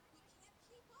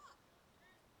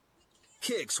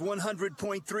Kicks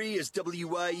 100.3 is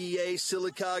WIEA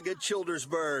Sylacauga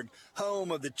Childersburg, home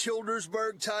of the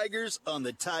Childersburg Tigers on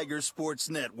the Tiger Sports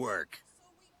Network.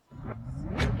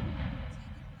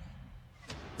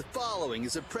 The following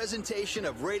is a presentation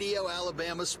of Radio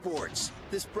Alabama Sports.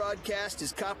 This broadcast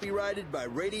is copyrighted by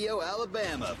Radio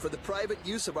Alabama for the private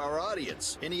use of our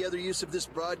audience. Any other use of this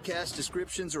broadcast,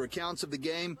 descriptions, or accounts of the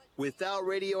game without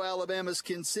Radio Alabama's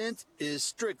consent is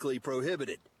strictly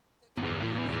prohibited.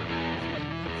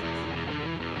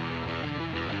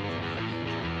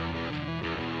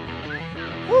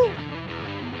 Woo!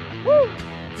 Woo!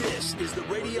 This is the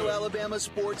Radio Alabama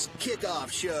Sports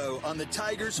Kickoff Show on the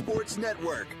Tiger Sports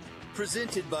Network,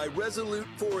 presented by Resolute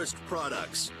Forest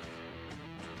Products.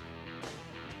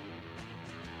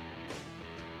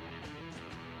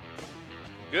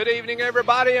 Good evening,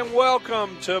 everybody, and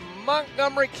welcome to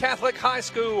Montgomery Catholic High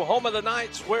School, home of the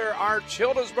Knights, where our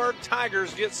Childersburg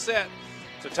Tigers get set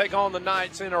to take on the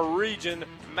Knights in a region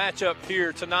matchup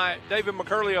here tonight. David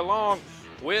McCurley along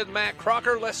with Matt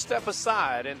Crocker. Let's step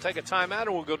aside and take a timeout,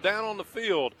 and we'll go down on the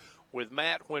field with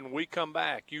Matt when we come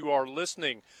back. You are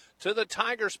listening to the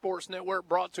Tiger Sports Network,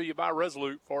 brought to you by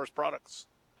Resolute Forest Products.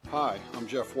 Hi, I'm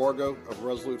Jeff Wargo of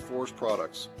Resolute Forest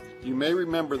Products. You may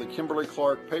remember the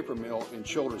Kimberly-Clark paper mill in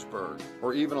Childersburg,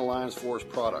 or even Alliance Forest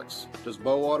Products. Does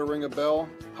Bowater ring a bell?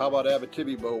 How about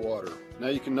Abitibi Bowater? Now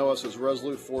you can know us as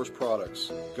Resolute Forest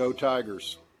Products. Go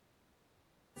Tigers!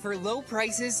 For low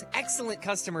prices, excellent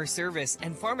customer service,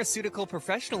 and pharmaceutical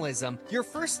professionalism, your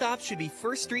first stop should be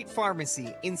First Street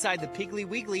Pharmacy inside the Piggly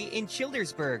Wiggly in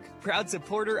Childersburg. Proud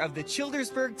supporter of the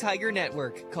Childersburg Tiger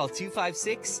Network. Call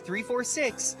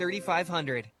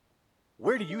 256-346-3500.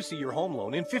 Where do you see your home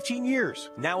loan in 15 years?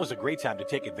 Now is a great time to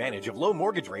take advantage of low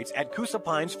mortgage rates at Coosa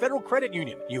Pines Federal Credit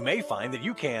Union. You may find that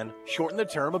you can shorten the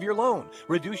term of your loan,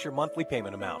 reduce your monthly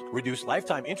payment amount, reduce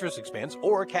lifetime interest expense,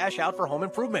 or cash out for home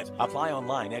improvement. Apply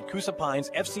online at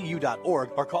CoosaPinesFCU.org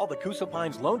or call the Coosa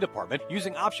Pines Loan Department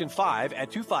using option 5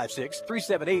 at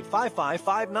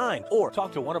 256-378-5559 or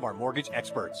talk to one of our mortgage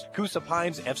experts. Coosa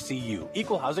Pines FCU,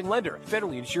 Equal Housing Lender,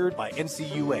 federally insured by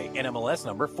NCUA, NMLS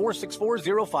number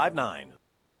 464059.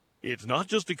 It's not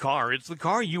just a car, it's the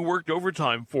car you worked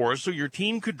overtime for so your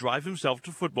team could drive himself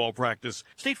to football practice.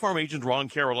 State Farm agent Ron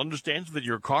Carroll understands that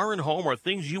your car and home are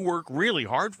things you work really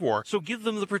hard for, so give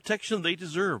them the protection they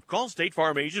deserve. Call State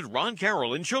Farm agent Ron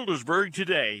Carroll in Childersburg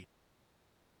today.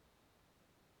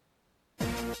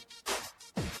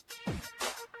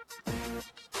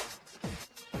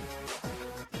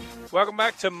 Welcome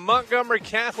back to Montgomery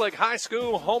Catholic High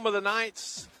School, home of the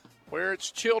Knights, where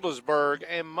it's Childersburg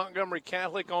and Montgomery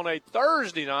Catholic on a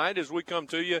Thursday night as we come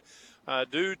to you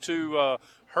due to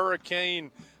Hurricane,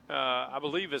 I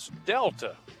believe it's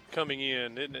Delta coming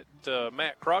in, isn't it,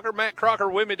 Matt Crocker? Matt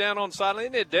Crocker with me down on the sideline.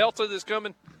 Isn't it Delta that's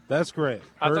coming? That's correct.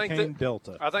 Hurricane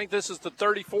Delta. I think this is the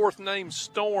 34th named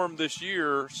storm this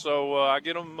year, so I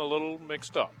get them a little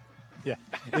mixed up. Yeah,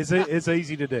 it's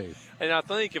easy to do. And I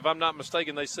think, if I'm not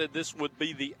mistaken, they said this would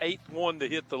be the 8th one to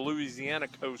hit the Louisiana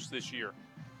coast this year.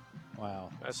 Wow.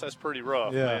 That's pretty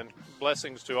rough, yeah. Man.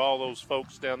 Blessings to all those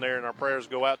folks down there, and our prayers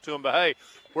go out to them. But, hey,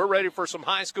 we're ready for some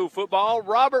high school football.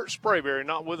 Robert Sprayberry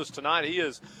not with us tonight. He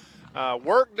is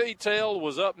work detail,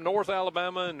 was up North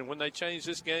Alabama, and when they changed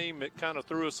this game, it kind of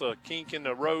threw us a kink in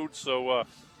the road. So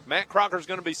Matt Crocker's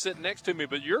going to be sitting next to me,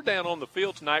 but you're down on the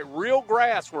field tonight. Real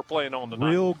grass we're playing on tonight.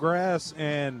 Real grass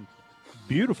and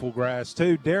beautiful grass,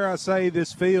 too. Dare I say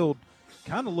this field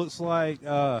kind of looks like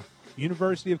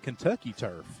University of Kentucky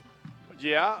turf.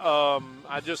 Yeah,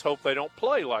 I just hope they don't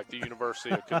play like the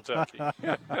University of Kentucky.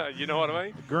 You know what I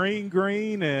mean?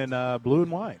 Green, and blue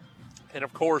and white. And,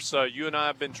 of course, you and I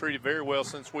have been treated very well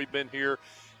since we've been here.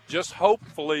 Just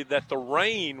hopefully that the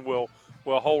rain will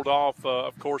hold off,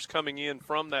 of course, coming in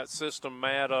from that system,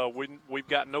 Matt. We've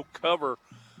got no cover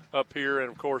up here,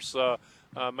 and, of course,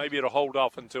 maybe it'll hold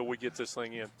off until we get this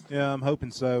thing in. Yeah, I'm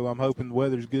hoping so. I'm hoping the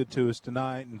weather's good to us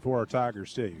tonight and for our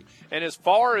Tigers, too. And as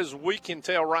far as we can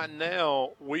tell right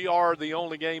now, we are the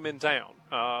only game in town.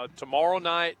 Tomorrow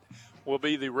night will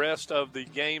be the rest of the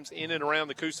games in and around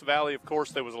the Coosa Valley. Of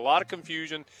course, there was a lot of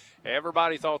confusion.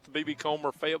 Everybody thought the B.B.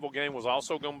 Comer Fayetteville game was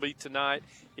also going to be tonight.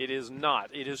 It is not.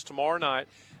 It is tomorrow night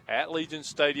at Legion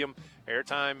Stadium.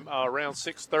 Airtime around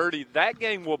 6:30. That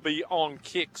game will be on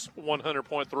Kicks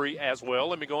 100.3 as well.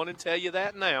 Let me go on and tell you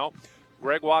that now.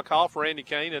 Greg Wyckoff, Randy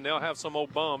Kane, and they'll have some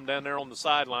old bum down there on the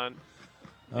sideline.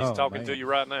 He's talking to you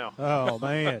right now. Oh,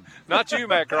 man. Not you,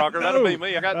 Matt Crocker. That'll be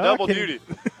me. I got double duty.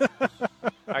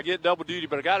 I get double duty,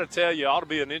 but I got to tell you, it ought to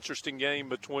be an interesting game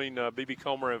between B.B.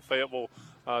 Comer and Fayetteville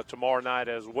tomorrow night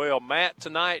as well. Matt,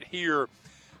 tonight here,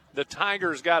 the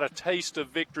Tigers got a taste of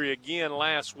victory again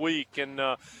last week. And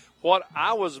what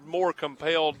I was more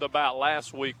compelled about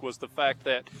last week was the fact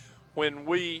that when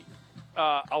we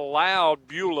allowed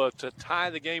Beulah to tie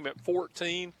the game at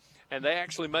 14, and they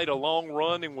actually made a long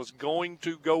run and was going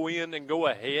to go in and go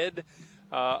ahead,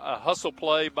 a hustle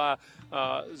play by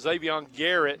Xavion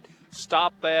Garrett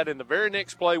stopped that. In the very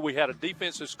next play, we had a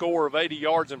defensive score of 80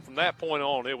 yards, and from that point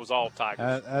on, it was all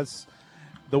Tigers. That's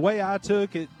the way I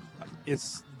took it.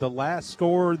 It's the last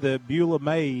score that Beulah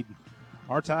made.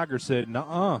 Our Tigers said,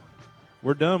 "Nuh-uh,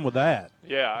 we're done with that.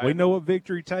 Yeah, we know what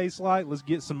victory tastes like. Let's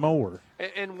get some more."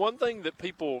 And one thing that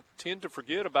people tend to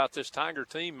forget about this Tiger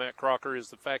team, Matt Crocker, is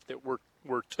the fact that we're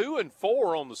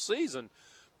 2-4 on the season.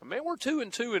 But man, we're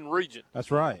 2-2 in region.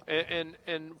 That's right.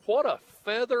 And what a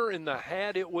feather in the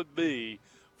hat it would be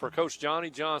for Coach Johnny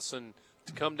Johnson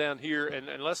to come down here and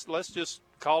let's just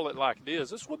call it like it is.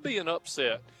 This would be an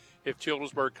upset if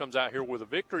Childersburg comes out here with a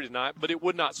victory tonight, but it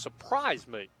would not surprise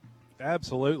me.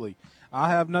 Absolutely. I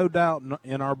have no doubt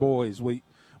in our boys. We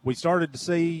started to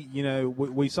see,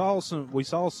 we saw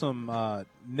some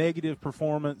negative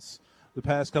performance the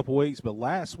past couple weeks, but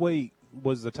last week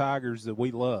was the Tigers that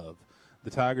we love, the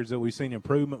Tigers that we've seen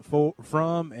improvement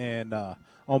from, and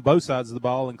on both sides of the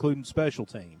ball, including special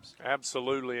teams.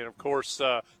 Absolutely, and of course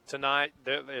tonight,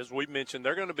 as we mentioned,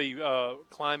 they're going to be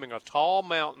climbing a tall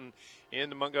mountain in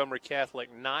the Montgomery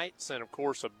Catholic Knights, and of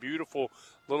course a beautiful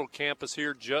little campus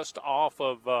here just off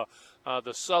of the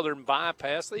southern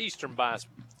bypass, the eastern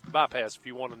bypass, if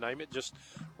you want to name it, just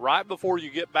right before you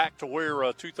get back to where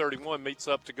 231 meets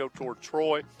up to go toward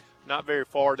Troy. Not very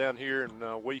far down here,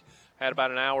 and we had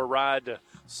about an hour ride to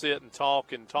sit and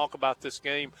talk about this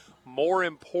game. More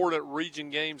important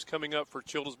region games coming up for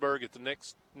Childersburg at the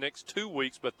next 2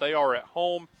 weeks, but they are at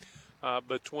home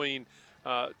between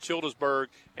Childersburg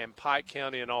and Pike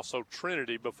County and also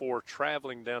Trinity before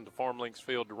traveling down to Farm Links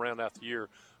Field to round out the year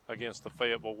against the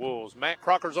Fayetteville Wolves. Matt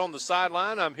Crocker's on the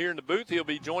sideline. I'm here in the booth. He'll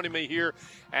be joining me here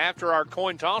after our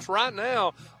coin toss. Right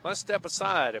now, let's step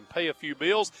aside and pay a few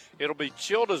bills. It'll be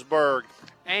Childersburg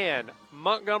and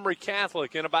Montgomery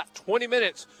Catholic in about 20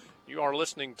 minutes. You are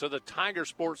listening to the Tiger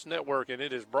Sports Network, and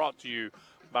it is brought to you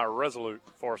by Resolute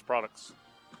Forest Products.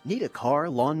 Need a car,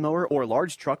 lawnmower, or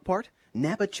large truck part?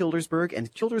 Napa Childersburg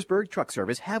and Childersburg Truck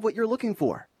Service have what you're looking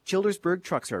for. Childersburg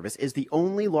Truck Service is the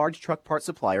only large truck part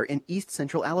supplier in East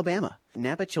Central Alabama.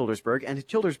 Napa Childersburg and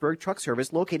Childersburg Truck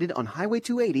Service located on Highway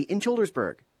 280 in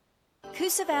Childersburg.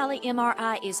 Coosa Valley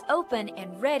MRI is open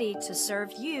and ready to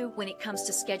serve you when it comes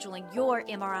to scheduling your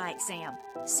MRI exam.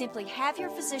 Simply have your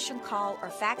physician call or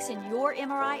fax in your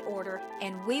MRI order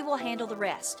and we will handle the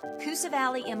rest. Coosa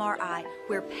Valley MRI,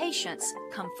 where patients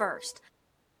come first.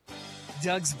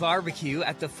 Doug's Barbecue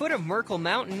at the foot of Merkle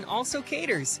Mountain also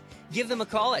caters. Give them a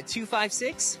call at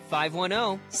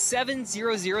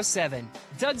 256-510-7007.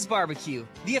 Doug's Barbecue,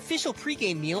 the official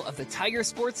pregame meal of the Tiger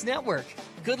Sports Network.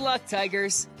 Good luck,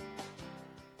 Tigers.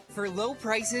 For low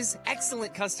prices,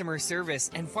 excellent customer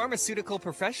service, and pharmaceutical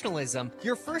professionalism,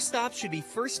 your first stop should be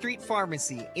First Street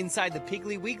Pharmacy inside the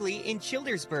Piggly Wiggly in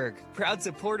Childersburg. Proud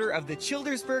supporter of the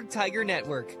Childersburg Tiger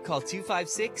Network. Call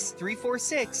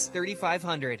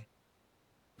 256-346-3500.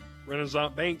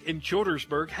 Renaissance Bank in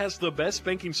Childersburg has the best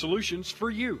banking solutions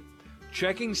for you.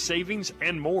 Checking, savings,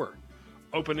 and more.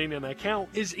 Opening an account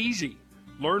is easy.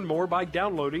 Learn more by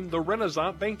downloading the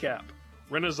Renaissance Bank app.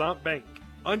 Renaissance Bank,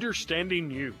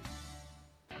 understanding you.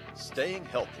 Staying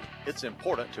healthy, it's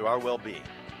important to our well-being.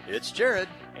 It's Jared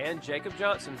and Jacob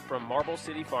Johnson from Marble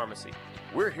City Pharmacy.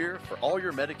 We're here for all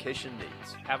your medication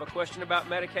needs. Have a question about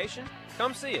medication?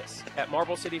 Come see us at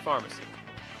Marble City Pharmacy.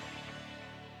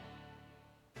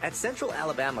 At Central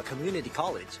Alabama Community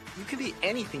College, you can be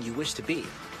anything you wish to be.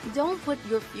 Don't put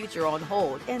your future on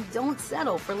hold and don't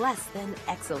settle for less than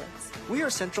excellence. We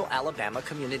are Central Alabama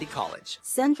Community College.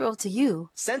 Central to you.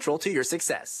 Central to your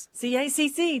success.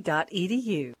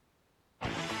 CACC.edu.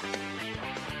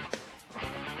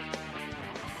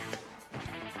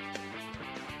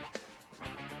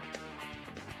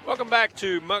 Welcome back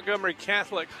to Montgomery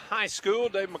Catholic High School.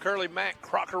 Dave McCurley, Matt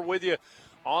Crocker with you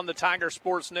on the Tiger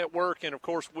Sports Network. And, of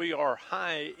course, we are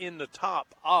high in the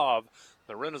top of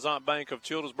the Renaissance Bank of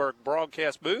Childersburg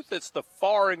broadcast booth. It's the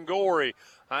Far and Gory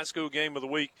High School Game of the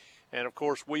Week. And, of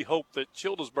course, we hope that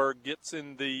Childersburg gets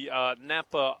in the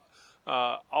Napa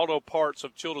Auto Parts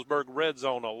of Childersburg red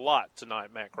zone a lot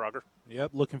tonight, Matt Crocker. Yep,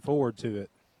 looking forward to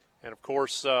it. And, of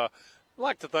course, I'd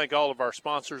like to thank all of our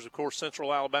sponsors, of course,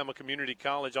 Central Alabama Community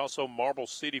College, also Marble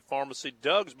City Pharmacy,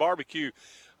 Doug's Barbecue.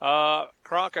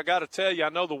 Croc, I got to tell you, I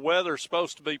know the weather's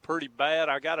supposed to be pretty bad.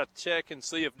 I got to check and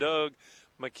see if Doug,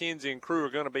 McKenzie, and crew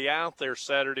are going to be out there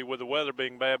Saturday with the weather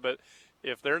being bad. But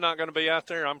if they're not going to be out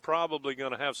there, I'm probably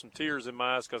going to have some tears in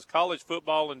my eyes because college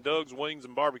football and Doug's Wings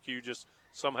and Barbecue just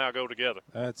somehow go together.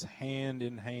 That's hand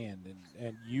in hand,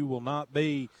 and you will not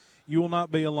be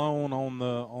alone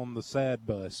on the sad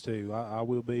bus too. I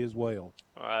will be as well.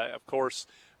 Of course,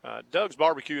 Doug's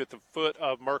Barbecue at the foot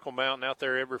of Merkle Mountain out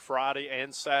there every Friday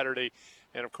and Saturday.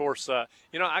 And, of course, I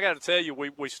got to tell you,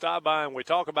 we stop by and we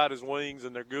talk about his wings,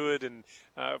 and they're good. And,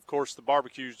 of course, the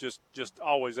barbecue is just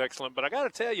always excellent. But I got to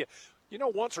tell you,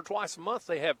 once or twice a month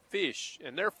they have fish,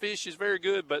 and their fish is very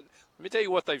good. But let me tell you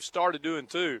what they've started doing,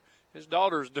 too. His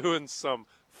daughter's doing some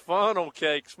funnel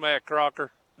cakes, Matt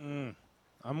Crocker. I'm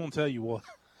going to tell you what.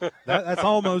 That's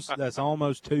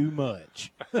almost too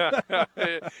much.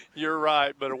 You're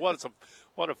right. But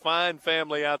what a fine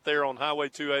family out there on Highway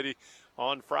 280.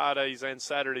 On Fridays and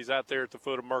Saturdays out there at the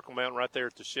foot of Merkle Mountain, right there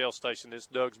at the Shell Station. It's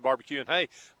Doug's Barbecue. And, hey,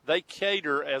 they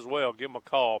cater as well. Give them a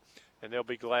call, and they'll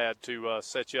be glad to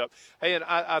set you up. Hey, and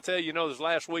I tell you, this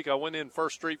last week I went in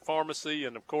First Street Pharmacy,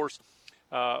 and, of course,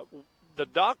 the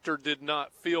doctor did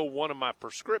not fill one of my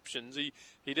prescriptions. He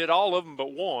did all of them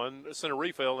but one, sent a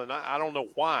refill, and I don't know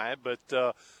why.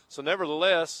 But so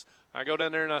nevertheless, I go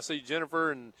down there and I see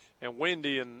Jennifer and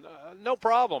Wendy, and no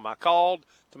problem. I called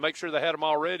to make sure they had them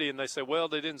all ready, and they said, well,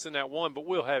 they didn't send that one, but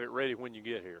we'll have it ready when you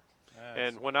get here.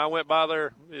 And when I went by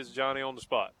there, it's Johnny on the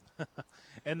spot.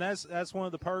 And that's one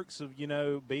of the perks of,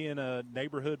 being a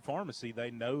neighborhood pharmacy.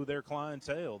 They know their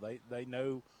clientele. They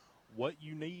know what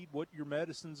you need, what your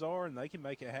medicines are, and they can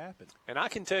make it happen. And I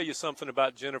can tell you something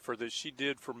about Jennifer that she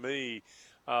did for me.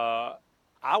 I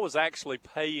was actually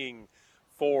paying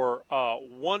for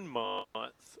 1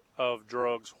 month of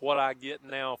drugs what I get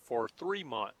now for 3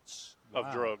 months of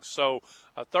drugs. So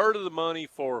a third of the money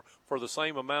for the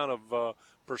same amount of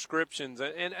prescriptions.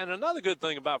 And another good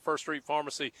thing about First Street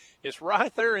Pharmacy, it's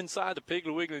right there inside the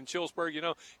Piggly Wiggly in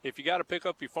Chillsburg. If you got to pick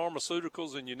up your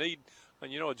pharmaceuticals and you need,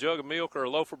 a jug of milk or a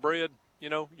loaf of bread,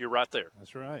 you're right there.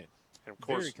 That's right. And of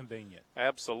course, very convenient.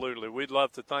 Absolutely. We'd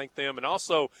love to thank them. And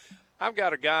also, I've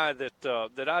got a guy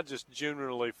that I just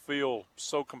genuinely feel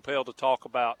so compelled to talk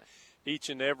about each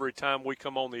and every time we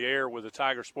come on the air with the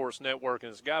Tiger Sports Network,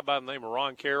 and it's a guy by the name of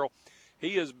Ron Carroll.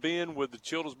 He has been with the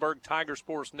Childersburg Tiger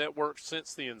Sports Network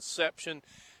since the inception,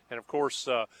 and of course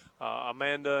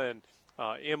Amanda and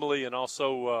Emily, and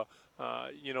also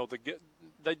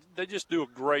they just do a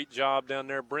great job down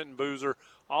there. Brenton Boozer,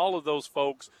 all of those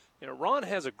folks. Ron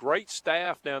has a great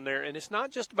staff down there, and it's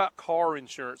not just about car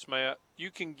insurance, Matt.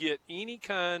 You can get any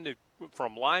kind of,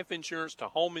 from life insurance to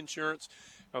home insurance.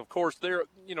 Of course,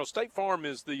 State Farm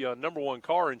is the number one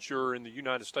car insurer in the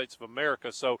United States of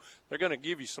America, so they're going to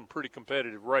give you some pretty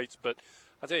competitive rates. But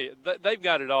I tell you, they've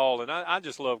got it all, and I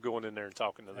just love going in there and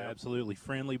talking to them. Absolutely.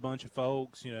 Friendly bunch of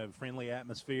folks, friendly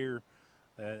atmosphere.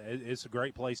 It's a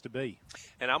great place to be.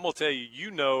 And I'm going to tell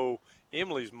you,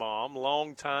 Emily's mom,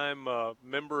 longtime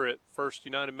member at First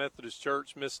United Methodist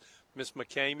Church, Miss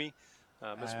McCamey,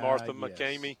 Miss Martha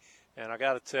McCamey. And I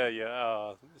got to tell you,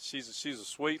 she's a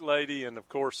sweet lady, and of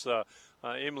course,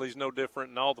 Emily's no different,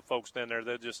 and all the folks down there,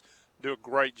 they just do a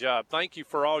great job. Thank you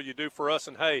for all you do for us,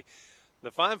 and hey,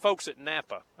 the fine folks at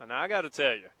Napa. And I got to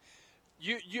tell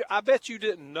you, I bet you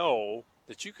didn't know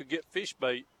that you could get fish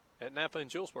bait at Napa and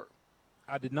Chillsburg.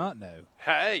 I did not know.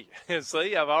 Hey,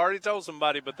 see, I've already told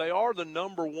somebody, but they are the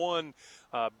number one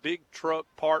big truck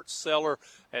parts seller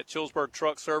at Chillsburg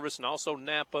Truck Service, and also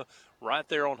Napa, right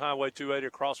there on Highway 280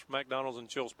 across from McDonald's in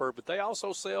Chillsburg. But they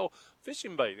also sell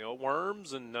fishing bait,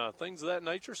 worms and things of that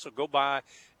nature. So go by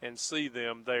and see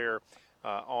them there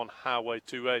on Highway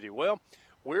 280. Well,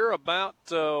 we're about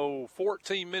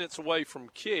 14 minutes away from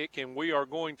kick, and we are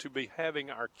going to be having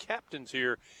our captains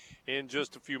here in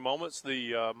just a few moments.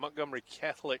 The Montgomery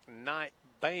Catholic Night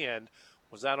Band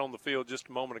was out on the field just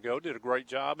a moment ago, did a great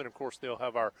job, and, of course, they'll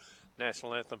have our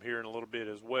national anthem here in a little bit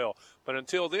as well. But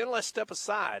until then, let's step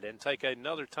aside and take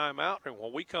another time out, and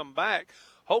when we come back,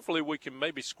 hopefully we can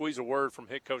maybe squeeze a word from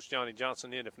head coach Johnny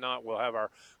Johnson in. If not, we'll have our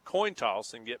coin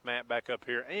toss and get Matt back up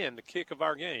here and the kick of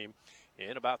our game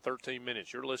in about 13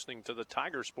 minutes. You're listening to the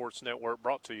Tiger Sports Network,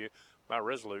 brought to you by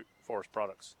Resolute Forest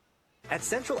Products. At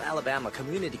Central Alabama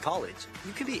Community College,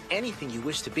 you can be anything you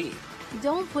wish to be.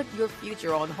 Don't put your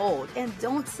future on hold, and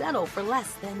don't settle for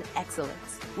less than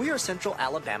excellence. We are Central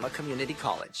Alabama Community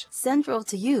College. Central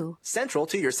to you. Central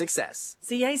to your success.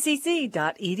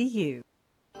 CACC.edu.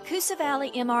 Coosa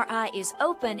Valley MRI is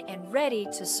open and ready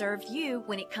to serve you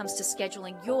when it comes to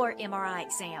scheduling your MRI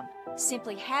exam.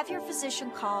 Simply have your physician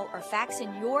call or fax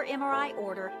in your MRI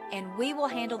order, and we will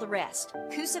handle the rest.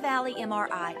 Coosa Valley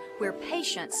MRI, where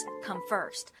patients come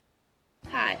first.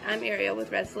 Hi, I'm Ariel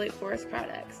with Resolute Forest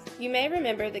Products. You may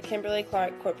remember the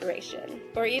Kimberly-Clark Corporation,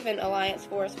 or even Alliance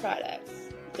Forest Products.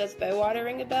 Does Bowater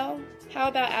ring a bell? How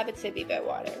about Abitibi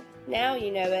Bowater? Now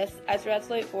you know us as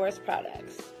Resolute Forest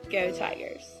Products. Go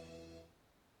Tigers!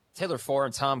 Taylor Farr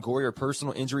and Tom Gorey are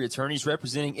personal injury attorneys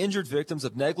representing injured victims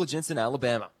of negligence in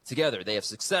Alabama. Together, they have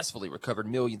successfully recovered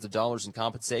millions of dollars in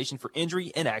compensation for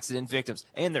injury and accident victims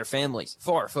and their families.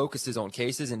 Farr focuses on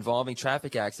cases involving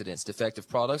traffic accidents, defective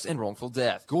products, and wrongful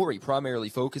death. Gorey primarily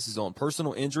focuses on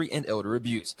personal injury and elder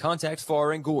abuse. Contact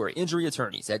Farr and Gorey injury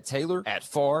attorneys at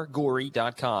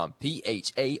taylor@fargorey.com,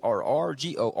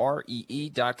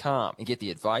 PHARRGOREE.com, and get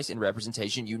the advice and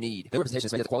representation you need. No representation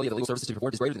is made that the quality of the legal services to be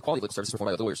performed is greater than the quality of legal services performed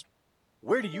by other lawyers.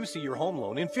 Where do you see your home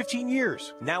loan in 15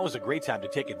 years? Now is a great time to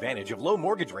take advantage of low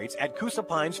mortgage rates at Coosa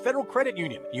Pines Federal Credit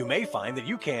Union. You may find that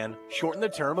you can shorten the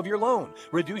term of your loan,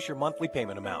 reduce your monthly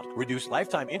payment amount, reduce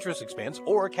lifetime interest expense,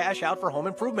 or cash out for home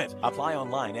improvement. Apply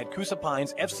online at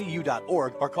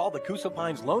CoosaPinesFCU.org or call the Coosa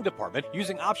Pines Loan Department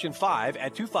using option 5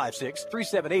 at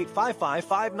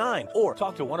 256-378-5559 or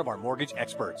talk to one of our mortgage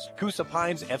experts. Coosa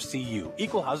Pines FCU,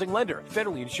 Equal Housing Lender,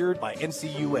 federally insured by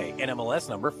NCUA, NMLS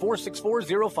number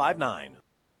 464059.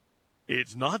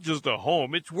 It's not just a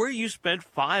home, it's where you spent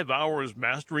 5 hours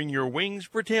mastering your wings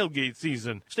for tailgate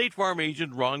season. State Farm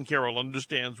agent Ron Carroll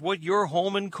understands what your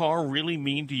home and car really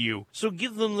mean to you, so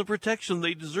give them the protection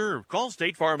they deserve. Call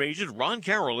State Farm agent Ron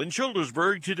Carroll in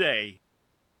Childersburg today.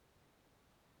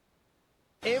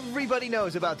 Everybody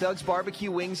knows about Doug's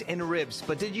barbecue wings and ribs,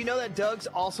 but did you know that Doug's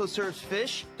also serves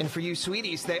fish? And for you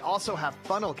sweeties, they also have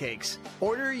funnel cakes.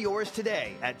 Order yours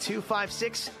today at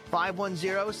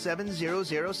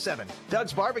 256-510-7007.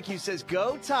 Doug's Barbecue says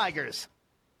go Tigers!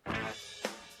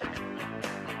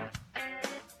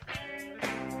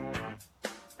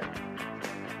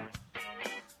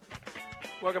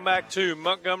 Welcome back to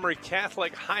Montgomery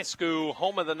Catholic High School,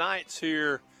 home of the Knights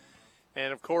here.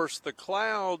 And, of course, the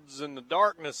clouds and the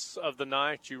darkness of the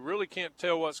night, you really can't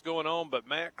tell what's going on. But,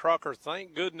 Matt Crocker,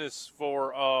 thank goodness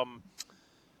for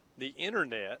the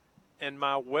internet and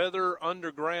my Weather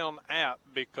Underground app,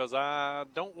 because I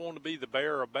don't want to be the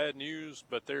bearer of bad news,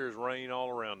 but there's rain all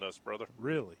around us, brother.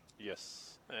 Really?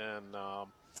 Yes. And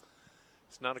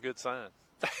it's not a good sign.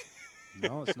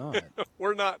 No, it's not.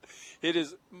 We're not. It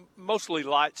is mostly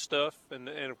light stuff, and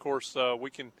of course,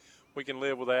 we can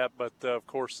live with that. But, of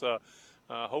course,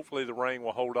 hopefully the rain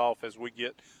will hold off as we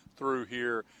get through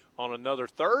here on another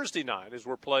Thursday night as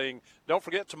we're playing. Don't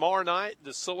forget, tomorrow night,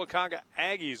 the Sylacauga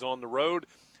Aggies on the road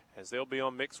as they'll be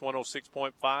on Mix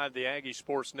 106.5, the Aggie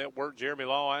Sports Network. Jeremy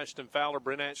Law, Ashton Fowler,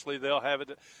 Brent Ashley, they'll have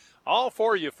it all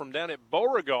for you from down at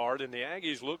Beauregard. And the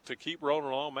Aggies look to keep rolling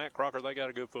along. Matt Crocker, they got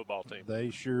a good football team. They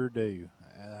sure do.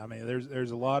 I mean,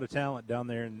 there's a lot of talent down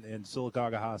there in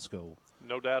Sylacauga High School.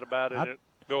 No doubt about it.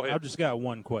 Go ahead. I've just got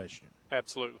one question.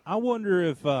 Absolutely. I wonder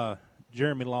if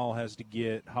Jeremy Law has to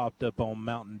get hopped up on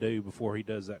Mountain Dew before he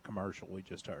does that commercial we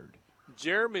just heard.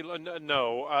 Jeremy,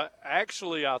 no.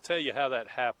 Actually, I'll tell you how that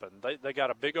happened. They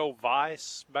got a big old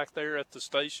vise back there at the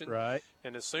station. Right.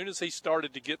 And as soon as he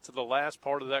started to get to the last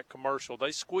part of that commercial,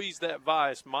 they squeezed that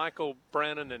vise, Michael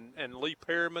Brannon and Lee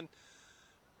Perryman,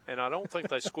 and I don't think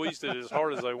they squeezed it as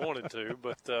hard as they wanted to.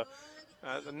 But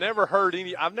I've never heard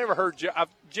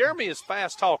Jeremy is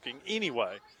fast talking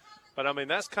anyway. But, I mean,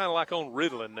 that's kind of like on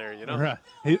Ritalin there, you know. Right.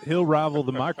 He'll rival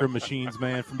the Micro Machines,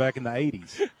 man, from back in the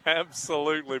 80s.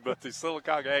 Absolutely. But the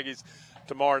Sylacauga Aggies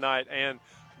tomorrow night and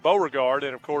Beauregard.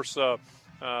 And, of course, you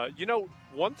know,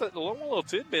 one little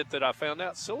tidbit that I found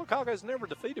out, Sylacauga has never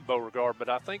defeated Beauregard, but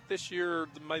I think this year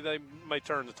they may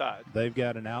turn the tide. They've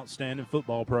got an outstanding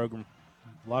football program.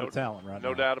 A lot of talent right now.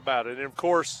 No doubt about it. And, of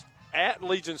course, at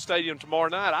Legion Stadium tomorrow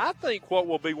night, I think what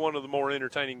will be one of the more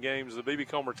entertaining games, the B.B.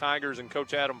 Comer Tigers and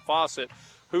Coach Adam Fawcett,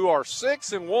 who are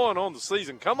 6-1 on the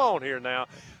season. Come on here now.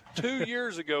 2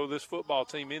 years ago, this football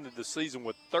team ended the season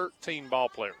with 13 ball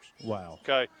players. Wow.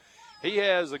 Okay. He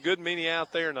has a good many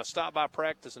out there, and I stopped by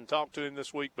practice and talked to him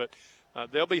this week, but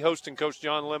they'll be hosting Coach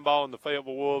John Limbaugh and the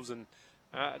Fayetteville Wolves, and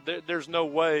there's no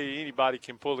way anybody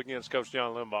can pull against Coach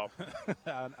John Limbaugh.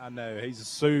 I know. He's a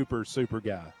super, super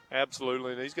guy.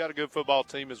 Absolutely, and he's got a good football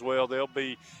team as well. They'll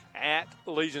be at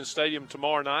Legion Stadium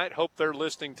tomorrow night. Hope they're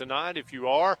listening tonight. If you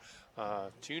are,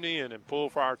 tune in and pull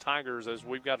for our Tigers, as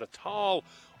we've got a tall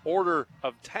order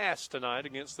of tasks tonight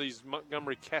against these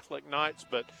Montgomery Catholic Knights,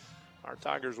 but our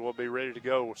Tigers will be ready to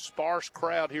go. Sparse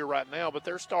crowd here right now, but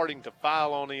they're starting to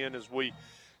file on in as we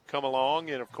come along,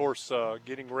 and, of course,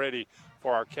 getting ready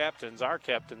for our captains. Our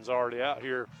captain's already out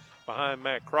here behind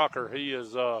Matt Crocker. He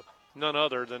is none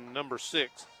other than number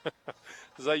 6,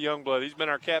 Zay Youngblood. He's been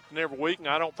our captain every week, and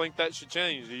I don't think that should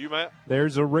change. Do you, Matt?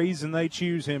 There's a reason they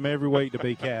choose him every week to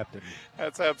be captain.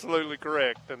 That's absolutely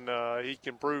correct, and he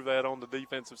can prove that on the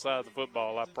defensive side of the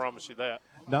football. I promise you that.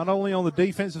 Not only on the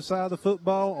defensive side of the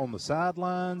football, on the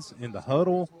sidelines, in the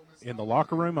huddle, in the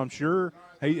locker room, I'm sure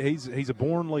he's a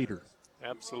born leader.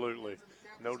 Absolutely.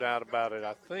 No doubt about it.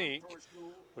 I think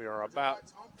we are about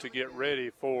to get ready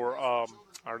for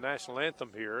our national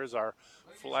anthem here as our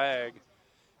flag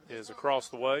is across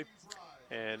the way.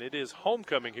 And it is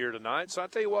homecoming here tonight. So I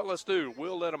tell you what, let's do.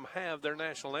 We'll let them have their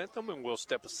national anthem, and we'll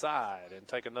step aside and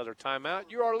take another timeout.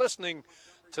 You are listening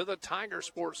to the Tiger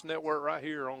Sports Network right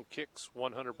here on Kicks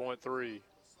 100.3.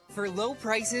 For low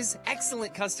prices,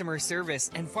 excellent customer service,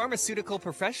 and pharmaceutical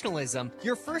professionalism,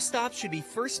 your first stop should be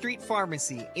First Street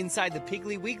Pharmacy inside the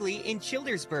Piggly Wiggly in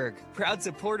Childersburg. Proud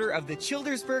supporter of the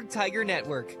Childersburg Tiger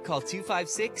Network. Call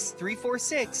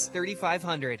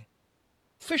 256-346-3500.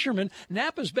 Fishermen,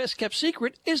 Napa's best kept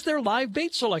secret is their live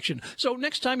bait selection. So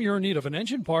next time you're in need of an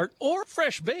engine part or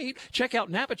fresh bait, check out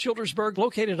Napa Childersburg,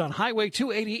 located on Highway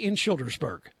 280 in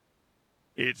Childersburg.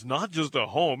 It's not just a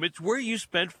home, it's where you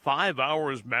spent 5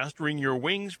 hours mastering your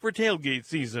wings for tailgate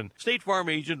season. State Farm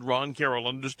agent Ron Carroll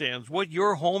understands what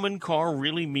your home and car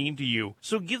really mean to you,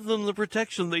 so give them the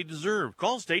protection they deserve.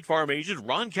 Call State Farm agent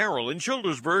Ron Carroll in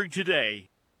Childersburg today.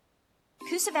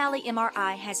 Coosa Valley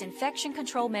MRI has infection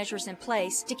control measures in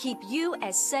place to keep you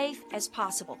as safe as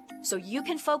possible, so you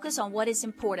can focus on what is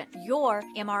important, your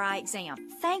MRI exam.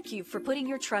 Thank you for putting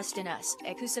your trust in us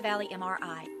at Coosa Valley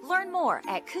MRI. Learn more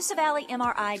at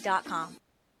CoosaValleyMRI.com.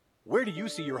 Where do you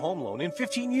see your home loan in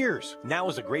 15 years? Now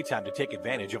is a great time to take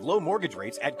advantage of low mortgage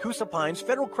rates at Coosa Pines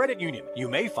Federal Credit Union. You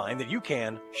may find that you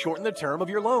can shorten the term of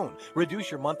your loan,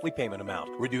 reduce your monthly payment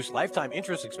amount, reduce lifetime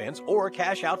interest expense, or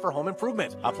cash out for home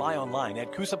improvement. Apply online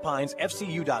at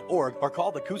CoosaPinesFCU.org or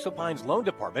call the Coosa Pines Loan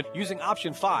Department using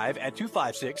option 5 at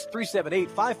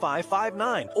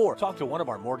 256-378-5559 or talk to one of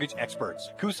our mortgage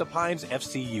experts. Coosa Pines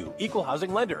FCU, Equal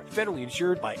Housing Lender, federally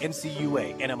insured by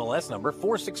NCUA, NMLS number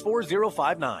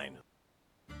 464059.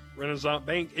 Renaissance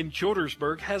Bank in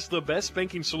Childersburg has the best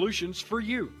banking solutions for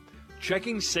you.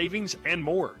 Checking, savings, and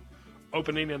more.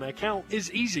 Opening an account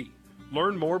is easy.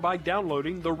 Learn more by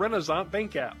downloading the Renaissance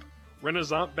Bank app.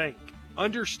 Renaissance Bank,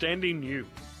 understanding you.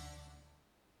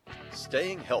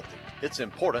 Staying healthy, it's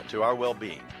important to our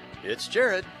well-being. It's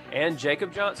Jared and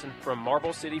Jacob Johnson from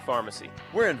Marble City Pharmacy.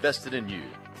 We're invested in you,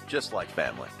 just like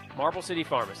family. Marble City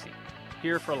Pharmacy,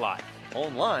 here for life.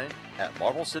 Online at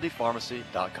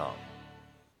MarbleCityPharmacy.com.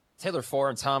 Taylor Farr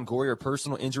and Tom Gorey are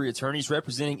personal injury attorneys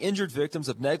representing injured victims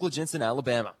of negligence in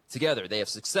Alabama. Together, they have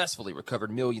successfully recovered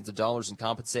millions of dollars in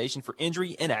compensation for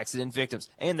injury and accident victims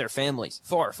and their families.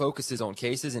 Farr focuses on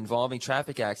cases involving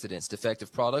traffic accidents,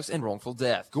 defective products, and wrongful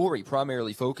death. Gorey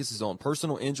primarily focuses on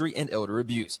personal injury and elder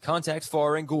abuse. Contact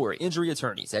Farr and Gorey injury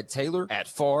attorneys at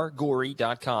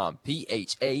Taylor@FarGorey.com,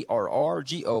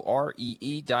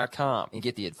 PHARRGOREE.com, and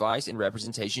get the advice and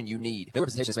representation you need. No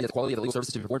representation is made that the quality of the legal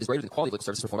services to be performed is greater than the quality of legal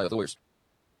services performed by lawyers.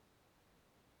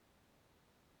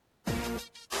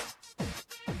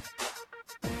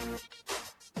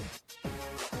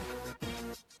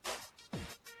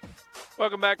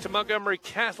 Welcome back to Montgomery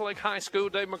Catholic High School.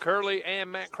 Dave McCurley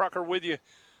and Matt Crocker with you.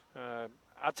 I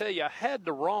tell you, I had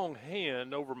the wrong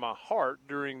hand over my heart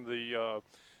during the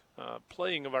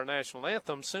playing of our national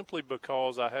anthem simply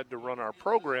because I had to run our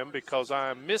program because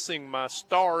I am missing my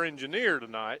star engineer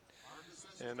tonight.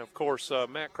 And, of course,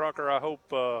 Matt Crocker, I hope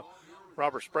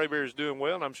Robert Sprayberry is doing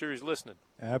well, and I'm sure he's listening.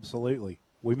 Absolutely.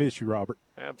 We miss you, Robert.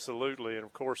 Absolutely. And,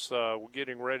 of course, we're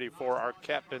getting ready for our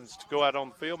captains to go out on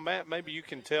the field. Matt, maybe you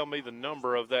can tell me the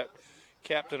number of that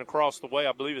captain across the way.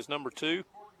 I believe it's number 2.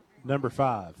 Number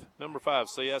 5. Number 5.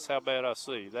 See, that's how bad I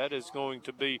see. That is going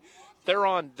to be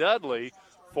Theron Dudley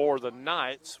for the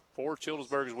Knights. For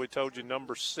Childersburg, as we told you,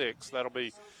 number 6. That'll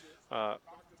be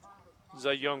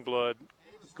Zay Youngblood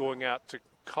going out to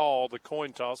call the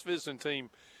coin toss. Visiting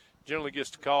team generally gets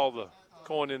to call the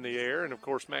coin in the air, and of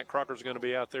course Matt Crocker's going to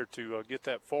be out there to get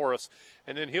that for us,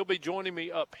 and then he'll be joining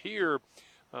me up here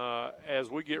as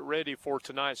we get ready for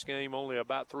tonight's game, only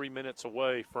about 3 minutes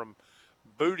away from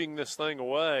booting this thing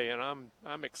away. And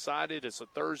I'm excited. It's a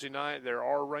Thursday night. There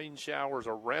are rain showers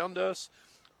around us,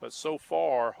 but so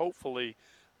far hopefully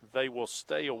they will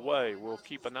stay away. We'll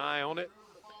keep an eye on it.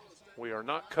 We are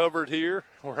not covered here.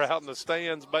 We're out in the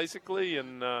stands basically,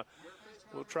 and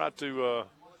we'll try to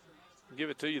give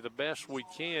it to you the best we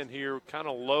can here, kind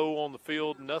of low on the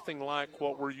field, nothing like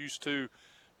what we're used to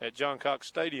at John Cox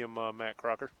Stadium, Matt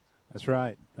Crocker. That's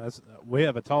right. We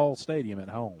have a tall stadium at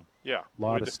home. Yeah. A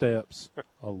lot of steps.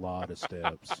 A lot of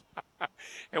steps.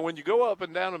 And when you go up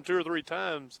and down them 2 or 3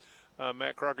 times,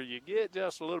 Matt Crocker, you get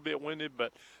just a little bit winded,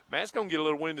 but Matt's going to get a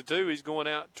little winded too. He's going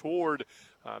out toward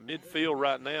midfield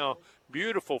right now.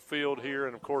 Beautiful field here,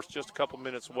 and, of course, just a couple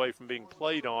minutes away from being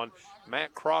played on.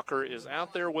 Matt Crocker is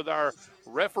out there with our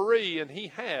referee, and he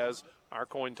has our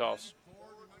coin toss.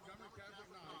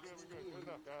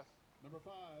 Number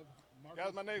 5.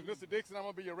 Guys, my name is Mr. Dixon. I'm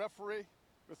going to be your referee.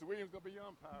 Mr. Williams is going to be your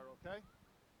umpire, okay?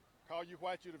 Call you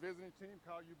white, you're the visiting team.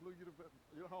 Call you blue, you're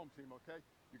the home team, okay?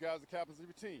 You guys are the captains of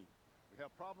your team. We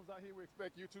have problems out here. We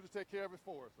expect you two to take care of it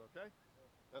for us, okay?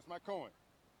 That's my coin.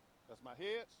 That's my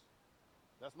heads.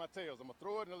 That's my tails. I'm going to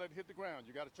throw it and let it hit the ground.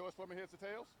 You got a choice for me, heads or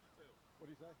tails? Tails. What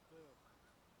do you say? Tails.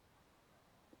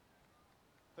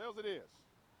 Tails it is.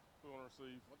 Who want to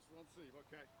receive? Want to receive,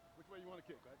 okay. Which way you want to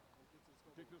kick, right?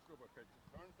 Kick to the scoreboard, okay.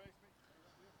 Turn and face me.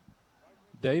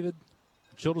 David,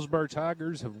 Childersburg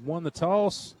Tigers have won the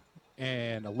toss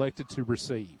and elected to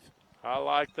receive. I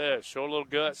like that. Show a little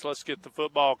guts. Let's get the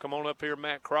football. Come on up here,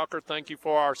 Matt Crocker. Thank you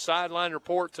for our sideline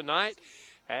report tonight.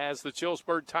 As the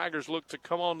Childersburg Tigers look to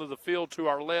come onto the field to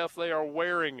our left, they are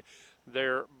wearing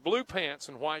their blue pants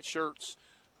and white shirts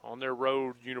on their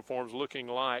road uniforms, looking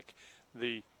like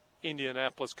the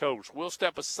Indianapolis Colts. We'll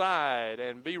step aside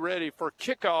and be ready for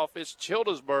kickoff. It's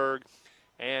Childersburg,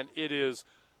 and it is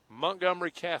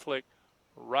Montgomery Catholic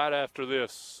right after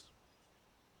this.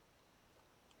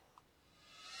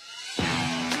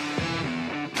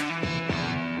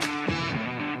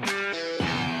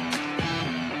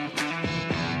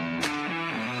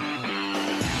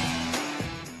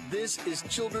 This is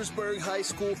Childersburg High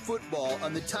School football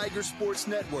on the Tiger Sports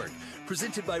Network,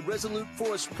 presented by Resolute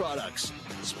Forest Products,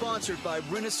 sponsored by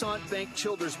Renaissance Bank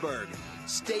Childersburg,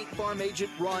 State Farm Agent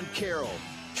Ron Carroll,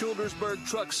 Childersburg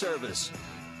Truck Service,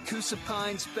 Coosa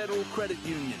Pines Federal Credit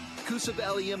Union, Coosa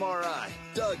Valley MRI,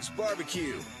 Doug's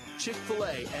Barbecue,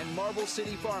 Chick-fil-A, and Marble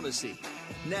City Pharmacy.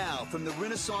 Now, from the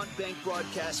Renaissance Bank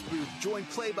broadcast booth, join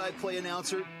play-by-play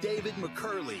announcer David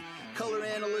McCurley, color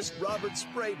analyst Robert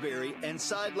Sprayberry, and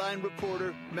sideline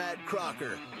reporter Matt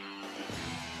Crocker.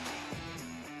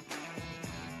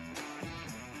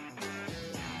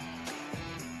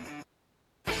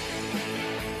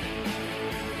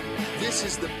 This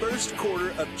is the first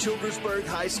quarter of Childersburg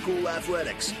High School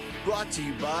athletics, brought to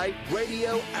you by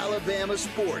Radio Alabama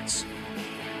Sports.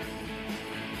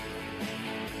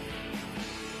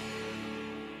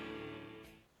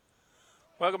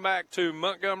 Welcome back to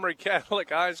Montgomery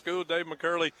Catholic High School. Dave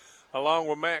McCurley along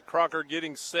with Matt Crocker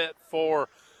getting set for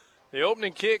the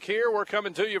opening kick here. We're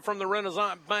coming to you from the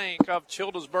Renaissance Bank of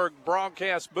Childersburg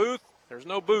broadcast booth. There's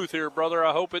no booth here, brother.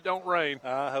 I hope it don't rain.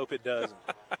 I hope it doesn't.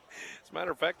 As a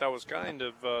matter of fact, I was kind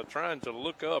of trying to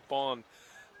look up on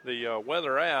the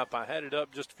weather app. I had it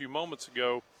up just a few moments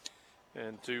ago,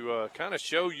 and to kind of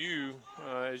show you,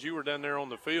 as you were down there on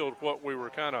the field, what we were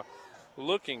kind of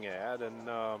looking at. And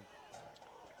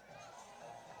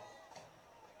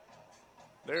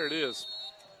there it is.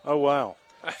 Oh, wow.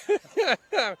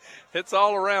 It's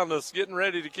all around us, getting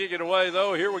ready to kick it away,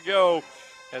 though. Here we go.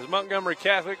 As Montgomery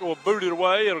Catholic will boot it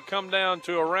away, it'll come down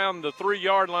to around the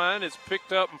 3-yard line. It's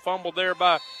picked up and fumbled there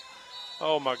by,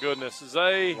 oh, my goodness.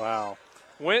 Zay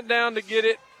went down to get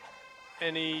it,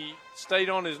 and he stayed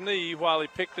on his knee while he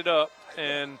picked it up.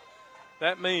 And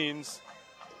that means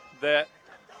that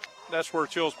that's where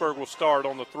Childersburg will start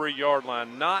on the 3-yard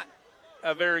line. Not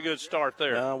a very good start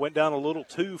there. No, went down a little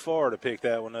too far to pick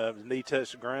that one up. His knee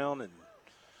touched the ground, and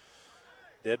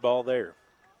dead ball there.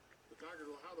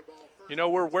 You know,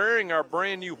 we're wearing our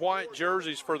brand-new white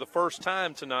jerseys for the first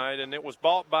time tonight, and it was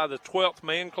bought by the 12th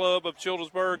Man Club of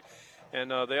Childersburg,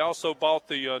 and they also bought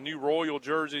the new Royal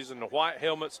jerseys and the white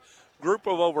helmets. Group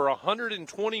of over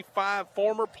 125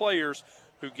 former players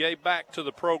who gave back to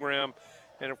the program,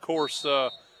 and, of course, I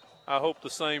hope the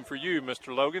same for you,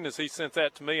 Mr. Logan, as he sent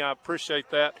that to me. I appreciate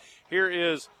that. Here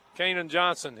is Kanan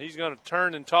Johnson. He's going to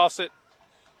turn and toss it,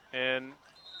 and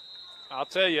I'll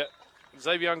tell you,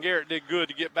 Xavier Garrett did good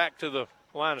to get back to the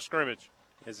line of scrimmage.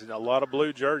 There's a lot of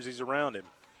blue jerseys around him.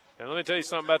 And let me tell you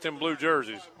something about them blue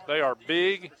jerseys. They are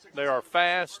big, they are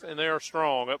fast, and they are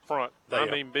strong up front.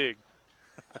 I mean big.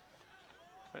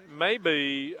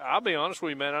 Maybe, I'll be honest with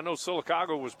you, man, I know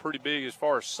Silicago was pretty big as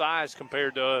far as size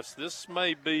compared to us. This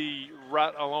may be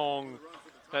right along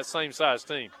that same size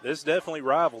team. This definitely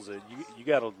rivals it. You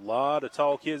got a lot of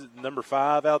tall kids. Number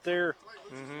 5 out there,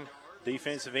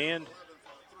 defensive end.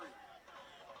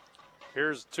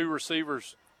 Here's 2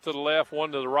 receivers to the left,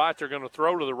 1 to the right. They're going to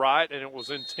throw to the right, and it was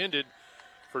intended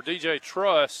for DJ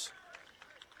Truss.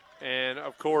 And,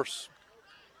 of course,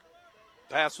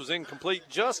 pass was incomplete,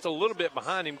 just a little bit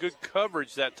behind him. Good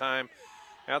coverage that time.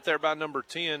 out there by number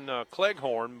 10,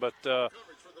 Cleghorn. But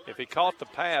if he caught the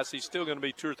pass, he's still going to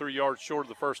be 2 or 3 yards short of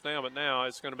the first down. But now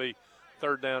it's going to be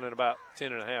third down and about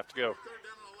 10 and a half to go.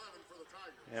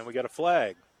 And we got a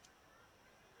flag.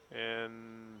 And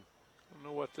I don't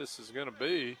know what this is going to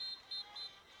be.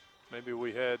 Maybe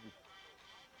we had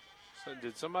 –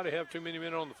 did somebody have too many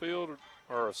men on the field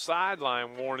or a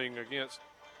sideline warning against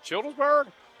Childersburg?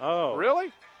 Oh.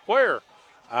 Really? Where?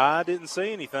 I didn't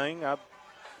see anything.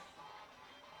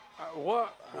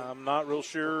 What? I'm not real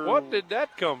sure. What did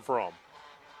that come from?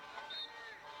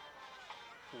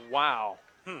 Wow.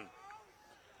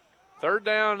 Third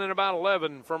down and about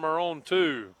 11 from our own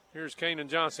 2. Here's Kanan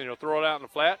Johnson. He'll throw it out in the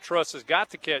flat. Truss has got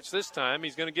the catch this time.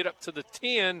 He's going to get up to the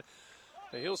 10.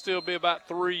 He'll still be about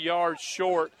 3 yards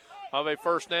short of a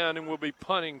first down, and we'll be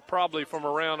punting probably from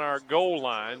around our goal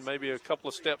line, maybe a couple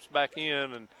of steps back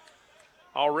in. And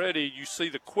already you see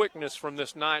the quickness from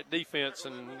this Knight defense,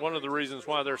 and one of the reasons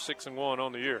why they're 6-1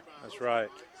 on the year. That's right.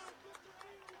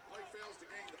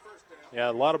 Yeah,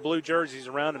 a lot of blue jerseys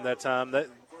around him that time.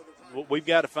 We've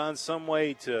got to find some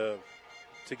way to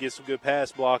get some good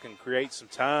pass block and create some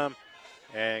time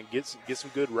and get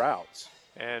some good routes.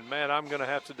 And, Matt, I'm going to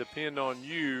have to depend on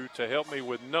you to help me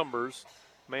with numbers.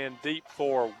 Man deep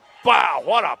for, wow,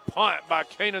 what a punt by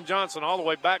Kanan Johnson all the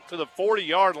way back to the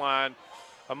 40-yard line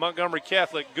of Montgomery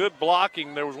Catholic. Good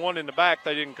blocking. There was one in the back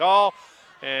they didn't call,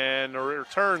 and the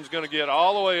return's going to get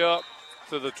all the way up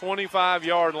to the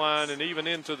 25-yard line and even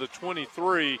into the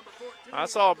 23. I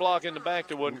saw a block in the back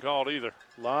that wasn't called either.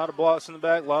 A lot of blocks in the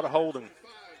back, a lot of holding.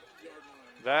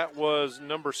 That was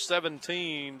number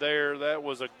 17 there. That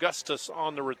was Augustus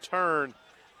on the return.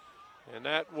 And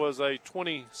that was a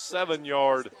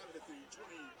 27-yard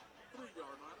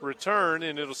return,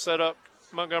 and it'll set up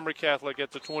Montgomery Catholic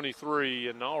at the 23.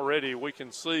 And already we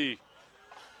can see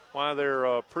why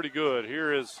they're pretty good.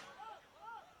 Here is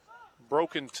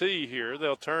Broken T here.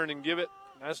 They'll turn and give it.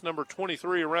 That's number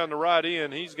 23 around the right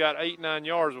end. He's got 8-9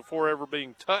 yards before ever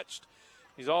being touched.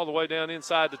 He's all the way down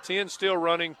inside the 10, still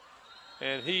running,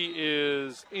 and he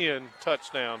is in.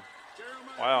 Touchdown.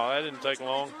 Wow, that didn't take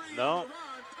long. No.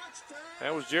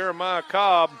 That was Jeremiah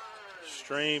Cobb.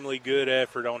 Extremely good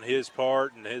effort on his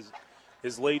part and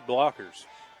his lead blockers.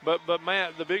 But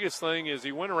Matt, the biggest thing is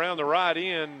he went around the right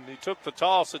end. He took the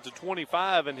toss at the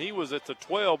 25, and he was at the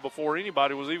 12 before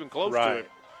anybody was even close to him.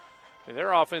 And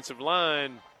their offensive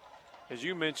line, as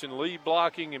you mentioned, lead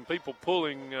blocking and people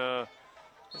pulling,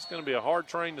 it's going to be a hard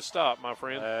train to stop, my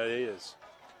friend. It is.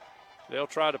 They'll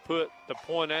try to put the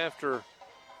point after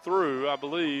through, I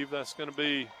believe. That's going to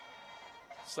be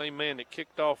the same man that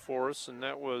kicked off for us, and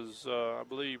that was, I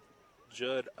believe,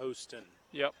 Judd Oston.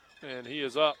 Yep, and he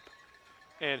is up,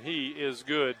 and he is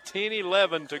good.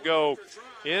 10-11 to go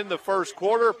in the first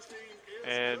quarter,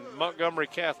 and Montgomery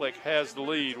Catholic has the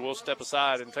lead. We'll step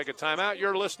aside and take a timeout.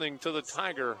 You're listening to the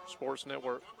Tiger Sports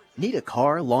Network. Need a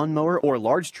car, lawnmower, or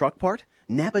large truck part?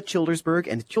 Napa Childersburg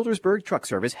and Childersburg Truck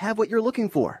Service have what you're looking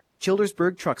for.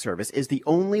 Childersburg Truck Service is the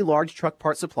only large truck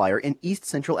part supplier in East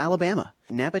Central Alabama.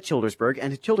 Napa Childersburg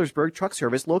and Childersburg Truck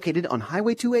Service located on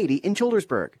Highway 280 in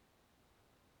Childersburg.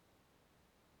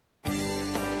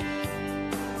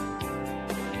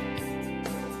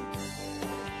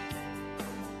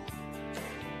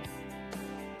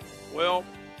 Well,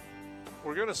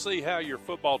 we're going to see how your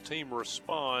football team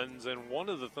responds, and one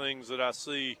of the things that I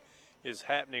see is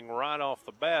happening right off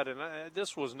the bat, and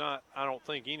this was not, I don't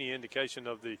think, any indication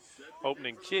of the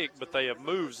opening kick, but they have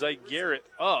moved Zay Garrett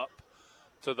up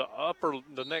to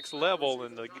the next level,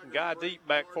 and the guy deep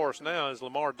back for us now is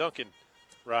Lamar Duncan.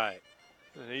 Right.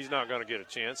 And he's not going to get a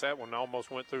chance. That one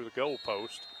almost went through the goal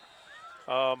post.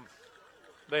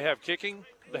 They have kicking.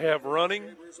 They have running.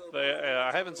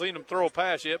 I haven't seen them throw a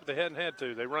pass yet, but they hadn't had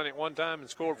to. They run it one time and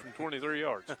scored from 23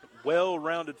 yards.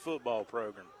 Well-rounded football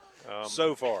program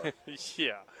so far.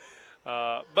 Yeah.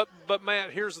 But,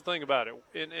 Matt, here's the thing about it,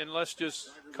 and let's just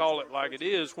call it like it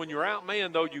is. When you're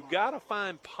outmanned, though, you got to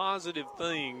find positive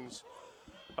things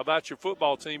about your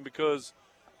football team because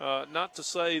not to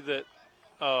say that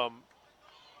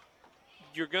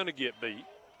you're going to get beat.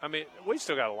 I mean, we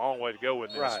still got a long way to go in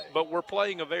this, right. But we're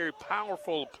playing a very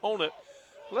powerful opponent.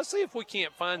 Let's see if we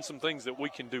can't find some things that we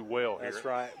can do well here. That's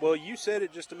right. Well, you said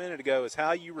it just a minute ago, is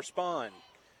how you respond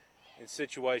in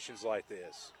situations like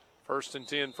this. 1st and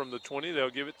 10 from the 20.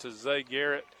 They'll give it to Zay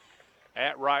Garrett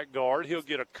at right guard. He'll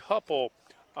get a couple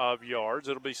of yards.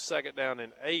 It'll be 2nd down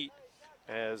and 8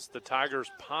 as the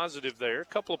Tigers positive there. A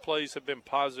couple of plays have been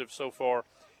positive so far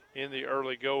in the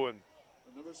early going.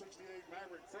 Number 68,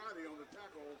 Maverick Friday on the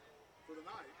tackle for the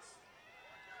Knights.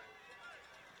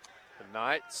 The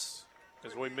Knights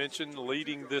as we mentioned,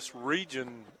 leading this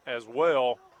region as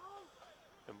well.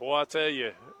 And, boy, I tell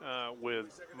you,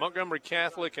 with Montgomery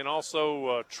Catholic and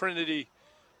also Trinity,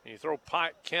 and you throw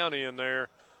Pike County in there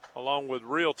along with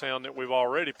Reeltown that we've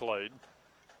already played,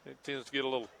 it tends to get a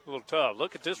little tough.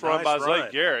 Look at this run by Zay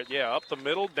Garrett. Yeah, up the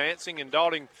middle, dancing and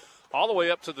darting all the way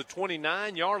up to the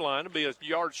 29-yard line to be a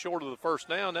yard short of the first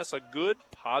down. That's a good,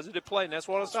 positive play, and that's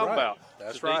what I was talking about.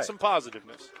 That's Just right. need some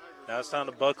positiveness. Now it's time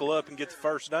to buckle up and get the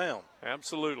first down.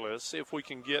 Absolutely. Let's see if we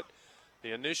can get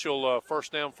the initial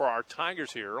first down for our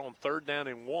Tigers here on 3rd down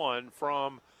and 1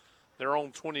 from their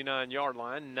own 29-yard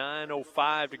line.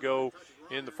 9:05 to go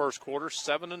in the first quarter,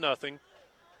 7-0.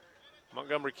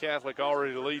 Montgomery Catholic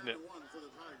already leading it.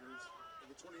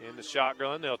 In the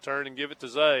shotgun, they'll turn and give it to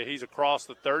Zay. He's across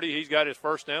the 30. He's got his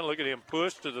first down. Look at him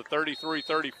push to the 33,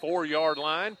 34-yard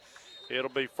line. It'll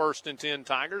be 1st and 10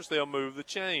 Tigers. They'll move the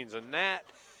chains. And that,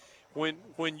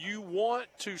 when you want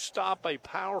to stop a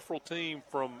powerful team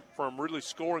from really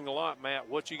scoring a lot, Matt,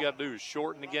 what you got to do is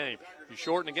shorten the game. You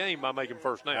shorten the game by making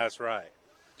first down. That's right.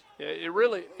 It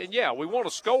really, and yeah, we want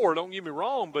to score, don't get me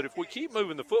wrong, but if we keep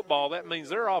moving the football, that means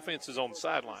their offense is on the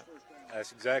sideline.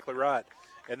 That's exactly right.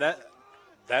 And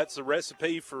that's the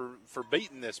recipe for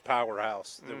beating this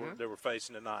powerhouse that we're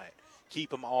facing tonight.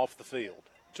 Keep them off the field.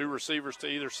 2 receivers to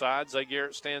either side. Zay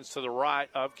Garrett stands to the right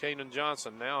of Kanan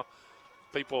Johnson. Now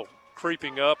people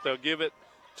creeping up. They'll give it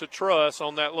to Truss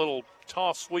on that little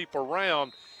toss sweep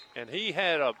around. And he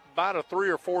had about a 3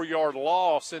 or 4 yard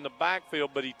loss in the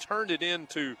backfield, but he turned it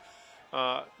into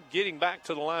getting back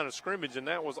to the line of scrimmage, and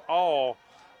that was all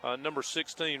number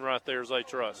 16 right there, Zay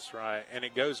Truss. That's right, and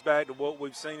it goes back to what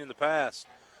we've seen in the past.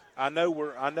 I know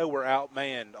we're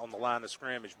outmanned on the line of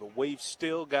scrimmage, but we've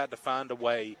still got to find a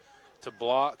way to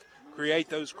block, create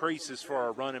those creases for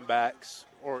our running backs,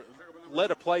 or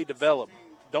let a play develop.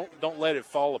 Don't let it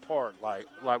fall apart like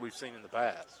we've seen in the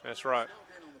past. That's right.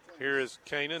 Here is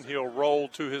Kanan. He'll roll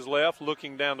to his left,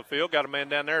 looking down the field. Got a man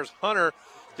down there. Is Hunter.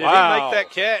 Did he make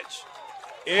that catch?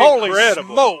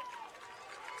 Incredible. Holy smoke.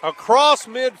 Across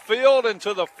midfield and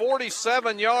to the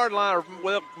 47-yard line.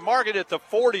 We'll mark it at the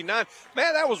 49.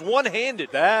 Man, that was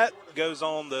one-handed. That goes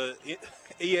on the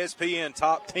ESPN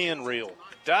Top 10 reel.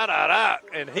 Da-da-da.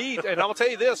 And I'll tell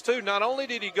you this, too. Not only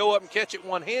did he go up and catch it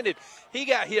one-handed, he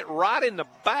got hit right in the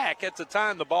back at the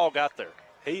time the ball got there.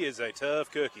 He is a tough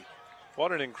cookie.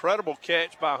 What an incredible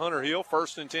catch by Hunter Hill.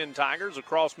 1st and 10 Tigers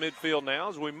across midfield now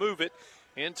as we move it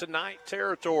into night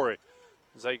territory.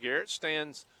 Zay Garrett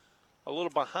stands a little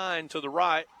behind to the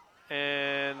right,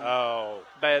 and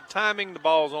bad timing. The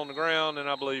ball's on the ground, and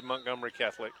I believe Montgomery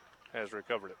Catholic has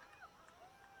recovered it.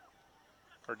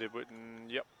 Or did we?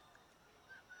 Yep.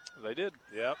 They did.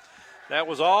 Yep. That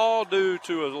was all due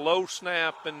to a low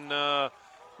snap, and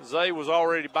Zay was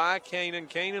already by Kanan.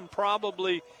 Kanan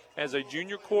probably, as a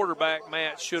junior quarterback,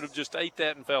 Matt, should have just ate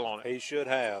that and fell on it. He should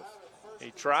have.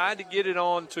 He tried to get it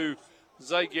on to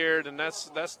Zay Garrett, and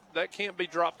that can't be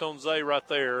dropped on Zay right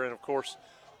there. And, of course,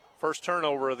 first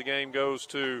turnover of the game goes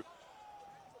to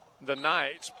the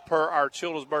Knights per our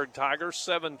Childersburg Tigers.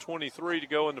 7:23 to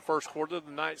go in the first quarter. The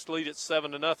Knights lead at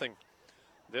 7-0.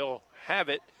 They'll have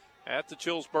it at the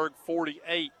Childersburg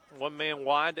 48. One man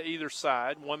wide to either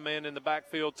side. One man in the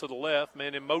backfield to the left.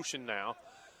 Man in motion now.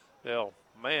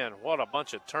 Man, what a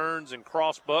bunch of turns and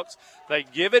cross bucks. They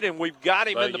give it, and we've got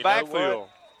him in the backfield.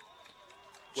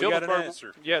 We got an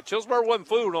answer. Yeah, Childersburg wasn't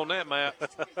fooled on that, Matt.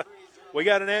 We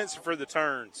got an answer for the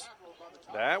turns.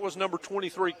 That was number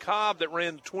 23, Cobb, that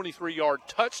ran the 23-yard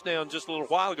touchdown just a little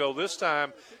while ago. This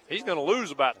time, he's going to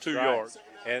lose about 2 yards.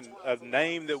 And a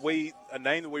name that we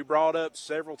brought up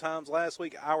several times last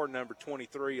week, our number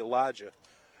 23, Elijah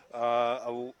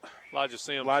Sims.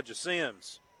 Elijah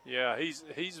Sims. Yeah,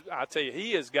 I tell you,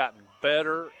 he has gotten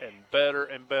better and better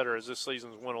and better as this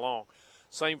season's went along.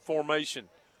 Same formation.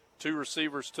 2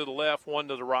 receivers to the left, 1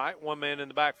 to the right, 1 man in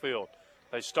the backfield.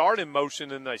 They start in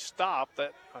motion and they stop.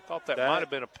 I thought that might have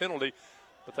been a penalty,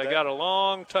 but they got a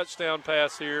long touchdown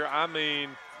pass here. I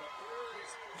mean,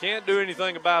 can't do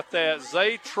anything about that.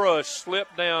 Zay Truss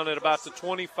slipped down at about the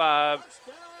 25,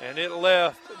 and it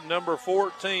left number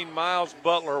 14, Miles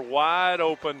Butler, wide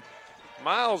open.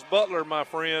 Miles Butler, my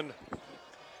friend,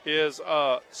 is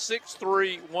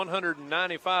 6'3",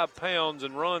 195 pounds,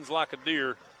 and runs like a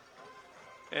deer.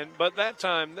 But that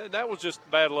time, that was just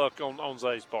bad luck on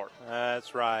Zay's part.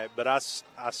 That's right. But I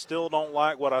still don't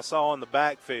like what I saw in the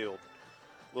backfield.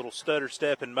 Little stutter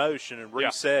step in motion and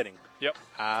resetting. Yep.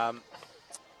 I'm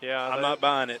not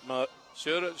buying it much.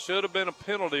 Should have been a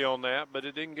penalty on that, but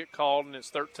it didn't get called, and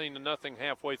it's 13-0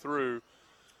 halfway through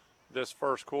this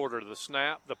first quarter. The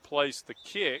snap, the place, the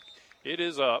kick, it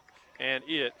is up, and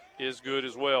it is good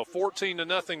as well.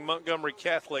 14-0, Montgomery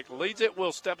Catholic leads it.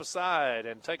 We'll step aside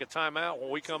and take a timeout.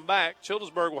 When we come back,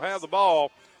 Childersburg will have the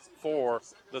ball for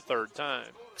the third time.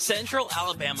 Central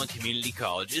Alabama Community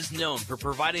College is known for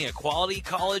providing a quality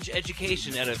college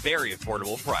education at a very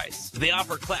affordable price. They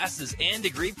offer classes and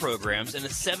degree programs in a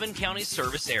 7-county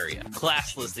service area.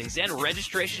 Class listings and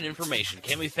registration information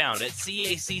can be found at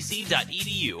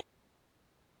cacc.edu.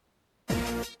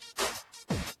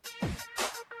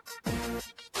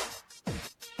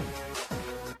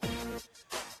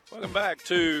 Welcome back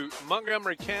to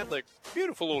Montgomery Catholic.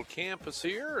 Beautiful little campus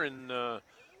here, and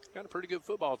got a pretty good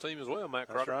football team as well, Matt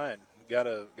Crocker. That's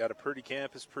right. Got a pretty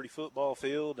campus, pretty football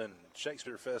field, and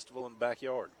Shakespeare Festival in the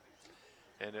backyard.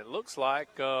 And it looks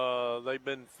like they've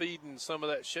been feeding some of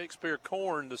that Shakespeare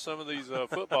corn to some of these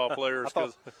football players.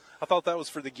 I thought that was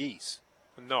for the geese.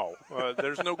 No,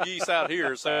 there's no geese out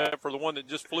here except for the one that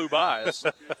just flew by us.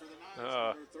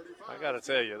 I got to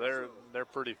tell you, they're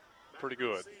pretty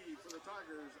good.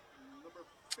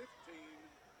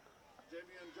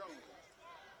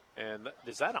 And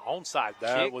is that an onside kick?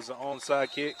 That was an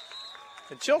onside kick.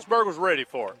 And Childersburg was ready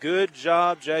for it. Good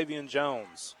job, Javian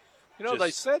Jones. You know,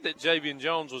 they said that Javian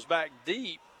Jones was back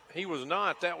deep. He was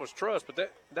not. That was Truss. But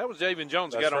that was Javian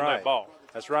Jones that got on that ball.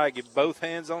 That's right. Get both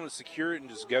hands on it, secure it, and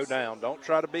just go down. Don't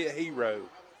try to be a hero.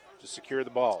 Just secure the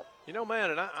ball. You know,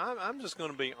 man, and I'm just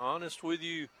going to be honest with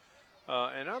you.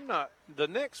 And I'm not – the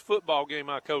next football game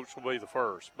I coach will be the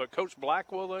first. But Coach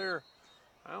Blackwell there,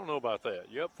 I don't know about that.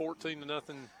 You up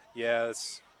 14-0. Yeah,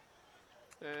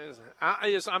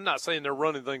 I'm not saying they're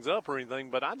running things up or anything,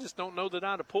 but I just don't know that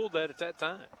I'd have pulled that at that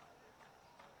time.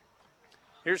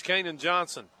 Here's Kanan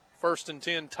Johnson, 1st and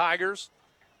 10 Tigers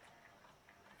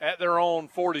at their own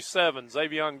 47.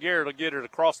 Xavier Garrett will get it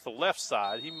across the left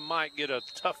side. He might get a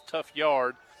tough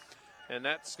yard, and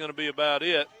that's going to be about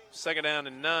it. 2nd down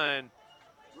and 9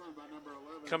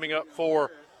 coming up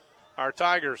for our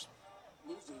Tigers.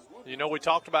 You know, we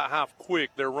talked about how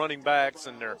quick their running backs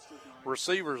and their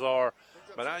receivers are.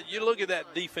 But you look at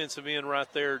that defensive end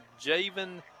right there,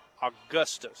 Javen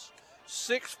Augustus,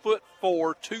 6'4",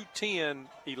 210,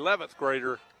 11th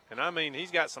grader. And, I mean,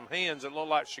 he's got some hands that look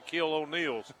like Shaquille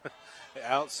O'Neal's.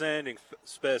 Outstanding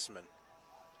specimen.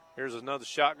 Here's another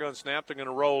shotgun snap. They're going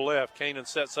to roll left. Kanan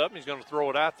sets up, and he's going to throw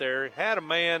it out there. He had a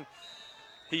man.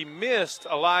 He missed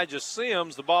Elijah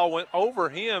Sims. The ball went over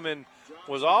him and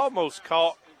was almost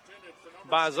caught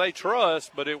by Zay Truss,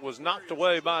 but it was knocked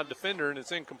away by a defender, and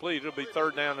it's incomplete. It'll be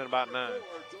 3rd down and about 9.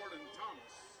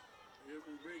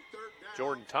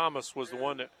 Jordan Thomas was the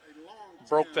one that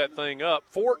broke that thing up.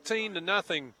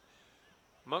 14-0.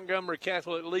 Montgomery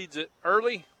Catholic leads it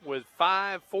early with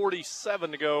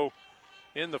 5:47 to go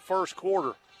in the first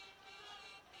quarter.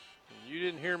 You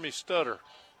didn't hear me stutter.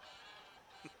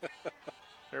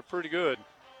 They're pretty good.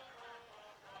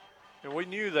 And we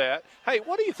knew that. Hey,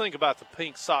 what do you think about the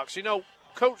pink socks? You know,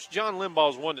 Coach John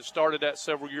Limbaugh is one that started that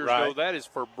several years ago. That is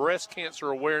for breast cancer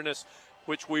awareness,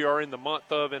 which we are in the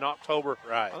month of in October.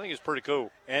 Right. I think it's pretty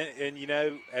cool. And you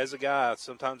know, as a guy,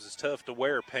 sometimes it's tough to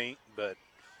wear pink, but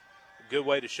a good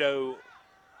way to show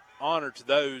honor to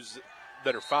those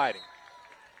that are fighting.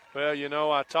 Well, you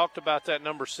know, I talked about that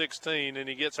number 16, and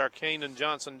he gets our Kanan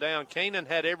Johnson down. Kanan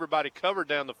had everybody covered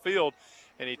down the field,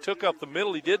 and he took up the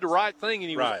middle. He did the right thing, and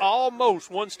he was almost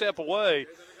one step away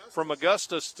from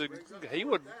Augustus. He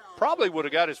probably would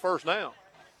have got his first down.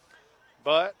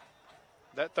 But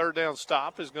that 3rd down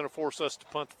stop is going to force us to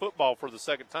punt the football for the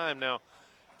second time. Now,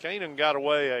 Kanan got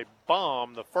away a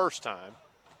bomb the first time,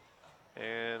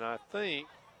 and I think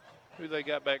who they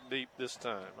got back deep this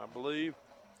time, I believe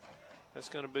that's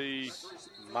going to be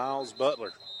Miles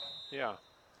Butler. Yeah.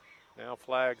 Now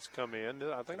flags come in.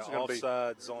 I think it's going to be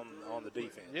offsides on the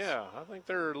defense. Yeah, I think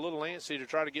they're a little antsy to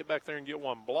try to get back there and get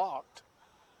one blocked.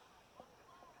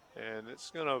 And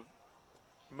it's going to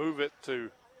move it to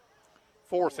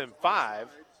 4th and 5.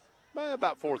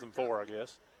 About 4th and 4, I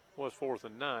guess. It was 4th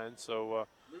and 9. So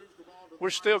we're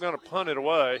still going to punt it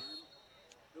away.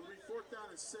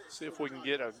 See if we can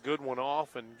get a good one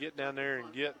off and get down there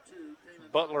and get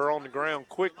Butler on the ground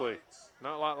quickly.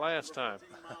 Not like last time.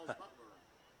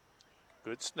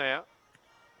 Good snap.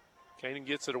 Kanan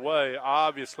gets it away,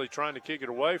 obviously trying to kick it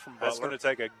away from Butler. That's going to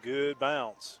take a good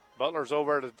bounce. Butler's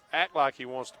over to act like he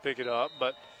wants to pick it up,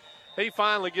 but he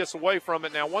finally gets away from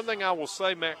it. Now, one thing I will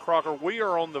say, Matt Crocker, we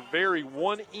are on the very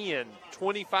one end,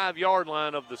 25-yard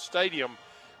line of the stadium.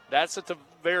 That's at the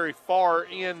very far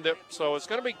end, so it's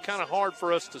going to be kind of hard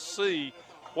for us to see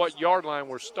what yard line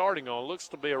we're starting on. It looks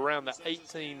to be around the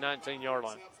 18, 19-yard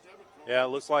line. Yeah, it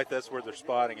looks like that's where they're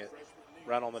spotting it,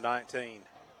 right on the 19.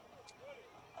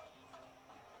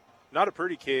 not a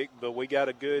pretty kick, but we got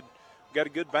a good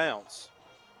bounce.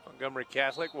 Montgomery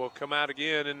Catholic will come out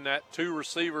again, and that 2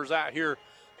 receivers out here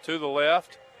to the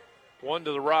left, 1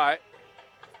 to the right.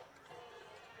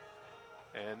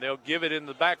 And they'll give it in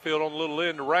the backfield on a little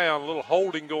end around, a little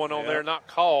holding going on there, not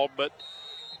called, but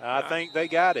I think they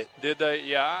got it. Did they?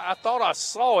 Yeah, I thought I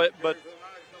saw it, but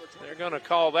they're going to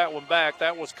call that one back.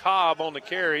 That was Cobb on the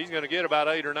carry. He's going to get about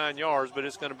 8 or 9 yards, but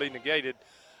it's going to be negated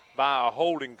by a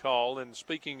holding call. And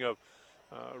speaking of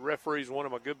referees, one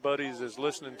of my good buddies is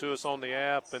listening to us on the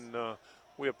app, and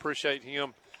we appreciate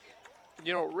him.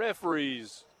 You know,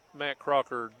 referees, Matt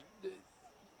Crocker,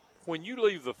 when you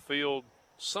leave the field,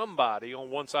 somebody on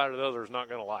one side or the other is not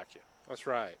going to like you. That's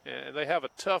right. And they have a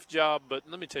tough job, but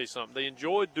let me tell you something. They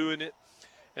enjoy doing it,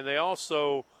 and they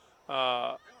also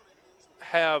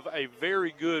have a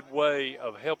very good way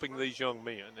of helping these young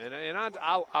men. And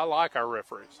I like our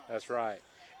referees. That's right.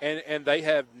 And they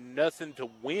have nothing to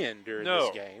win during this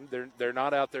game. They're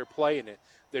not out there playing it.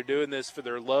 They're doing this for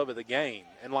their love of the game.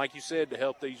 And like you said, to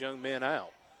help these young men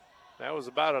out. That was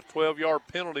about a 12-yard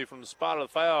penalty from the spot of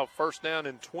the foul. First down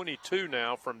and 22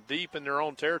 now from deep in their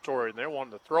own territory. And they're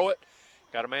wanting to throw it.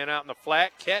 Got a man out in the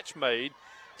flat. Catch made.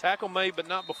 Tackle made, but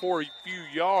not before a few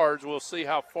yards. We'll see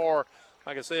how far.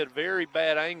 Like I said, very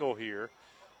bad angle here.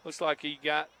 Looks like he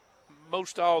got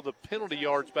most all the penalty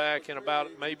yards back in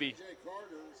about maybe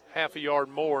half a yard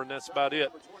more, and that's about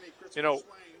it. You know,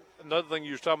 another thing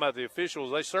you were talking about, the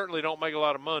officials, they certainly don't make a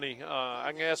lot of money.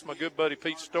 I can ask my good buddy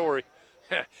Pete Story.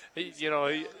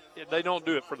 They don't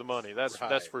do it for the money.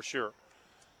 That's for sure.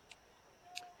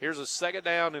 Here's a second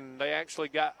down, and they actually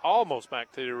got almost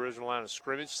back to the original line of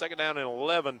scrimmage. Second down and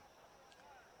 11.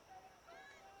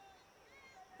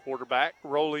 Quarterback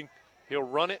rolling. He'll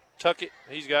run it, tuck it.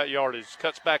 He's got yardage.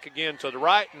 Cuts back again to the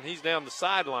right, and he's down the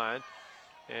sideline.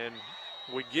 And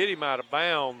we get him out of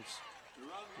bounds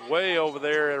way over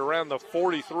there at around the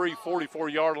 43,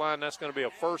 44-yard line. That's going to be a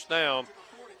first down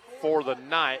for the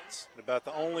Knights. About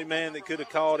the only man that could have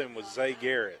caught him was Zay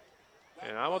Garrett.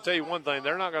 And I'm going to tell you one thing.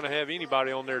 They're not going to have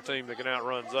anybody on their team that can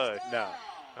outrun Zay. No.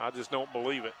 I just don't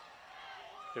believe it.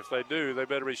 If they do, they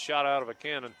better be shot out of a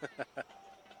cannon.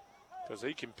 Because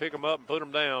he can pick them up and put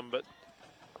them down. But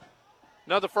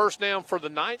another first down for the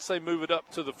Knights. They move it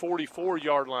up to the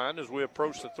 44-yard line as we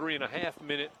approach the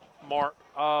 3.5-minute mark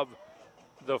of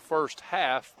the first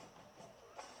half.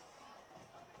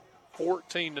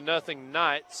 14-0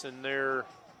 Knights, and they're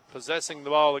possessing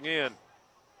the ball again.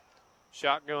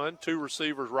 Shotgun, 2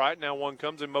 receivers right. Now one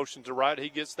comes in motion to right. He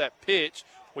gets that pitch.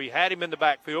 We had him in the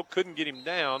backfield, couldn't get him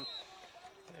down.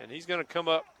 And he's going to come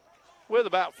up with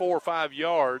about 4 or 5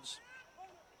 yards.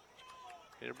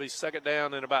 It'll be second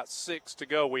down and about 6 to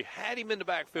go. We had him in the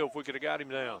backfield if we could have got him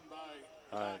down.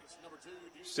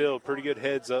 Still a pretty good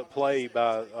heads-up play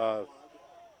by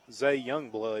Zay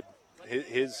Youngblood.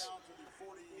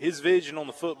 His vision on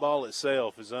the football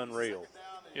itself is unreal.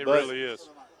 It really is.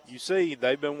 You see,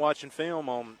 they've been watching film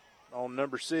on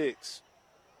number 6.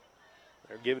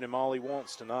 They're giving him all he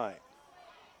wants tonight.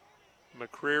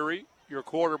 McCreary, your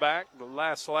quarterback. The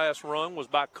last run was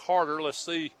by Carter. Let's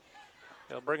see.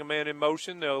 They'll bring a man in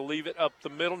motion. They'll leave it up the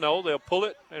middle. No, they'll pull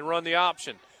it and run the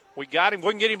option. We got him.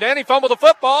 We can get him down. He fumbled the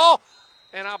football.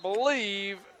 And I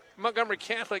believe Montgomery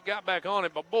Catholic got back on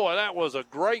it. But, boy, that was a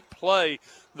great play.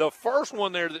 The first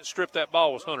one there that stripped that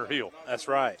ball was Hunter Hill. That's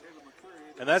right.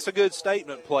 And that's a good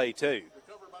statement play, too.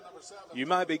 You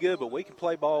might be good, but we can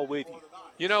play ball with you.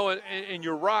 You know, and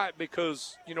you're right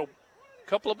because, you know, a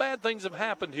couple of bad things have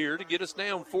happened here to get us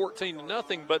down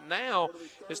 14-0. But now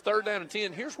it's third down and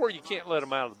 10. Here's where you can't let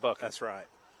them out of the bucket. That's right.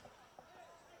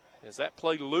 As that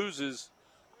play loses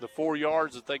the 4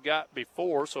 yards that they got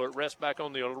before, so it rests back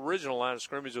on the original line of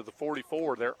scrimmage of the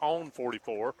 44, their own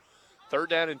 44. Third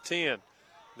down and 10.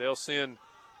 They'll send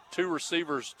 2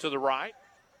 receivers to the right,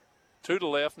 2 to the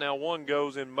left. Now one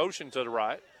goes in motion to the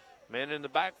right. Man in the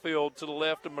backfield to the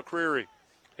left of McCreary.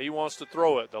 He wants to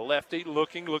throw it. The lefty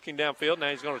looking downfield.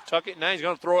 Now he's going to tuck it. Now he's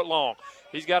going to throw it long.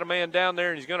 He's got a man down there,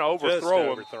 and he's going to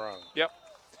overthrow him. Yep.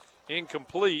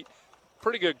 Incomplete.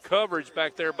 Pretty good coverage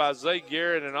back there by Zay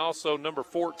Garrett and also number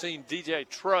 14, DJ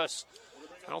Truss.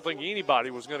 I don't think anybody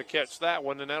was going to catch that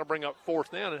one, and that'll bring up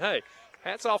fourth down. And, hey,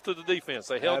 hats off to the defense.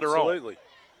 They held their own. Absolutely.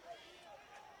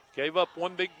 Gave up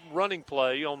one big running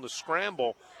play on the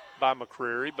scramble by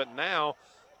McCreary, but now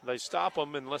they stop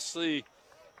them, and let's see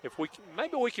if we can,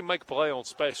 maybe we can make a play on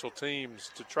special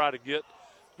teams to try to get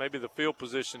maybe the field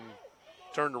position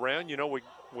turned around. You know,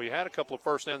 we had a couple of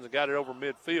first downs and got it over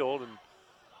midfield and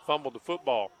fumbled the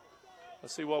football.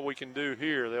 Let's see what we can do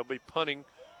here. They'll be punting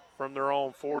from their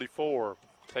own 44.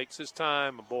 Takes his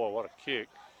time. Boy, what a kick.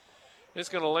 It's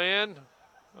going to land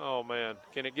Oh, man.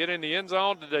 Can it get in the end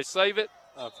zone? Did they save it?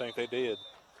 I think they did.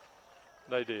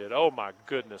 They did. Oh, my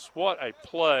goodness. What a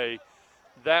play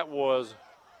that was.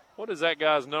 What is that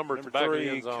guy's number at the back of the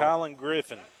end zone? Colin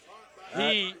Griffin.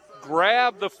 He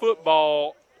grabbed the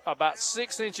football about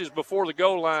 6 inches before the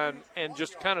goal line and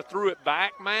just kind of threw it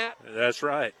back, Matt. That's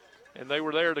right. And they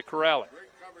were there to corral it.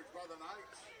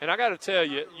 And I got to tell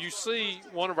you, you see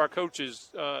one of our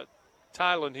coaches,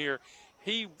 Tylen here,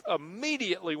 he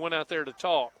immediately went out there to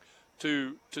talk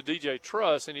to DJ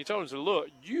Truss, and he told him, said, look,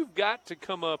 you've got to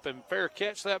come up and fair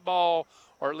catch that ball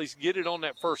or at least get it on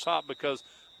that first hop because,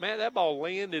 man, that ball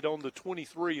landed on the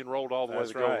 23 and rolled all the way to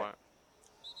the goal line.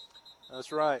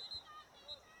 That's right.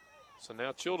 So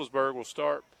now Childersburg will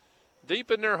start deep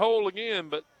in their hole again,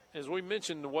 but as we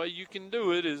mentioned, the way you can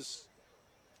do it is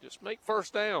just make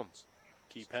first downs.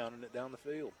 Keep pounding it down the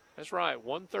field. That's right.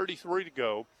 1:33 to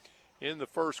go in the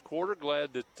first quarter.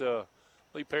 Glad that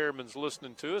Lee Perryman's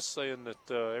listening to us, saying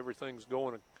that everything's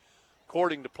going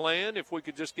according to plan. If we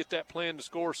could just get that plan to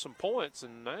score some points.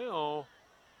 And now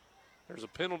there's a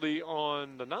penalty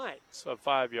on the Knights of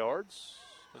 5 yards.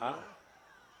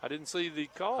 I didn't see the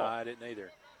call. I didn't either.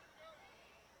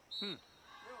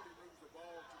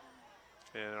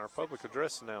 And our public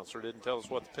address announcer didn't tell us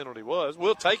what the penalty was.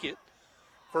 We'll take it.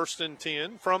 1st and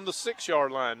 10 from the 6-yard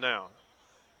line now.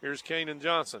 Here's Kanan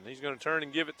Johnson. He's going to turn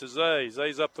and give it to Zay.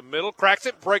 Zay's up the middle, cracks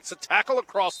it, breaks a tackle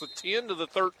across the 10 to the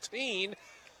 13.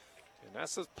 And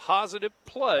that's a positive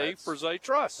play for Zay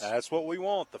Truss. That's what we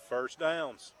want, the first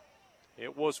downs.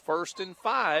 It was 1st and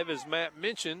 5, as Matt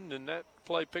mentioned, and that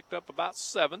play picked up about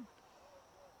 7.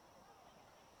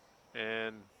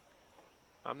 And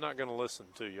I'm not going to listen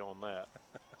to you on that.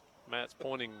 Matt's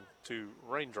pointing to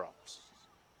raindrops.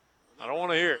 I don't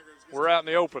want to hear it. We're out in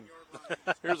the open.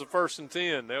 Here's a 1st and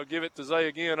 10. They'll give it to Zay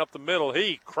again up the middle.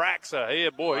 He cracks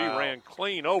ahead. Boy, He ran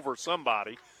clean over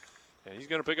somebody. And he's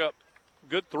going to pick up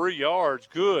good 3 yards,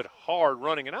 good, hard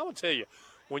running. And I would tell you,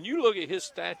 when you look at his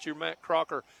stature, Matt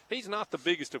Crocker, he's not the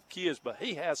biggest of kids, but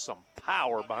he has some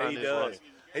power behind his run.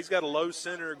 He's got a low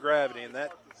center of gravity, and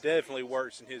that definitely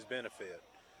works in his benefit.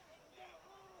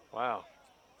 Wow.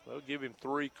 They'll give him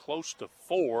 3, close to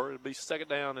 4. It'll be 2nd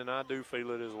down, and I do feel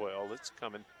it as well. It's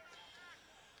coming.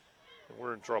 And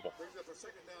we're in trouble. Brings up a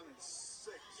 2nd down and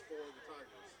 6 for the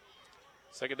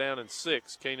Tigers. 2nd down and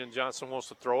 6. Kanan Johnson wants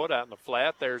to throw it out in the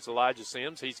flat. There's Elijah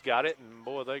Sims. He's got it, and,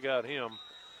 boy, they got him.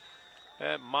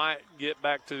 That might get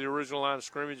back to the original line of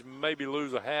scrimmage, maybe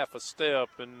lose a half a step.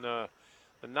 And the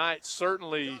Knights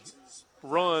certainly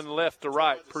run left to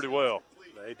right pretty well.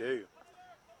 They do.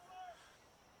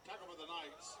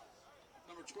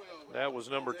 That was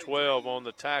number 12 on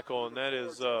the tackle, and that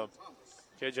is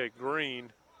KJ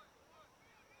Green.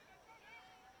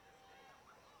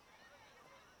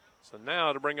 So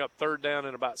now to bring up 3rd down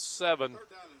and about 7.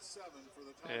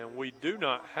 And we do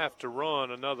not have to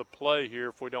run another play here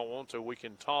if we don't want to. We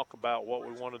can talk about what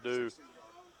we want to do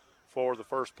for the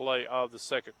first play of the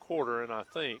 2nd quarter, and I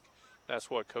think that's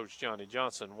what Coach Johnny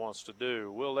Johnson wants to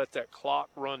do. We'll let that clock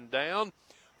run down.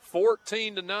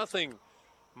 14-0.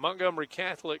 Montgomery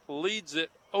Catholic leads it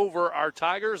over our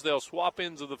Tigers. They'll swap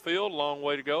ends of the field. Long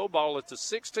way to go. Ball at the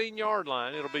 16-yard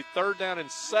line. It'll be 3rd down and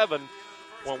 7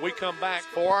 when we come back.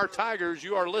 For our Tigers,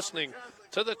 you are listening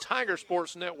to the Tiger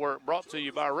Sports Network, brought to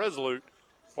you by Resolute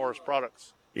Forest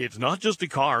Products. It's not just a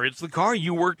car, it's the car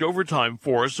you worked overtime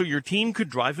for so your team could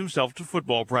drive himself to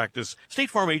football practice. State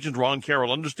Farm agent Ron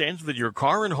Carroll understands that your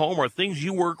car and home are things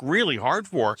you work really hard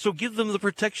for, so give them the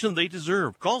protection they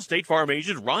deserve. Call State Farm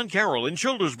agent Ron Carroll in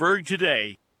Childersburg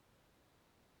today.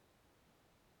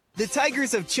 The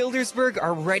Tigers of Childersburg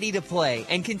are ready to play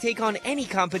and can take on any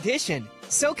competition.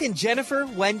 So can Jennifer,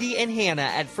 Wendy, and Hannah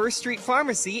at First Street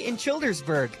Pharmacy in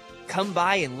Childersburg. Come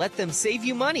by and let them save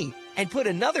you money and put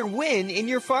another win in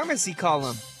your pharmacy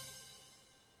column.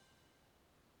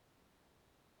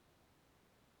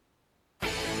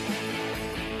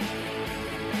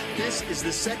 This is the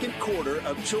 2nd quarter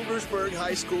of Childersburg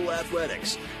High School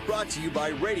Athletics, brought to you by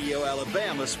Radio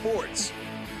Alabama Sports.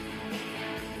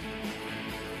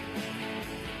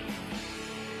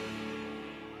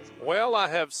 Well, I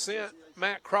have sent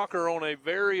Matt Crocker on a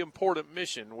very important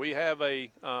mission. We have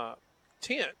a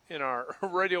tent in our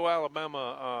Radio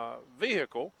Alabama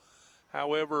vehicle.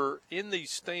 However, in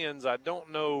these stands, I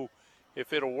don't know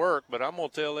if it'll work, but I'm going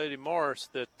to tell Eddie Morris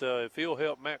that if he'll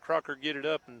help Matt Crocker get it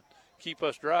up and keep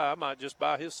us dry, I might just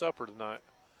buy his supper tonight.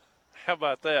 How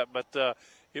about that? But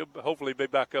he'll hopefully be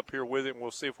back up here with it, and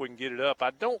we'll see if we can get it up. I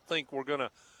don't think we're going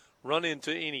to run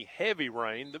into any heavy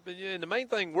rain. The main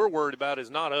thing we're worried about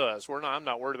is not us. I'm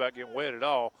not worried about getting wet at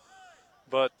all.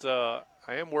 But I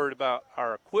am worried about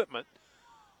our equipment.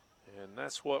 And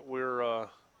that's what we're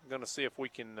going to see if we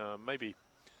can maybe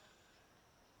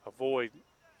avoid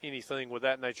anything with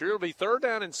that nature. It'll be 3rd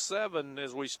down and 7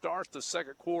 as we start the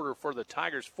second quarter for the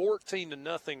Tigers.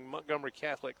 14-0, Montgomery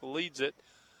Catholic leads it.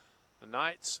 The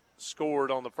Knights scored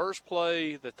on the first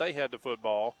play that they had the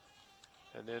football,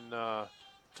 and then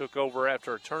took over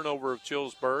after a turnover of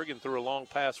Childersburg and threw a long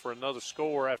pass for another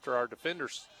score after our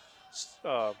defenders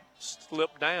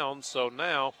slipped down. So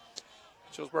now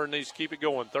Childersburg needs to keep it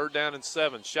going. 3rd down and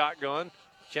 7, shotgun.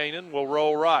 Kanan will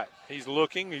roll right. He's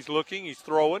looking, he's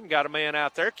throwing. Got a man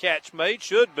out there. Catch made,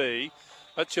 should be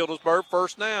a Childersburg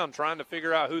first down. Trying to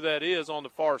figure out who that is on the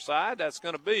far side. That's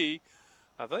going to be,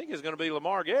 I think it's going to be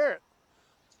Lamar Garrett.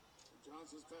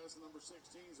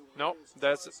 Nope,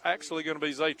 that's actually going to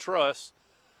be Zay Truss.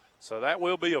 So that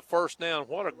will be a first down.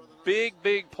 What a big,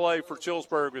 big play for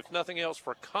Childersburg, if nothing else,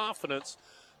 for confidence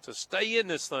to stay in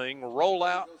this thing. Roll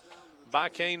out by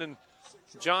Kanan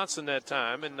Johnson that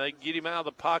time, and they get him out of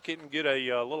the pocket and get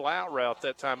a little out route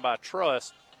that time by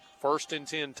Truss. 1st and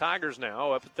 10 Tigers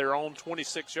now up at their own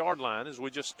 26-yard line as we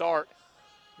just start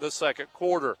the second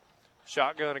quarter.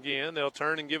 Shotgun again. They'll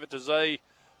turn and give it to Zay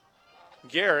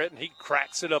Garrett, and he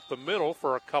cracks it up the middle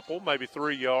for a couple, maybe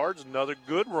 3 yards. Another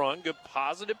good run, good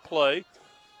positive play.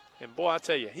 And, boy, I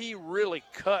tell you, he really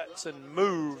cuts and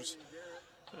moves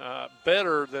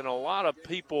better than a lot of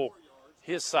people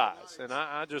his size. And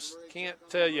I just can't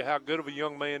tell you how good of a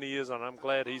young man he is, and I'm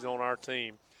glad he's on our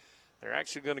team. They're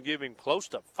actually going to give him close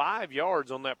to 5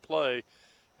 yards on that play.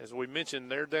 As we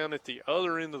mentioned, they're down at the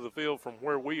other end of the field from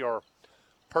where we are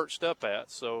perched up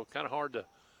at, so kind of hard to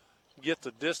get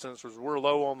the distance as we're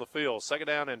low on the field. 2nd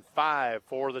down and 5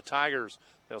 for the Tigers.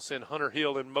 They'll send Hunter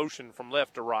Hill in motion from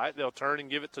left to right. They'll turn and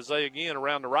give it to Zay again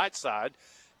around the right side.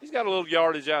 He's got a little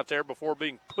yardage out there before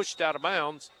being pushed out of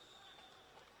bounds.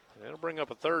 That'll bring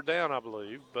up a 3rd down, I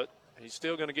believe, but he's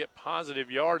still going to get positive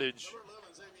yardage.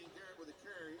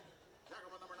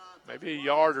 Maybe a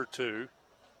yard or two.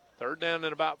 3rd down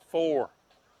and about 4.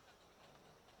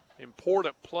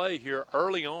 Important play here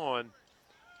early on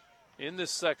in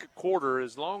this second quarter.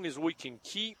 As long as we can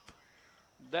keep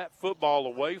that football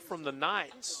away from the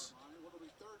Knights,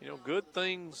 you know, good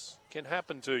things can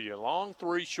happen to you. Long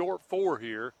 3, short 4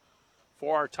 here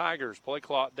for our Tigers. Play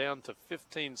clock down to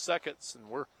 15 seconds, and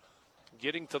we're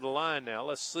getting to the line now.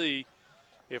 Let's see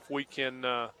if we can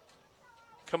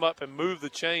come up and move the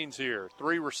chains here.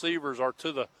 3 receivers are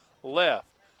to the left.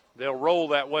 They'll roll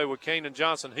that way with Kanan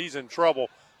Johnson. He's in trouble.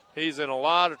 He's in a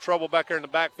lot of trouble back there in the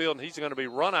backfield, and he's going to be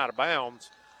run out of bounds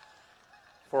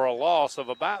for a loss of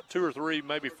about 2 or 3,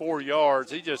 maybe 4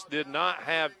 yards. He just did not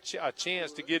have a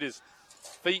chance to get his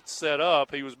feet set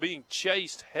up. He was being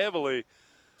chased heavily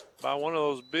by one of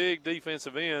those big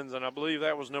defensive ends, and I believe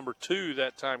that was number 2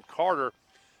 that time, Carter,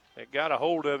 that got a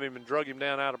hold of him and drug him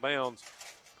down out of bounds.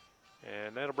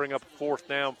 And that'll bring up a 4th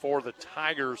down for the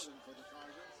Tigers.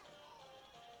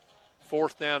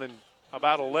 4th down and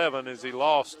about 11 as he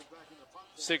lost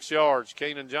 6 yards.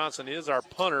 Kanan Johnson is our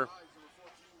punter.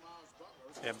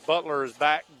 And Butler is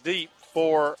back deep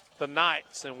for the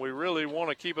Knights, and we really want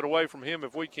to keep it away from him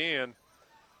if we can.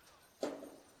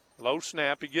 Low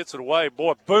snap, he gets it away.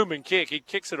 Boy, booming kick. He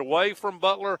kicks it away from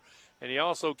Butler, and he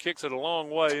also kicks it a long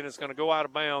way, and it's going to go out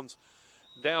of bounds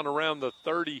down around the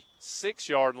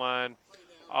 36-yard line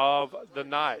of the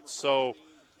Knights. So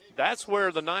that's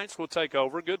where the Knights will take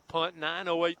over. Good punt,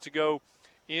 9:08 to go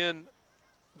in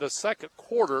the second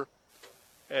quarter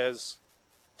as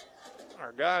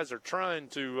our guys are trying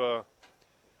to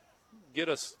get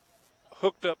us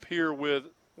hooked up here with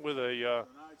a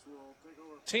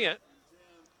tent,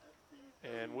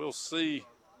 and we'll see.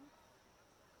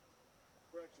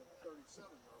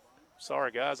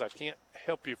 Sorry, guys, I can't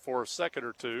help you for a second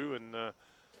or two, and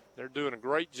they're doing a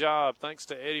great job. Thanks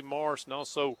to Eddie Morris and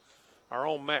also our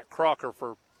own Matt Crocker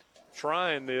for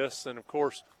trying this, and, of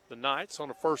course, the Knights on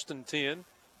a 1st and 10,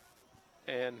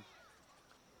 and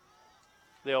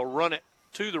they'll run it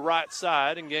to the right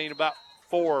side and gain about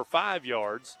 4 or 5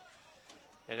 yards,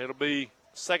 and it'll be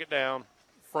 2nd down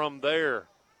from there.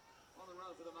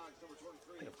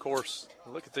 And of course,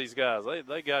 look at these guys.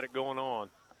 They got it going on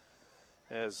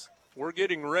as we're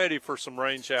getting ready for some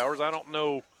rain showers. I don't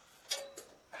know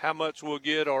how much we'll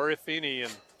get or if any,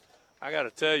 and I got to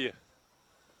tell you,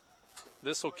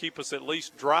 this will keep us at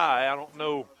least dry. I don't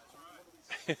know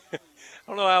I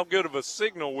don't know how good of a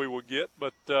signal we will get,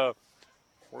 but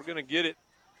we're going to get it.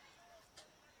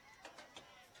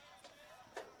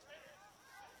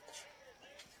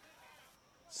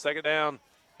 Second down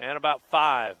and about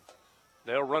 5.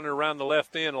 They'll run it around the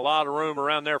left end. A lot of room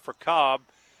around there for Cobb.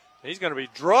 He's going to be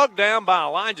drugged down by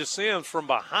Elijah Sims from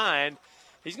behind,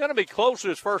 He's going to be close to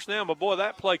his first down, but, boy,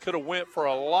 that play could have went for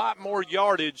a lot more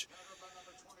yardage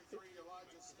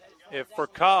if for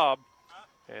Cobb.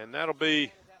 And that'll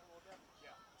be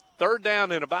third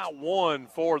down and about 1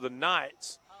 for the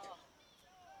Knights.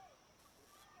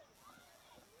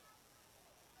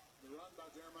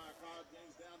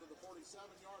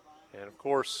 And, of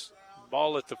course,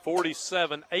 ball at the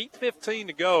 47, 8:15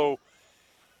 to go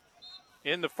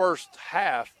in the first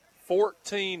half.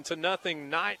 14-0,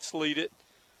 Knights lead it.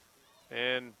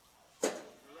 And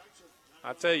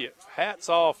I tell you, hats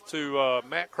off to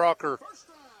Matt Crocker.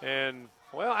 And,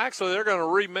 well, actually, they're going to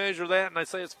remeasure that, and they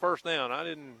say it's first down. I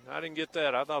didn't get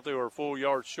that. I thought they were a full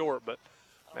yard short. But,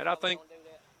 Matt, I think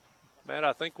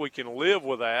we can live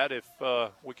with that if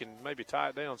we can maybe tie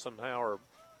it down somehow. Or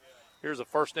here's a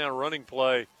first down running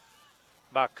play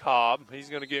by Cobb. He's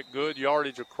going to get good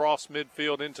yardage across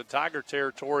midfield into Tiger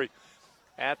territory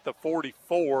at the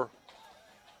 44.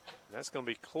 That's going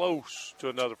to be close to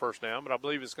another first down, but I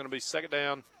believe it's going to be second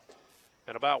down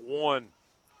and about 1.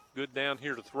 Good down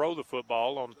here to throw the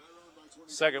football on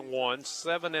second one.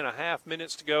 7.5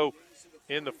 minutes to go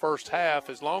in the first half.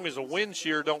 As long as the wind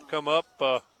shear don't come up,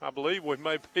 I believe we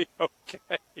may be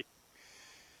okay.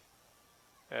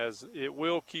 As it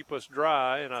will keep us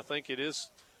dry, and I think it is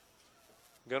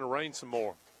going to rain some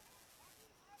more.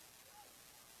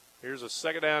 Here's a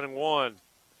second down and 1.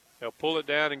 They'll pull it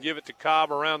down and give it to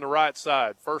Cobb around the right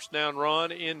side. First down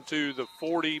run into the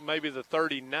 40, maybe the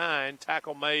 39.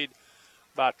 Tackle made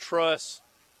by Truss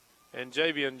and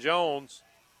Javian Jones.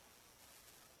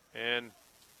 And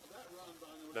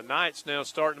the Knights now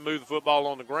starting to move the football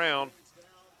on the ground.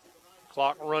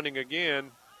 Clock running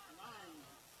again.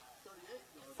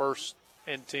 First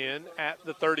and 10 at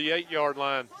the 38-yard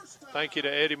line. Thank you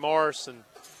to Eddie Morris and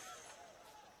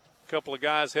a couple of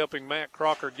guys helping Matt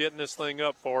Crocker getting this thing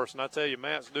up for us. And I tell you,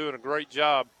 Matt's doing a great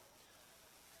job.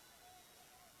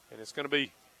 And it's going to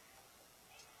be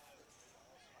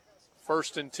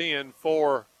first and 10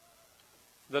 for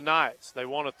the Knights. They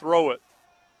want to throw it.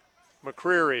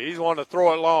 McCreary, he's wanting to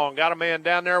throw it long. Got a man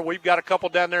down there. We've got a couple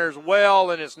down there as well,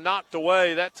 and it's knocked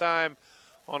away that time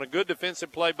on a good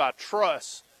defensive play by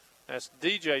Truss. That's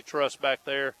DJ Truss back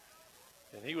there.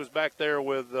 And he was back there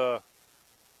with, I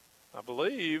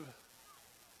believe,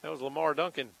 that was Lamar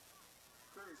Duncan.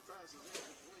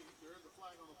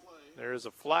 There is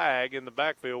a flag in the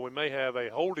backfield. We may have a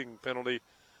holding penalty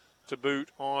to boot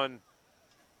on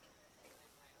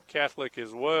Catholic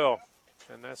as well.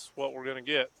 And that's what we're going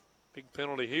to get. Big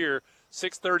penalty here.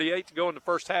 6:38 to go in the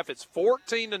first half. It's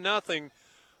 14-0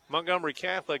 Montgomery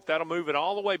Catholic. That'll move it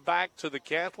all the way back to the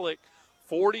Catholic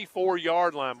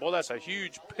 44-yard line. Boy, that's a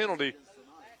huge penalty.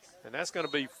 And that's going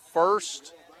to be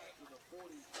first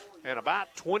and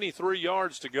about 23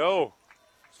 yards to go.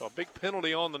 So a big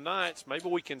penalty on the Knights. Maybe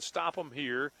we can stop them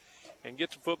here and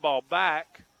get the football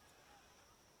back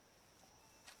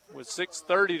with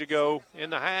 6:30 to go in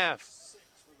the half.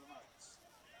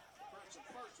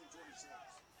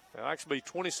 It'll actually be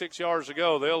 26 yards to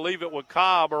go. They'll leave it with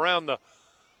Cobb around the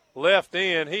left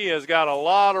end. He has got a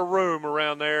lot of room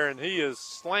around there, and he is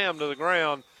slammed to the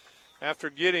ground after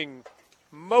getting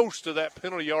most of that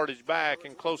penalty yardage back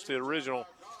and close to the original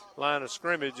line of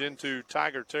scrimmage into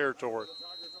Tiger territory.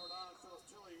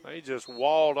 They just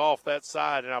walled off that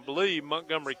side, and I believe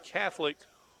Montgomery Catholic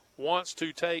wants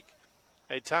to take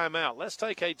a timeout. Let's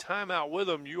take a timeout with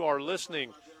them. You are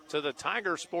listening to the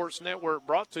Tiger Sports Network,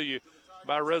 brought to you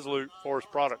by Resolute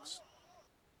Forest Products.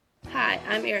 Hi,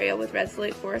 I'm Ariel with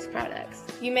Resolute Forest Products.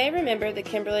 You may remember the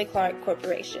Kimberly-Clark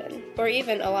Corporation, or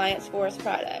even Alliance Forest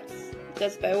Products.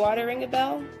 Does Bowater ring a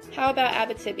bell? How about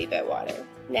Abitibi Bowater?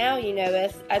 Now you know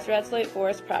us as Resolute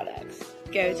Forest Products.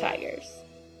 Go Tigers.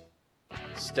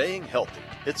 Staying healthy,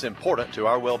 it's important to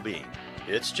our well-being.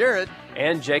 It's Jared.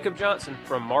 And Jacob Johnson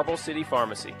from Marble City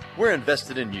Pharmacy. We're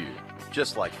invested in you,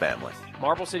 just like family.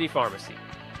 Marble City Pharmacy,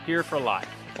 here for life.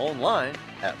 Online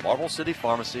at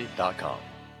MarbleCityPharmacy.com.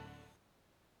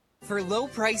 For low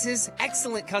prices,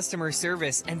 excellent customer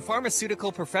service, and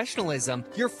pharmaceutical professionalism,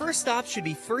 your first stop should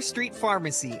be First Street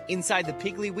Pharmacy inside the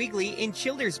Piggly Wiggly in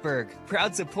Childersburg.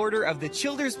 Proud supporter of the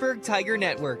Childersburg Tiger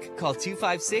Network. Call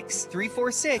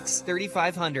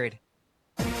 256-346-3500.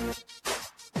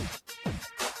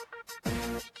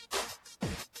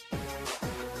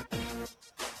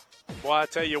 Well, I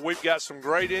tell you, we've got some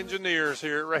great engineers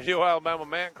here at Radio Alabama.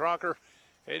 Matt Crocker,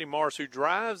 Eddie Morris, who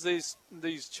drives these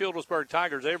Childersburg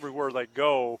Tigers everywhere they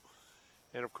go.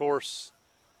 And, of course,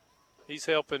 he's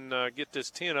helping get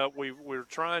this tent up. We're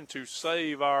trying to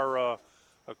save our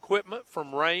equipment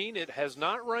from rain. It has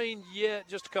not rained yet,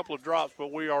 just a couple of drops,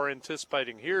 but we are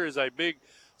anticipating. Here is a big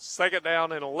second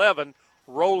down and 11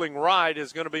 rolling right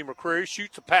is going to be McCreary.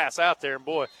 Shoots a pass out there, and,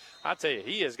 boy, I tell you,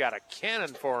 he has got a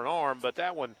cannon for an arm, but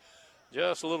that one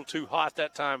just a little too hot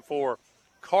that time for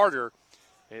Carter.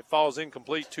 It falls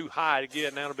incomplete, too high to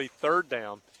get. Now it'll be third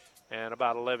down and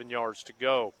about 11 yards to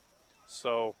go.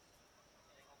 So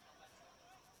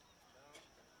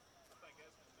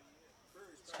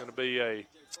it's going to be a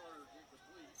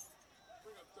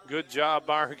good job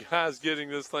by our guys getting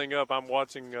this thing up. I'm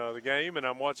watching the game, and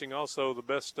I'm watching also the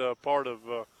best part of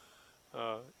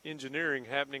engineering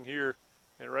happening here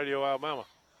at Radio Alabama.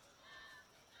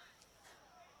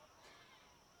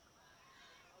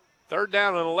 Third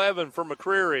down and 11 for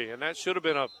McCreary, and that should have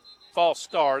been a false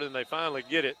start, and they finally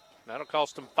get it. That'll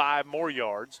cost them 5 more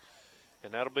yards,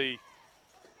 and that'll be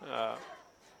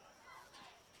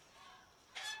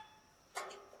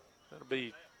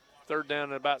third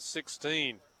down at about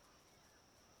 16.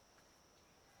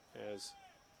 As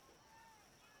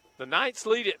the Knights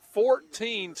lead at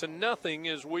 14-0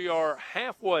 as we are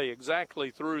halfway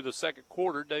exactly through the second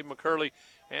quarter. Dave McCurley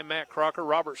and Matt Crocker.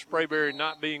 Robert Sprayberry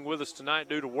not being with us tonight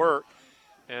due to work.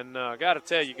 And I got to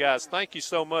tell you guys, thank you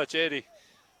so much, Eddie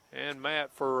and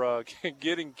Matt, for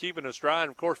keeping us dry. And,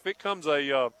 of course, if it comes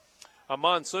a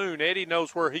monsoon, Eddie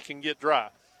knows where he can get dry.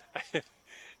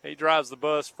 He drives the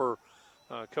bus for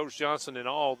Coach Johnson in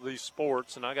all these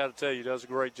sports, and I got to tell you, he does a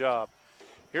great job.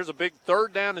 Here's a big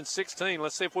third down and 16.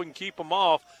 Let's see if we can keep them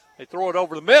off. They throw it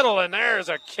over the middle, and there's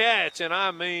a catch, and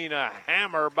I mean a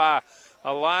hammer by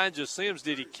Elijah Sims.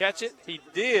 Did he catch it? He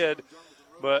did,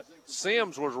 but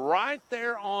Sims was right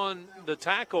there on the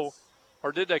tackle,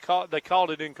 or did they call it? They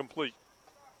called it incomplete.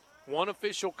 One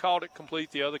official called it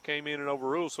complete. The other came in and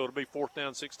overruled, so it'll be fourth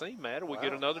down 16, Matt. We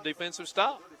get another defensive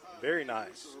stop. Very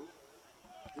nice.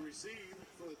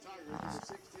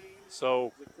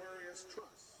 So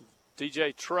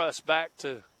DJ Truss back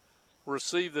to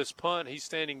receive this punt. He's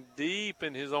standing deep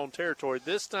in his own territory.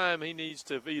 This time he needs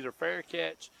to either fair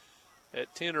catch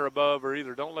at 10 or above, or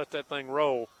either don't let that thing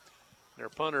roll. Their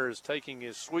punter is taking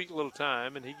his sweet little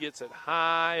time, and he gets it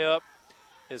high up.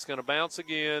 It's going to bounce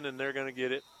again, and they're going to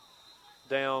get it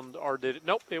down. Or did it?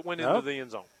 Nope, it went into the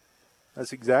end zone.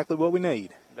 That's exactly what we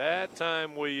need. That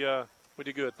time we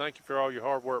did good. Thank you for all your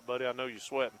hard work, buddy. I know you're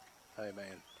sweating. Hey,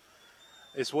 man.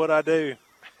 It's what I do.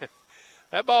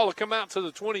 That ball will come out to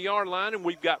the 20-yard line, and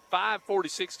we've got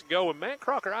 5:46 to go. And, Matt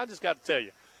Crocker, I just got to tell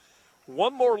you,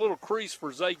 one more little crease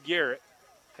for Zay Garrett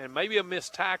and maybe a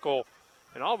missed tackle,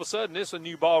 and all of a sudden it's a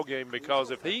new ball game,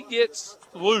 because if he gets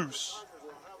loose,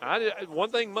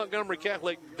 one thing Montgomery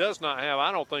Catholic does not have,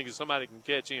 I don't think, is somebody can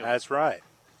catch him. That's right.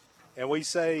 And we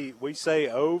say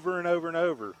over and over and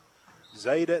over,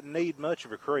 Zay doesn't need much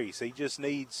of a crease. He just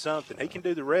needs something. He can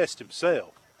do the rest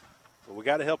himself. But we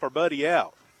got to help our buddy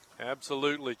out.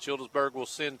 Absolutely. Childersburg will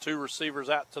send 2 receivers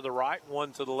out to the right,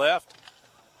 1 to the left.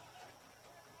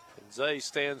 And Zay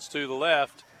stands to the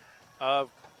left of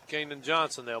Keenan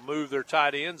Johnson. They'll move their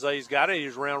tight end. Zay's got it.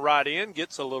 He's around right in,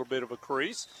 gets a little bit of a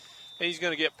crease. And he's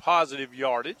going to get positive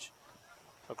yardage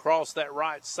across that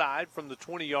right side from the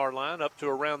 20-yard line up to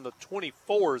around the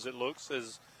 24, as it looks,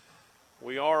 as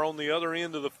we are on the other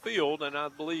end of the field, and I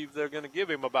believe they're going to give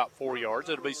him about 4 yards.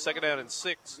 It'll be second down and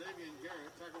 6.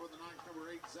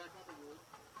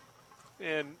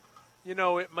 And, you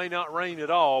know, it may not rain at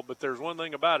all, but there's one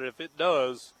thing about it. If it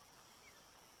does,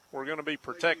 we're going to be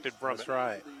protected from it. That's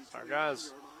right. Our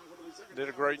guys did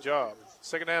a great job.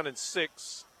 Second down and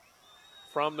 6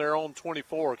 from their own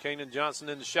 24. Keenan Johnson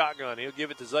in the shotgun. He'll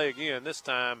give it to Zay again. This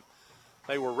time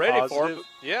they were ready for it.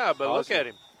 Yeah, but look at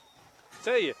him. I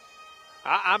tell you,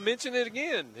 I mentioned it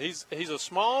again. He's a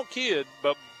small kid,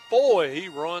 but, boy, he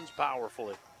runs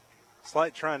powerfully. It's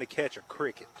like trying to catch a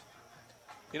cricket.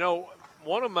 You know,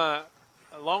 one of my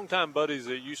longtime buddies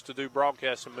that used to do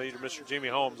broadcasting with me, Mr. Jimmy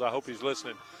Holmes, I hope he's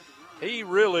listening, he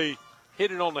really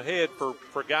hit it on the head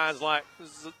for guys like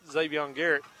Xavion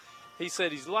Garrett. He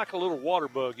said he's like a little water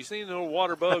bug. You seen the little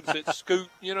water bugs that scoot,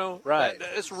 you know? Right.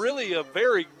 It's really a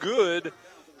very good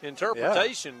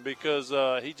interpretation because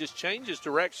he just changes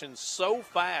direction so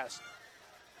fast.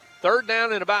 Third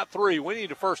down and about 3. We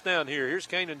need a first down here. Here's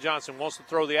Keenan Johnson, wants to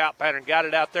throw the out pattern. Got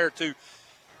it out there to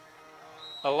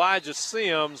Elijah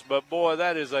Sims, but, boy,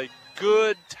 that is a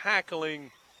good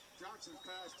tackling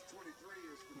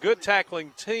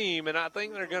team, and I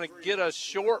think they're going to get us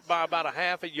short by about a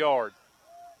half a yard.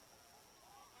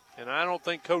 And I don't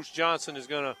think Coach Johnson is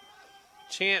going to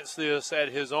chance this at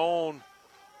his own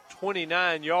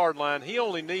 29-yard line. He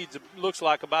only needs, it looks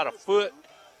like, about a foot.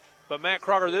 But, Matt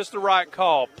Crocker, this is the right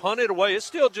call. Punt it away. It's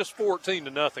still just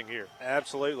 14-0 here.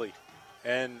 Absolutely.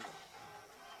 And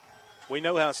we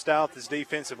know how stout this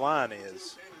defensive line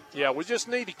is. Yeah, we just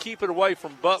need to keep it away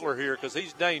from Butler here because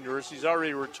he's dangerous. He's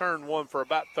already returned one for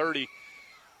about 30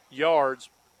 yards,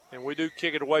 and we do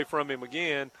kick it away from him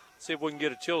again. See if we can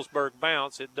get a Childersburg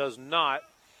bounce. It does not,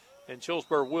 and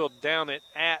Childersburg will down it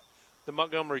at the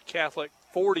Montgomery Catholic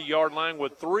 40-yard line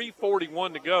with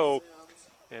 3:41 to go.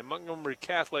 And Montgomery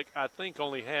Catholic, I think,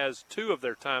 only has 2 of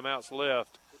their timeouts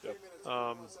left.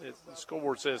 The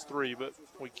scoreboard says 3, but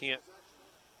we can't.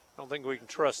 I don't think we can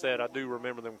trust that. I do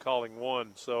remember them calling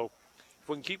 1. So if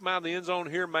we can keep them out of the end zone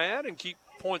here, Matt, and keep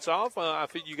points off, I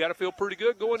think you got to feel pretty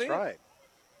good going in. That's right.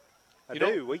 I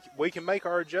do. We can make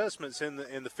our adjustments in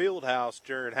the field house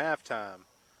during halftime.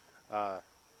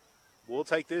 We'll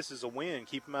take this as a win.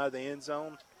 Keep them out of the end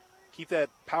zone. Keep that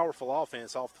powerful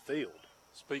offense off the field.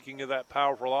 Speaking of that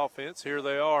powerful offense, here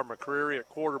they are. McCreary at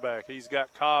quarterback. He's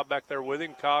got Cobb back there with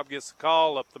him. Cobb gets the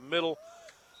call up the middle.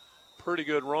 Pretty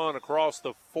good run across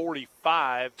the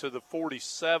 45 to the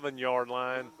 47-yard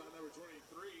line.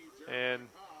 And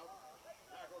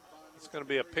it's going to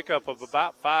be a pickup of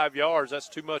about 5 yards. That's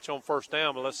too much on first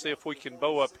down, but let's see if we can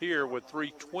bow up here with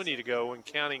 3:20 to go and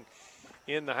counting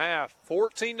in the half.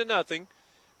 14-0.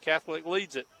 Catholic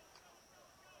leads it.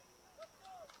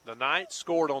 The Knights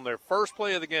scored on their first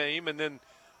play of the game, and then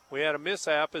we had a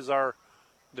mishap as our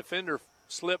defender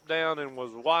slipped down and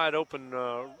was wide open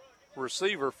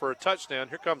receiver for a touchdown.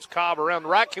 Here comes Cobb around the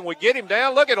right. Can we get him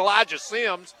down? Look at Elijah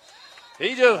Sims.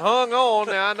 He just hung on.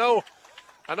 Now,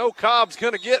 I know Cobb's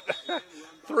going to get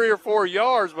 3 or 4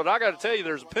 yards, but I got to tell you,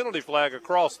 there's a penalty flag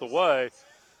across the way.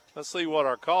 Let's see what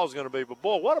our call is going to be. But,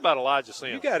 boy, what about Elijah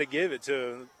Sims? You got to give it to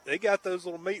him. They got those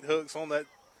little meat hooks on the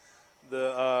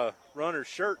runner's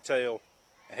shirt tail,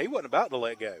 and he wasn't about to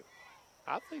let go.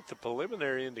 I think the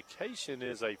preliminary indication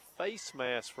is a face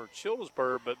mask for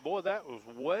Childersburg, but, boy, that was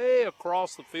way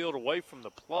across the field away from the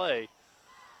play.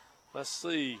 Let's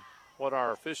see what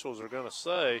our officials are going to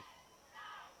say.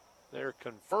 They're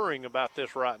conferring about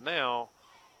this right now,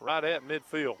 right at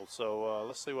midfield. So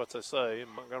let's see what they say.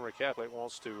 And Montgomery Catholic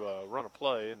wants to run a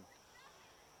play, and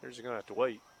they're just going to have to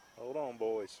wait. Hold on,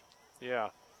 boys. Yeah.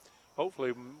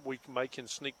 Hopefully we can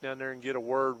sneak down there and get a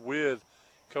word with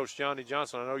Coach Johnny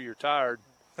Johnson. I know you're tired,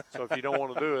 so if you don't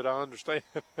want to do it, I understand.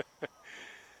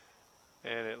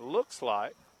 And it looks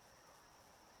like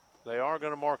they are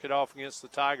going to mark it off against the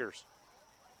Tigers.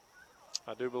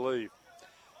 I do believe.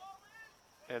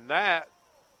 And that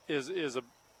is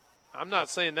I'm not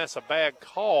saying that's a bad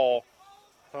call,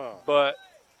 but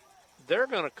they're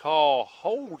going to call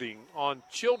holding on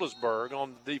Childersburg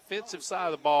on the defensive side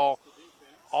of the ball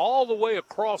all the way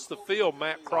across the field,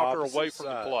 Matt Crocker, away from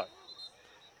the play.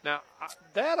 Now,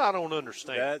 that I don't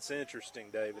understand. That's interesting,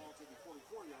 David.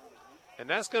 And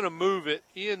that's going to move it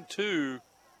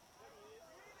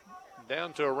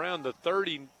down to around the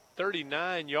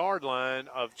 39-yard line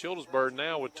of Childersburg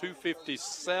now with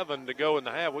 2:57 to go in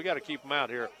the half. We got to keep them out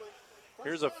here.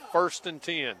 Here's a 1st and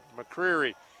 10.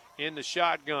 McCreary in the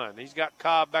shotgun. He's got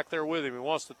Cobb back there with him. He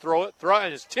wants to throw it.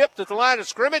 And it's tipped at the line of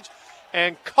scrimmage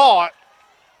and caught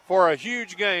for a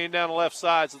huge gain down the left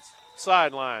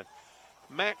sideline.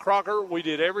 Matt Crocker, we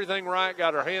did everything right,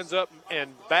 got our hands up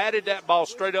and batted that ball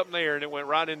straight up in the air, and it went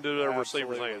right into the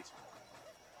receiver's hands.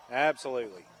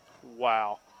 Absolutely.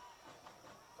 Wow.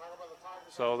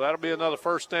 So that'll be another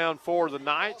first down for the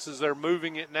Knights as they're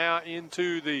moving it now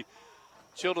into the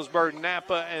Childersburg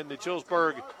Napa and the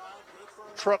Childersburg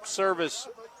Truck Service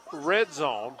red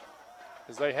zone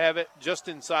as they have it just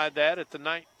inside that at the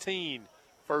 19.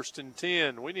 1st and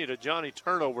 10. We need a Johnny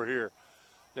turnover here.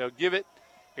 They'll give it.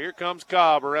 Here comes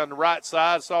Cobb around the right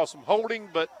side. Saw some holding,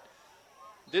 but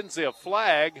didn't see a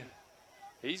flag.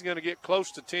 He's going to get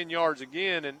close to 10 yards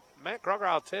again. And Matt Crocker,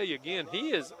 I'll tell you again,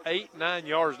 he is 8-9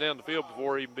 yards down the field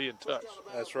before even being touched.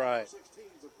 That's right.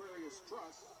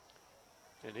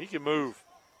 And he can move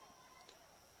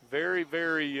very,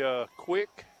 very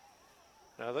quick.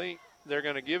 I think they're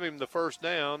going to give him the first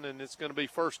down, and it's going to be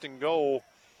 1st and goal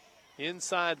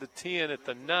inside the 10 at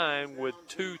the 9 with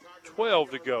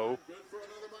 2:12 to go.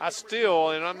 I still,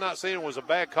 and I'm not saying it was a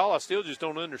bad call, I still just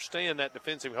don't understand that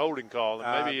defensive holding call.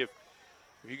 And maybe if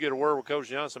you get a word with Coach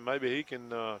Johnson, maybe he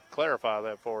can clarify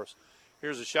that for us.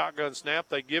 Here's a shotgun snap.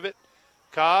 They give it.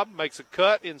 Cobb makes a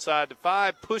cut inside the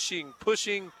 5, pushing.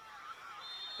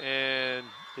 And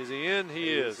is he in? He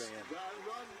is.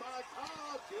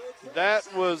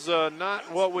 That was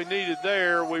not what we needed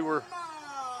there. We were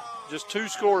just 2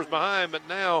 scores behind, but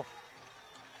now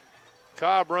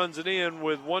Cobb runs it in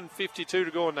with 1:52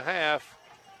 to go in the half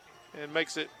and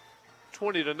makes it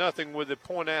 20-0 with the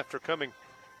point after coming.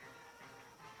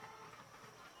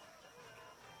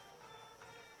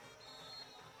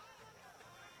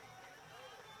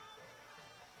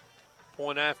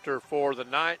 Point after for the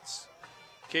Knights,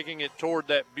 kicking it toward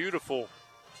that beautiful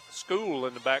school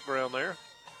in the background there.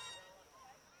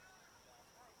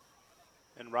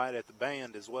 And right at the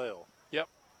band as well. Yep.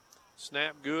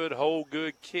 Snap good, hold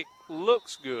good, kick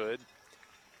looks good.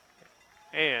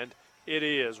 And it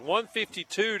is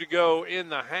 1:52 to go in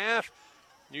the half.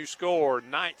 New score,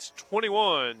 Knights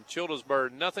 21,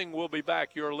 Childersburg nothing. We'll be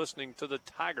back. You're listening to the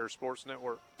Tiger Sports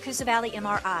Network. Coosa Valley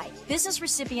MRI, business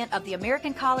recipient of the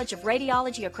American College of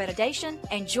Radiology Accreditation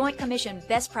and Joint Commission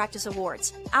Best Practice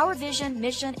Awards. Our vision,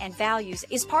 mission, and values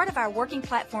is part of our working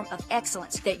platform of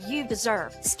excellence that you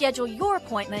deserve. Schedule your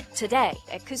appointment today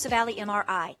at Coosa Valley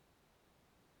MRI.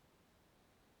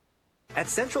 At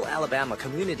Central Alabama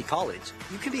Community College,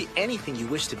 you can be anything you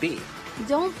wish to be.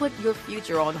 Don't put your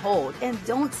future on hold and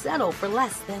don't settle for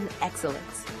less than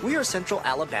excellence. We are Central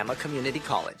Alabama Community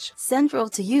College. Central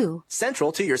to you.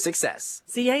 Central to your success.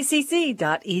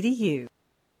 CACC.edu.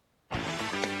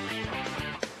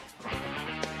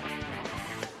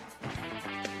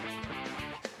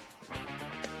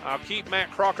 I'll keep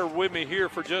Matt Crocker with me here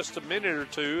for just a minute or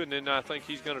two, and then I think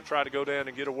he's going to try to go down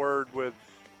and get a word with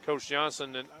Coach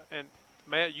Johnson. And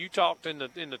Matt, you talked in the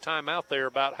timeout there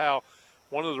about how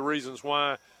one of the reasons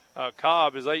why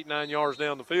Cobb is 8-9 yards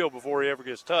down the field before he ever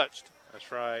gets touched. That's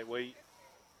right. We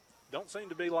don't seem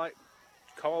to be like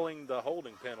calling the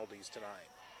holding penalties tonight.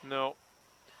 No.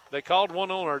 They called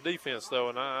one on our defense, though,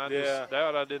 and I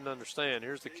didn't understand.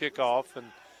 Here's the kickoff,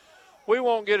 and we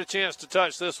won't get a chance to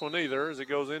touch this one either as it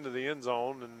goes into the end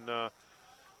zone. And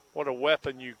what a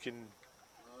weapon you can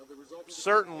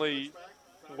certainly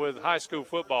with high school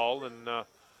football, and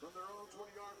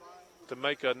to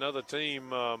make another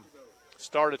team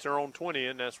start at their own 20,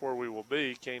 and that's where we will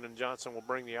be. Kanan Johnson will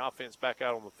bring the offense back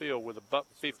out on the field with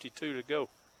 $1:52 to go.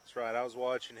 That's right. I was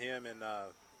watching him in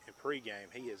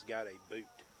pregame. He has got a boot.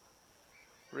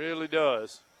 Really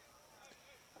does.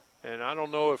 And I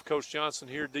don't know if Coach Johnson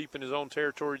here deep in his own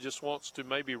territory just wants to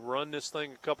maybe run this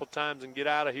thing a couple times and get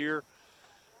out of here.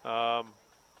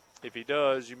 If he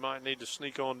does, you might need to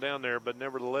sneak on down there. But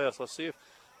nevertheless, let's see if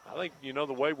 – I think,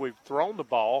 the way we've thrown the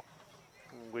ball,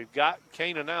 we've got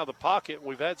Kanan out of the pocket.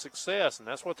 We've had success, and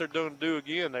that's what they're doing to do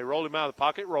again. They roll him out of the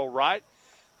pocket, roll right,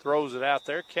 throws it out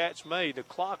there, catch made. The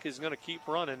clock is going to keep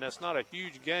running. That's not a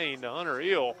huge gain to Hunter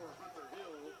Hill,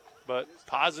 but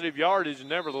positive yardage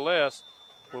nevertheless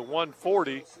with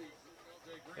 140.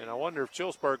 And I wonder if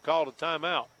Childersburg called a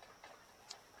timeout.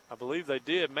 I believe they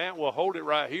did. Matt will hold it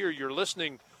right here. You're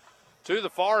listening to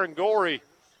the Far and Gory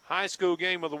High School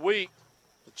Game of the Week.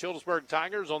 The Childersburg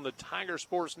Tigers on the Tiger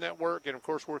Sports Network. And, of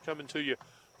course, we're coming to you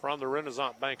from the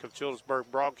Renaissance Bank of Childersburg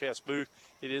broadcast booth.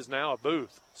 It is now a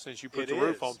booth since you put the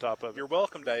roof on top of it. You're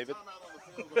welcome, David.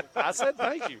 I said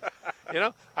thank you.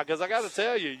 Because I got to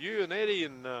tell you, you and Eddie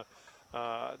and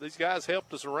these guys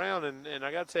helped us around. And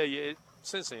I got to tell you,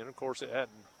 since then, of course, it hadn't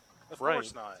rained. Of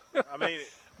course not. I mean,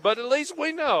 but at least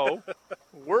we know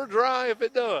we're dry if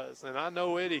it does. And I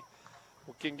know Eddie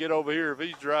can get over here if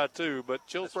he's dry too. But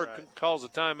Childersburg calls a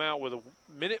timeout with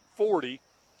 1:40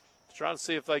 to try to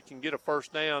see if they can get a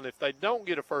first down. If they don't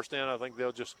get a first down, I think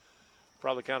they'll just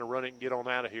probably kind of run it and get on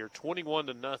out of here.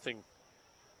 21-0.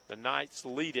 The Knights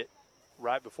lead it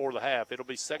right before the half. It'll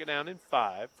be 2nd down and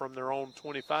 5 from their own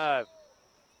 25.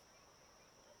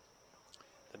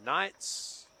 The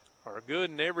Knights are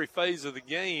good in every phase of the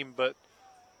game, but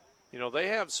they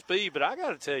have speed. But I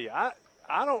got to tell you, I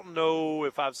don't know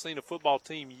if I've seen a football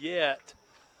team yet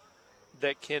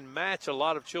that can match a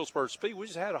lot of Childersburg's speed. We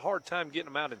just had a hard time getting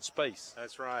them out in space.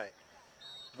 That's right.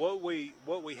 What we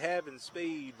have in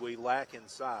speed, we lack in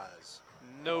size.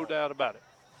 No doubt about it.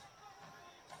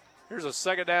 Here's a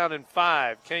 2nd down and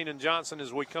 5. Kanan Johnson,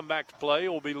 as we come back to play,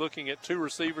 will be looking at 2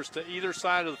 receivers to either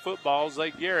side of the football.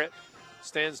 Zay Garrett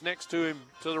stands next to him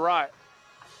to the right.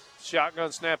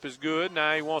 Shotgun snap is good.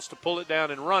 Now he wants to pull it down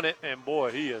and run it, and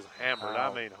boy, he is hammered.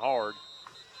 Wow. I mean hard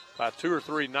by 2 or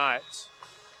 3 Knights.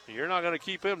 You're not going to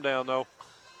keep him down, though.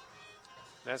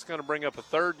 That's going to bring up a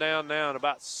 3rd down now and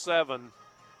about 7,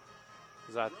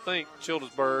 as I think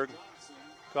Childersburg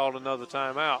called another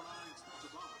timeout.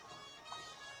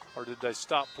 Or did they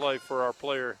stop play for our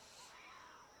player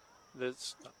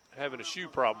that's having a shoe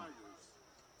problem?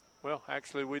 Well,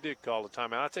 actually, we did call a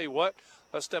timeout. I tell you what,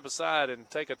 let's step aside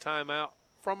and take a timeout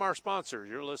from our sponsor.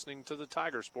 You're listening to the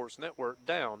Tiger Sports Network,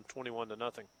 down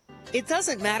 21-0. It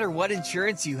doesn't matter what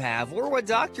insurance you have or what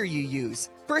doctor you use.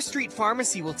 First Street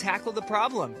Pharmacy will tackle the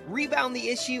problem, rebound the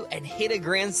issue, and hit a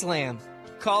grand slam.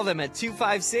 Call them at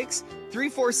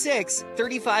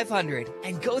 256-346-3500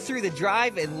 and go through the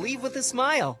drive and leave with a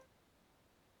smile.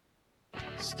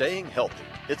 Staying healthy,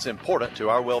 it's important to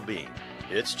our well-being.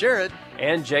 It's Jared.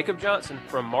 And Jacob Johnson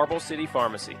from Marble City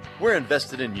Pharmacy. We're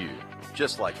invested in you,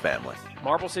 just like family.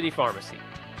 Marble City Pharmacy,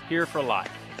 here for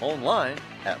life. Online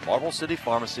at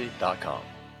marblecitypharmacy.com.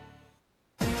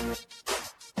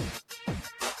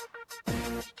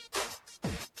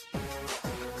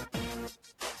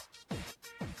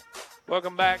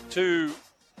 Welcome back to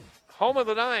Home of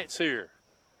the Knights here.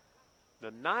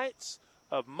 The Knights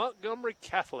of Montgomery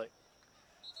Catholic.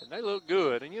 And they look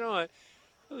good. And, you know, I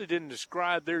really didn't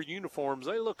describe their uniforms.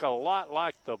 They look a lot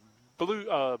like the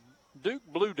Duke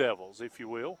Blue Devils, if you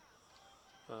will.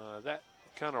 That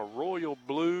kind of royal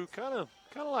blue, kind of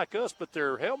like us, but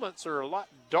their helmets are a lot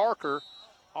darker,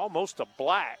 almost a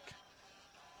black.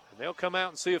 And they'll come out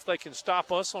and see if they can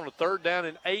stop us on a 3rd down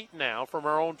and 8 now from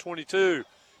our own 22.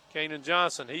 Kanan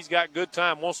Johnson, he's got good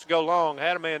time, wants to go long,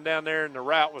 had a man down there and the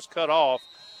route was cut off.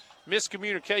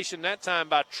 Miscommunication that time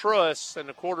by Truss and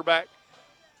the quarterback,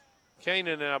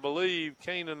 Kanan, and I believe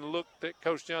Kanan looked at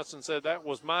Coach Johnson and said, that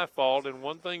was my fault. And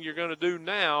one thing you're going to do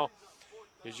now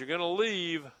is you're going to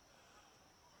leave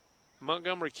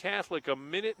Montgomery Catholic a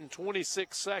minute and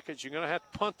 26 seconds. You're going to have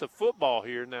to punt the football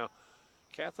here. Now,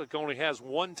 Catholic only has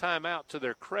one timeout to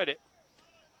their credit.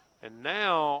 And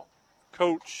now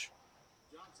the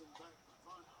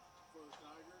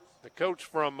coach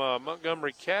from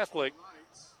Montgomery Catholic,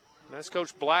 that's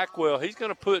Coach Blackwell, he's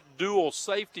going to put dual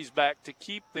safeties back to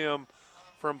keep them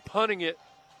from punting it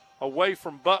away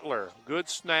from Butler. Good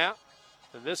snap.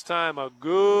 And this time a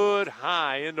good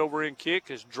high end-over-end kick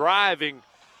is driving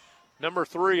number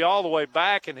 3 all the way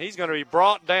back, and he's going to be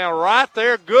brought down right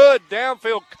there. Good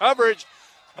downfield coverage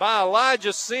by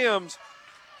Elijah Sims.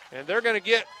 And they're going to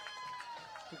get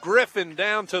Griffin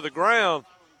down to the ground.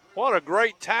 What a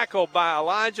great tackle by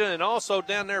Elijah, and also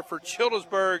down there for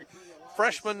Childersburg,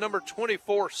 freshman number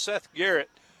 24, Seth Garrett.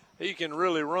 He can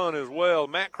really run as well.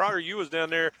 Matt Crocker, you was down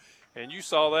there, and you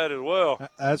saw that as well.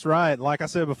 That's right. Like I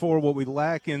said before, what we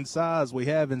lack in size, we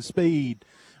have in speed,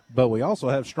 but we also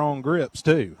have strong grips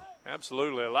too.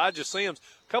 Absolutely. Elijah Sims,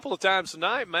 a couple of times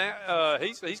tonight, Matt,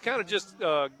 he's kind of just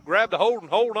grabbed a hold and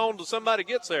hold on till somebody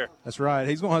gets there. That's right.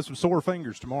 He's going to have some sore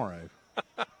fingers tomorrow.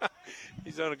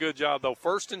 He's done a good job, though.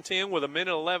 1st and 10 with a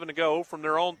minute 11 to go from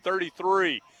their own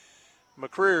 33.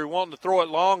 McCreary wanting to throw it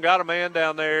long, got a man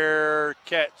down there.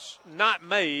 Catch not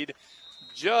made,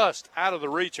 just out of the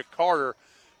reach of Carter.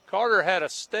 Carter had a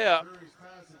step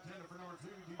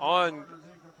on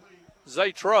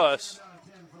Zay Truss,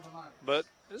 but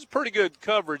it was pretty good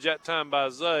coverage that time by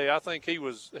Zay. I think he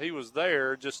was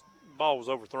there, just the ball was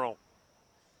overthrown.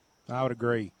 I would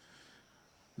agree.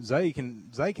 Zay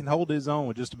can hold his own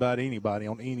with just about anybody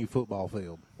on any football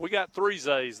field. We got 3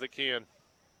 Zays that can.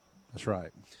 That's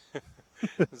right.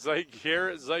 Zay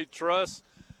Garrett, Zay Truss,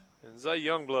 and Zay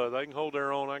Youngblood. They can hold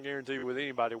their own, I guarantee you, with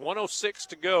anybody. 1:06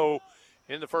 to go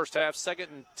in the first half. 2nd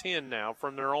and 10 now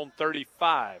from their own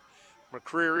 35.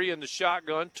 McCreary in the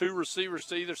shotgun, 2 receivers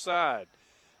to either side.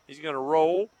 He's going to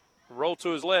roll to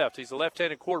his left. He's a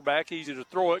left-handed quarterback, easy to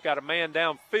throw it. Got a man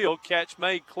downfield, catch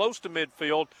made close to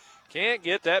midfield. Can't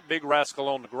get that big rascal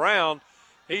on the ground.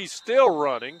 He's still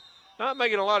running, not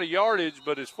making a lot of yardage,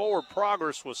 but his forward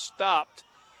progress was stopped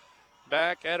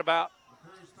back at about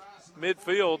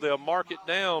midfield. They'll mark it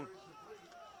down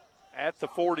at the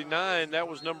 49. That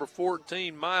was number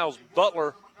 14, Miles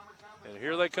Butler. And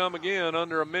here they come again,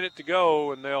 under a minute to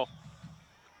go, and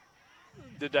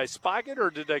did they spike it or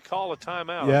did they call a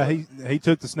timeout? Yeah, he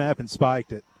took the snap and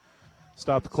spiked it.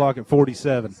 Stopped the clock at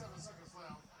 47.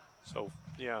 So,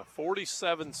 yeah,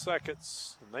 47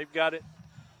 seconds, and they've got it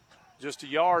just a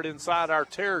yard inside our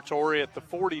territory at the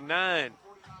 49.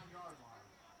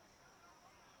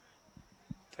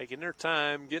 Taking their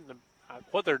time, getting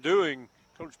what they're doing.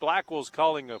 Coach Blackwell's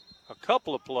calling a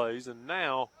couple of plays, and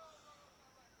now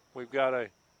we've got a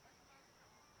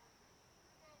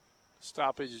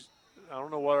stoppage. I don't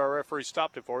know what our referee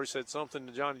stopped it for. He said something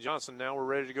to Johnny Johnson. Now we're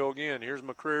ready to go again. Here's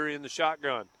McCreary in the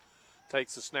shotgun.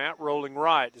 Takes the snap, rolling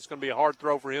right. It's going to be a hard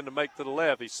throw for him to make to the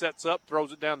left. He sets up,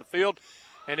 throws it down the field,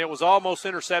 and it was almost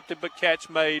intercepted, but catch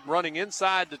made. Running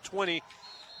inside the 20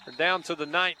 or down to the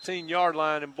 19-yard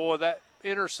line, and, boy, that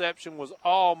interception was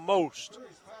almost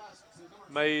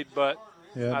made, but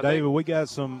yeah, David, we got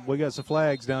some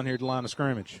flags down here at the line of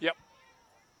scrimmage. Yep.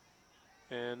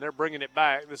 And they're bringing it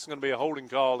back. This is going to be a holding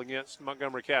call against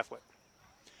Montgomery Catholic.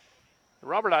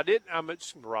 Robert,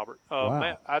 Wow.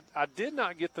 Matt, I did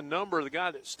not get the number of the guy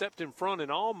that stepped in front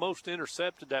and almost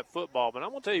intercepted that football. But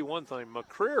I'm going to tell you one thing.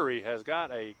 McCreary has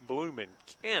got a blooming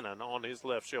cannon on his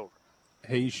left shoulder.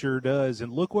 He sure does.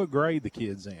 And look what grade the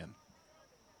kid's in.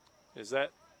 Is that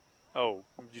 – oh,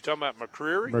 you talking about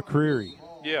McCreary? McCreary.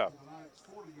 Yeah.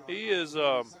 He is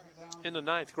in the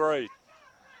 9th grade.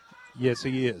 Yes,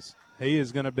 he is. He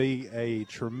is going to be a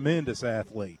tremendous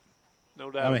athlete.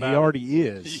 No doubt I mean, about he it. already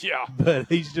is. Yeah. But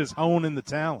he's just honing the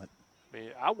talent. I mean,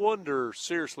 I wonder,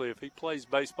 seriously, if he plays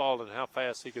baseball and how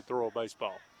fast he could throw a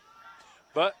baseball.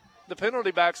 But the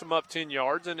penalty backs him up 10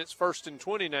 yards, and it's 1st and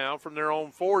 20 now from their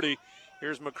own 40.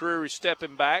 Here's McCreary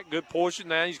stepping back. Good portion.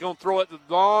 Now he's going to throw it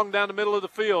long down the middle of the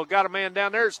field. Got a man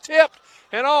down there. It's tipped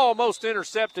and almost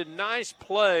intercepted. Nice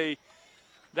play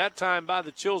that time by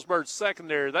the Childersburg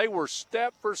secondary. They were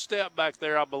step for step back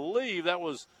there. I believe that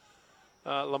was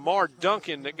Lamar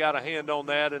Duncan that got a hand on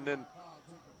that. And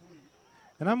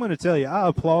I'm going to tell you, I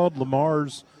applaud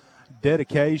Lamar's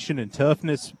dedication and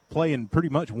toughness playing pretty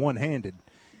much one-handed.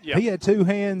 Yeah. He had two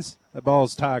hands. That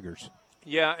ball's Tigers.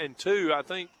 Yeah, and two, I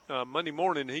think Monday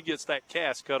morning he gets that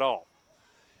cast cut off.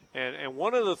 And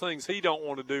one of the things he don't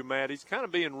want to do, Matt, he's kind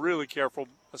of being really careful,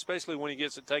 especially when he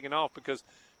gets it taken off, because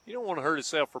you don't want to hurt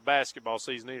himself for basketball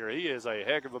season either. He is a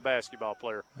heck of a basketball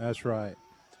player. That's right.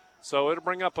 So it'll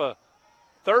bring up a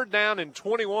 3rd down and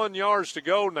 21 yards to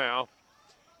go now.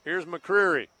 Here's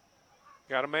McCreary.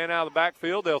 Got a man out of the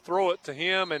backfield. They'll throw it to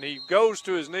him, and he goes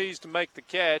to his knees to make the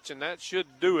catch, and that should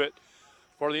do it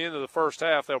for the end of the first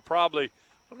half. They'll probably, I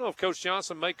don't know if Coach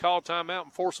Johnson may call timeout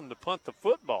and force him to punt the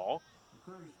football,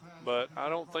 but I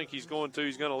don't think he's going to.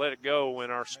 He's going to let it go,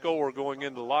 and our score going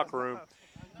into the locker room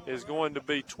is going to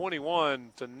be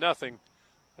 21-0.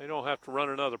 They don't have to run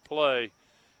another play,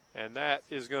 and that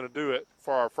is going to do it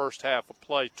for our first half of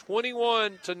play.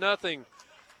 21-0.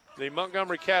 The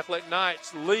Montgomery Catholic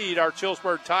Knights lead our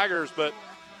Childersburg Tigers, but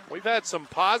we've had some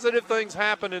positive things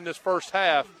happen in this first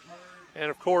half.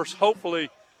 And, of course, hopefully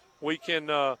we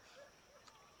can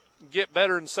get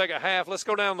better in the second half. Let's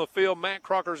go down the field. Matt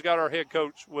Crocker's got our head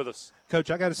coach with us.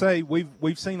 Coach, I got to say,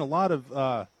 we've seen a lot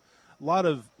of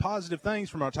positive things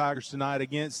from our Tigers tonight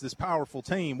against this powerful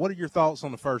team. What are your thoughts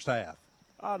on the first half?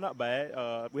 Not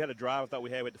bad. We had a drive I thought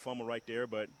we had with the fumble right there,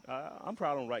 but I'm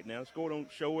proud of them right now. The score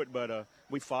don't show it, but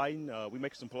we fighting. We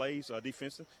making some plays.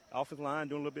 Defensive, offensive line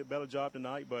doing a little bit better job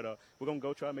tonight, but we're going to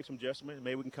go try to make some adjustments.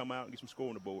 Maybe we can come out and get some score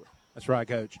on the board. That's right,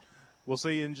 Coach. We'll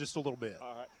see you in just a little bit.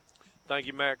 All right. Thank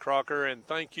you, Matt Crocker, and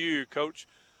thank you, Coach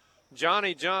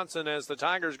Johnny Johnson. As the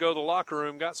Tigers go to the locker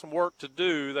room, got some work to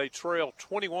do. They trail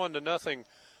 21-0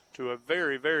 to a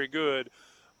very, very good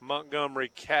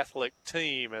Montgomery Catholic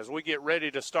team. As we get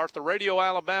ready to start the Radio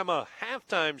Alabama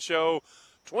halftime show,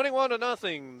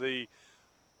 21-0, the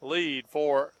lead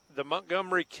for the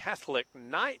Montgomery Catholic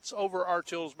Knights over our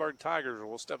Childersburg Tigers.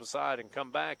 We'll step aside and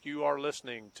come back. You are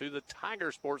listening to the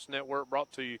Tiger Sports Network,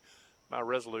 brought to you by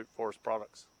Resolute Forest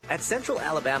Products. At Central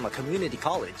Alabama Community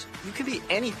College, you can be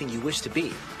anything you wish to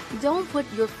be. Don't put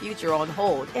your future on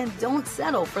hold and don't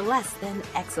settle for less than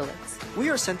excellence. We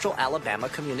are Central Alabama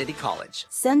Community College.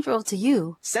 Central to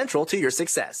you. Central to your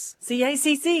success.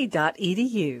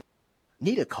 CACC.edu.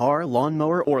 Need a car,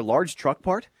 lawnmower, or large truck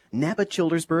part? Napa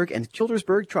Childersburg and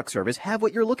Childersburg Truck Service have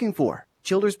what you're looking for.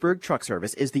 Childersburg Truck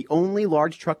Service is the only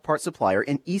large truck part supplier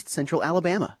in East Central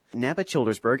Alabama. Napa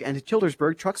Childersburg and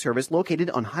Childersburg Truck Service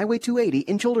located on Highway 280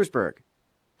 in Childersburg.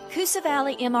 Coosa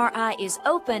Valley MRI is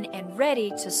open and ready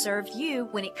to serve you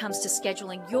when it comes to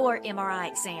scheduling your MRI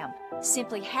exam.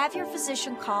 Simply have your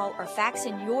physician call or fax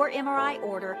in your MRI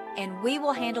order and we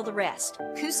will handle the rest.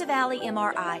 Coosa Valley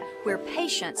MRI, where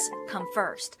patients come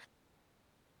first.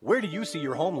 Where do you see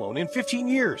your home loan in 15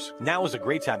 years? Now is a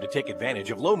great time to take advantage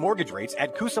of low mortgage rates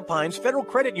at Coosa Pines Federal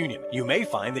Credit Union. You may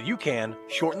find that you can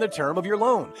shorten the term of your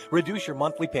loan, reduce your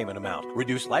monthly payment amount,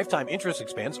 reduce lifetime interest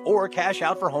expense, or cash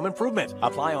out for home improvement.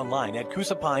 Apply online at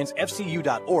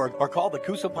CoosaPinesFCU.org or call the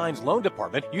Coosa Pines Loan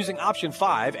Department using option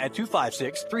 5 at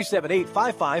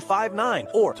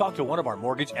 256-378-5559 or talk to one of our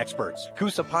mortgage experts.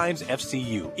 Coosa Pines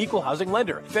FCU, Equal Housing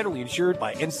Lender, federally insured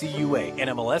by NCUA,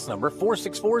 NMLS number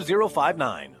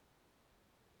 464059.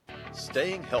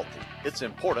 Staying healthy, it's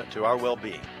important to our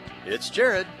well-being. It's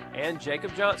Jared and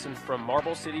Jacob Johnson from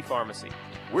Marble City Pharmacy.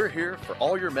 We're here for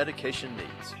all your medication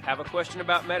needs. Have a question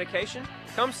about medication?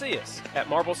 Come see us at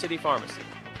Marble City Pharmacy.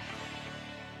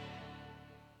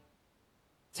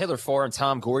 Taylor Farr and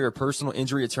Tom Gorey are personal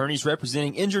injury attorneys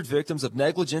representing injured victims of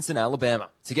negligence in Alabama.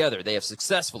 Together, they have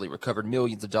successfully recovered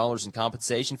millions of dollars in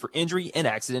compensation for injury and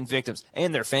accident victims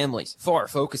and their families. Farr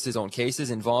focuses on cases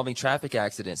involving traffic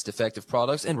accidents, defective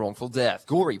products, and wrongful death.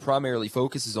 Gorey primarily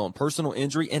focuses on personal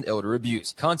injury and elder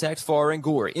abuse. Contact Farr and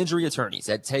Gorey injury attorneys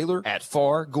at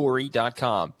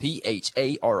taylor@fargorey.com,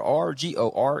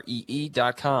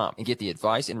 PHARRGOREE.com, and get the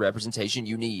advice and representation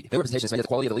you need. No representation is made that the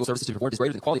quality of the legal services to be performed is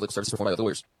greater than the quality of legal services performed by other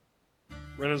lawyers.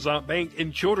 Renaissance Bank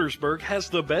in Childersburg has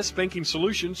the best banking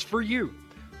solutions for you.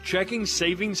 Checking,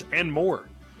 savings, and more.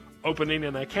 Opening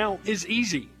an account is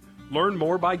easy. Learn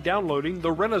more by downloading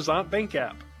the Renaissance Bank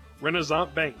app. Renaissance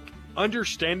Bank,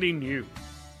 understanding you.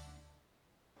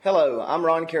 Hello, I'm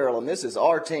Ron Carroll, and this is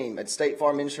our team at State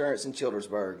Farm Insurance in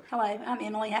Childersburg. Hello, I'm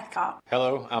Emily Hathcock.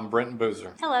 Hello, I'm Brenton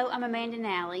Boozer. Hello, I'm Amanda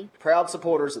Nally. Proud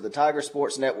supporters of the Tiger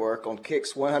Sports Network on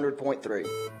Kicks 100.3.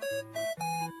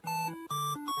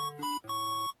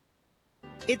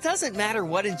 It doesn't matter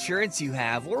what insurance you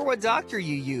have or what doctor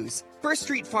you use. First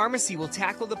Street Pharmacy will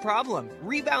tackle the problem,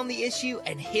 rebound the issue,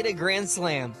 and hit a grand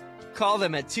slam. Call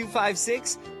them at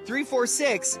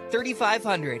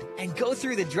 256-346-3500 and go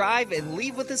through the drive and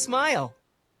leave with a smile.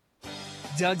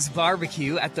 Doug's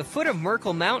Barbecue at the foot of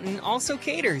Merkle Mountain also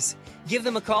caters. Give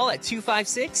them a call at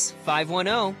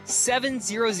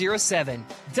 256-510-7007.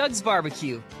 Doug's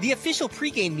Barbecue, the official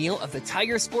pregame meal of the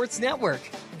Tiger Sports Network.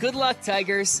 Good luck,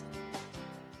 Tigers.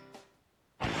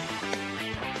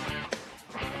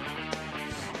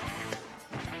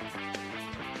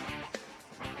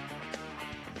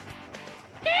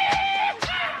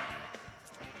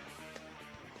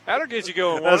 That'll get you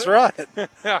going. That's right.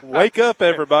 Wake up,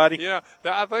 everybody. Yeah,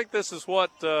 I think this is what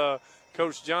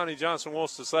Coach Johnny Johnson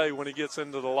wants to say when he gets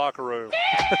into the locker room.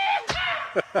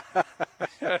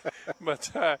 But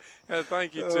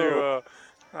thank you to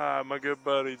my good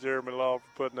buddy Jeremy Law for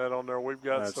putting that on there. We've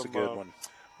got That's a good one.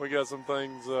 We got some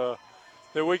things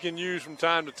that we can use from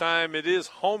time to time. It is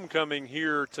homecoming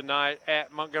here tonight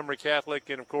at Montgomery Catholic,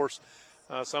 and of course,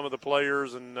 some of the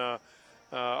players and.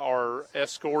 Are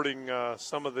escorting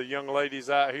some of the young ladies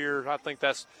out here. I think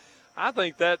that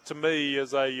to me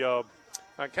is a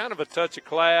kind of a touch of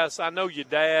class. I know your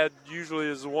dad usually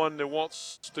is the one that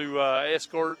wants to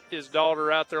escort his daughter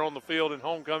out there on the field in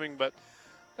homecoming, but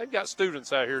they've got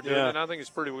students out here doing it, and I think it's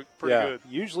pretty good.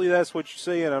 Usually that's what you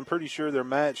see, and I'm pretty sure they're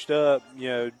matched up,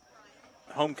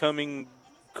 homecoming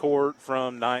court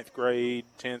from 9th grade,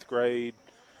 10th grade,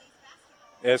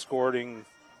 escorting.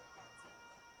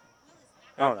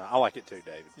 I don't know. I like it too,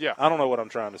 David. Yeah. I don't know what I'm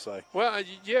trying to say. Well,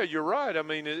 yeah, you're right. I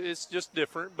mean, it's just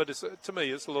different, but to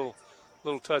me, it's a little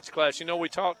touch class. We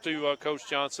talked to Coach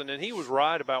Johnson, and he was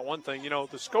right about one thing.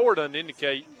 The score doesn't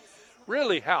indicate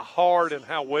really how hard and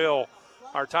how well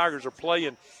our Tigers are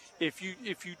playing. If you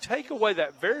take away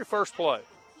that very first play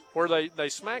where they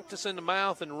smacked us in the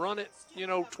mouth and run it,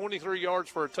 23 yards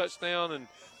for a touchdown and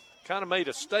kind of made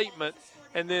a statement,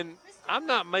 and then I'm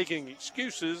not making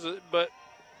excuses, but –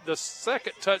 the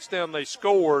second touchdown they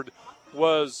scored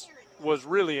was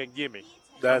really a gimme.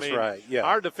 That's right, yeah.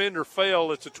 Our defender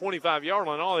fell at the 25-yard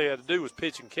line. All he had to do was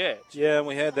pitch and catch. Yeah, and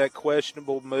we had that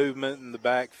questionable movement in the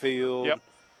backfield. Yep.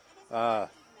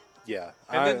 Yeah.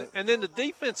 And then the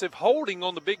defensive holding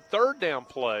on the big third down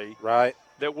play. Right.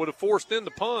 That would have forced in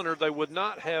the punter. They would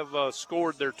not have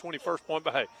scored their 21st point.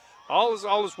 But, hey, all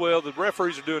is well. The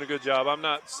referees are doing a good job. I'm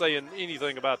not saying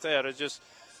anything about that. It's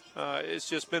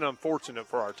just been unfortunate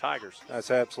for our Tigers. That's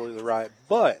absolutely right.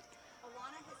 But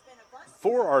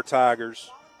for our Tigers,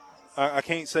 I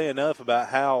can't say enough about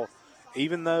how,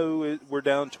 even though we're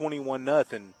down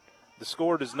 21-0, the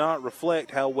score does not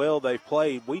reflect how well they've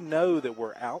played. We know that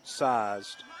we're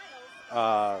outsized.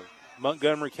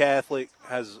 Montgomery Catholic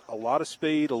has a lot of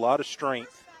speed, a lot of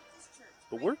strength,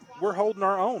 but we're holding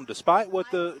our own. Despite what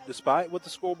the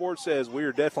scoreboard says, we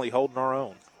are definitely holding our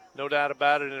own. No doubt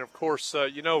about it. And, of course,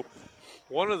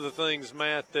 one of the things,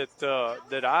 Matt,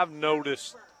 that I've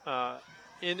noticed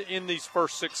in these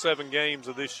first 6-7 games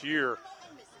of this year,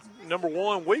 number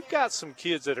one, we've got some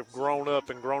kids that have grown up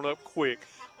quick.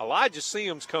 Elijah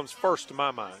Sims comes first to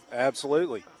my mind.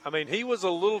 Absolutely. I mean, he was a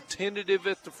little tentative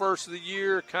at the first of the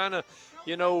year, kind of,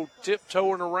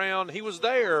 tiptoeing around. He was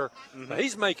there. Mm-hmm.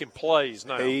 He's making plays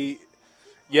now.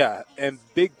 Yeah, and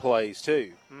big plays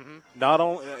too. Mm-hmm. Not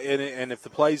only, and if the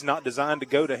play's not designed to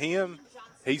go to him,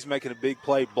 he's making a big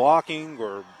play blocking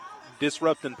or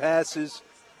disrupting passes,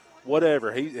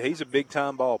 whatever. He's a big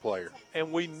time ball player.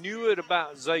 And we knew it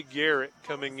about Zay Garrett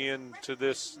coming into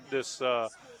this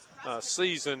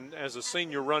season as a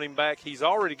senior running back. He's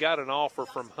already got an offer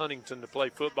from Huntington to play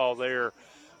football there,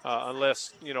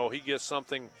 unless he gets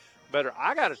something better.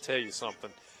 I got to tell you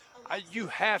something. You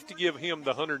have to give him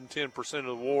the 110% of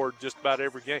the award just about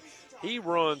every game. He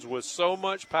runs with so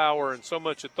much power and so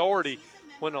much authority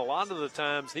when a lot of the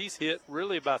times he's hit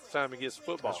really about the time he gets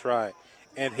football. That's right.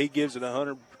 And he gives it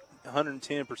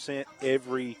 110%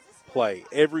 every play.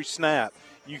 Every snap,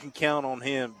 you can count on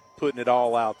him putting it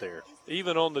all out there.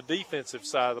 Even on the defensive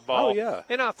side of the ball. Oh, yeah.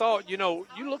 And I thought, you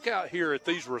look out here at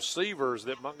these receivers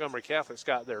that Montgomery Catholic's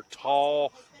got. They're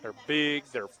tall, they're big,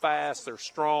 they're fast, they're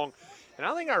strong. And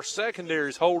I think our secondary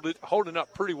is holding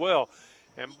up pretty well.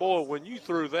 And, boy, when you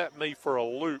threw me for a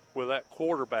loop with that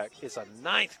quarterback, it's a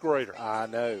ninth grader. I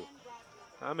know.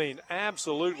 I mean,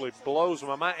 absolutely blows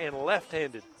my mind. And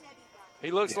left-handed.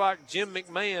 He looks like Jim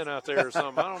McMahon out there or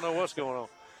something. I don't know what's going on.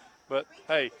 But,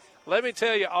 hey, let me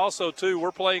tell you also, too,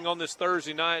 we're playing on this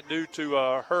Thursday night due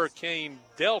to Hurricane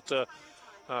Delta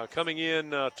coming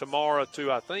in tomorrow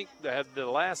to, I think, the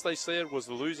last they said was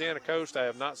the Louisiana coast. I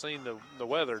have not seen the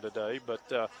weather today,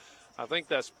 but I think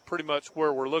that's pretty much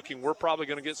where we're looking. We're probably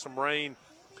going to get some rain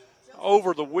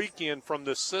over the weekend from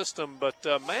this system. But,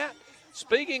 Matt,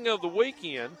 speaking of the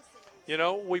weekend, you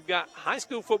know, we've got high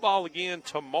school football again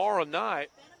tomorrow night.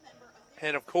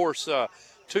 And, of course,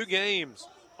 2 games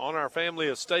on our family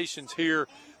of stations here.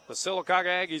 The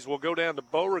Sylacauga Aggies will go down to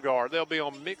Beauregard. They'll be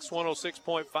on Mix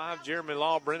 106.5. Jeremy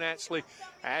Law, Brent Ashley,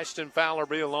 Ashton Fowler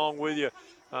be along with you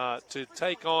to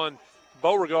take on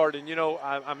Beauregard. And, you know,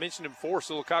 I mentioned it before,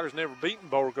 Sylacauga's never beaten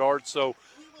Beauregard, so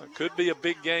it could be a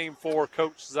big game for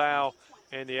Coach Zhao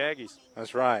and the Aggies.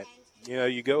 That's right. You know,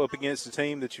 you go up against a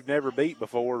team that you've never beat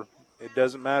before. It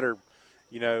doesn't matter,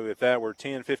 you know, if that were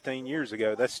 10, 15 years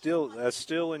ago. That's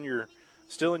still in your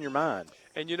mind.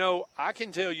 And, you know, I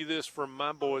can tell you this from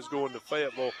my boys going to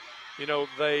Fayetteville. You know,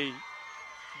 they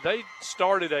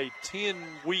started a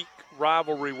 10-week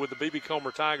rivalry with the B.B.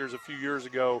 Comer Tigers a few years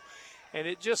ago, and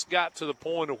it just got to the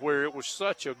point of where it was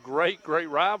such a great, great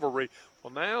rivalry.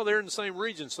 Well, now they're in the same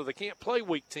region, so they can't play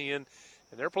Week 10, and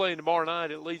they're playing tomorrow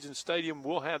night at Legion Stadium.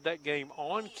 We'll have that game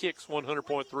on Kicks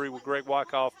 100.3 with Greg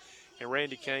Wyckoff and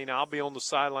Randy Kane. I'll be on the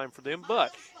sideline for them.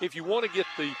 But if you want to get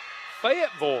the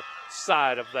Fayetteville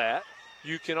side of that,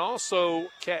 you can also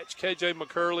catch KJ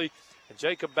McCurley and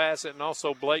Jacob Bassett and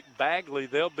also Blake Bagley.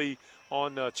 They'll be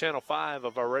on Channel 5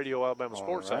 of our Radio Alabama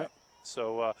Sports app.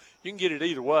 So you can get it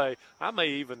either way. I may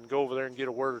even go over there and get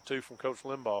a word or two from Coach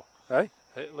Limbaugh. Hey,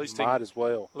 at least might as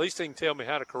well. At least he can tell me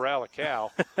how to corral a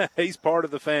cow. He's part of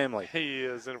the family. He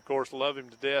is, and, of course, love him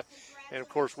to death. And, of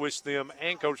course, wish them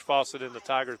and Coach Fawcett and the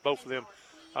Tigers, both of them,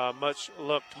 much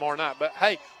luck tomorrow night. But,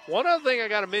 hey, one other thing I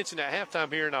got to mention at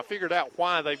halftime here, and I figured out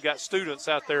why they've got students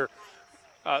out there.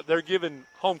 They're giving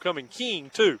Homecoming King,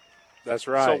 too. That's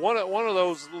right. So one of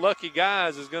those lucky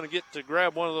guys is going to get to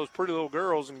grab one of those pretty little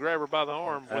girls and grab her by the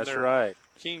arm when they're right.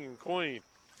 king and queen.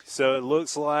 So it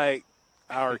looks like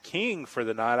our king for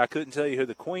the night, I couldn't tell you who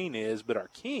the queen is, but our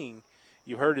king,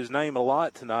 you've heard his name a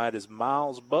lot tonight, is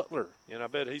Miles Butler. And I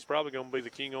bet he's probably going to be the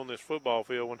king on this football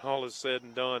field when all is said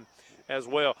and done as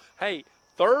well. Hey,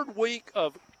 3rd week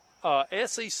of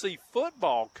SEC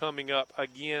football coming up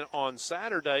again on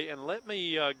Saturday, and let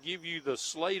me give you the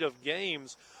slate of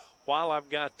games while I've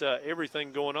got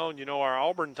everything going on. You know, our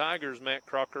Auburn Tigers, Matt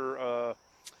Crocker,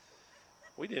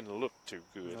 we didn't look too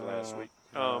good last week.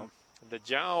 No. The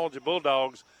Georgia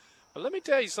Bulldogs. But let me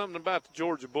tell you something about the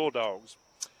Georgia Bulldogs.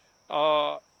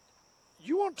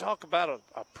 You want to talk about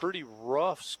a pretty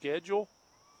rough schedule?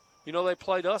 You know, they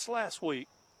played us last week.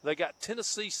 They got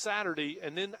Tennessee Saturday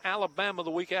and then Alabama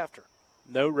the week after.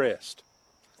 No rest.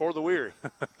 For the weary.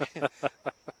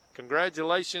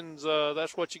 Congratulations.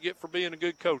 That's what you get for being a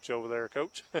good coach over there,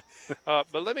 Coach.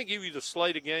 But let me give you the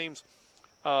slate of games.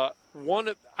 Now,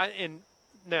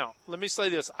 let me say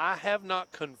this. I have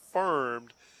not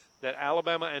confirmed that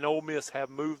Alabama and Ole Miss have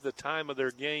moved the time of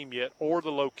their game yet or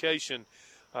the location,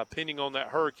 pending on that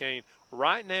hurricane.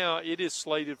 Right now, it is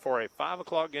slated for a 5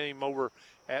 o'clock game over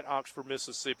at Oxford,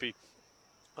 Mississippi,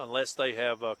 unless they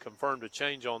have confirmed a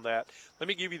change on that. Let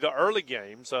me give you the early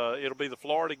games. It'll be the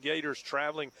Florida Gators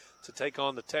traveling to take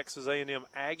on the Texas A&M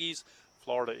Aggies.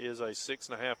 Florida is a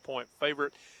 6.5-point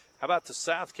favorite. How about the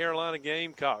South Carolina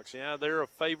Gamecocks? Yeah, they're a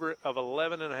favorite of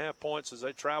 11.5 points as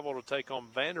they travel to take on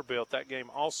Vanderbilt. That game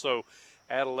also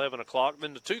at 11 o'clock.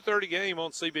 Then the 2:30 game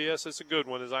on CBS, it's a good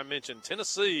one, as I mentioned.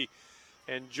 Tennessee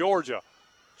and Georgia.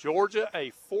 Georgia,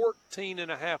 a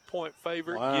 14.5-point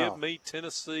favorite. Wow. Give me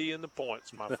Tennessee in the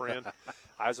points, my friend.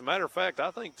 As a matter of fact, I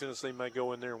think Tennessee may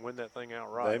go in there and win that thing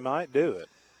outright. They might do it.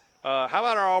 How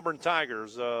about our Auburn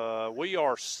Tigers? We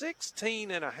are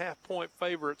 16.5-point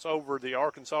favorites over the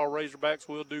Arkansas Razorbacks.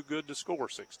 We'll do good to score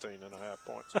 16.5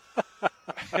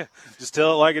 points. Just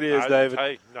tell it like it is, David.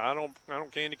 Hey, I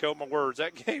don't candy coat my words.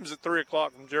 That game's at 3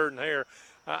 o'clock from Jordan-Hare.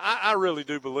 I really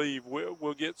do believe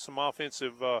we'll get some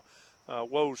offensive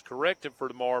woes corrected for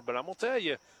tomorrow. But I'm going to tell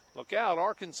you, look out.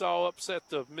 Arkansas upset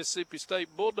the Mississippi State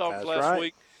Bulldogs last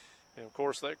week. And, of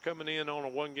course, they're coming in on a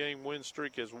one-game win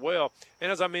streak as well. And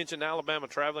as I mentioned, Alabama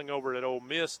traveling over at Ole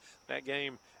Miss. That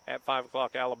game at 5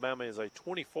 o'clock, Alabama is a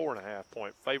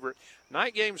 24.5-point favorite.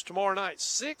 Night games tomorrow night,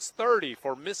 6:30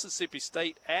 for Mississippi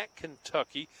State at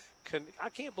Kentucky. I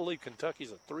can't believe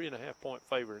Kentucky's a 3.5-point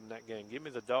favorite in that game. Give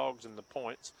me the dogs and the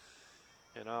points,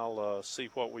 and I'll see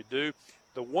what we do.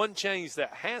 The one change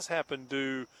that has happened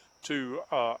due to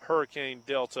Hurricane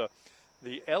Delta,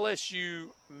 the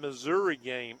LSU-Missouri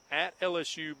game at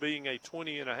LSU being a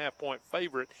 20.5-point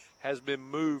favorite has been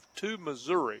moved to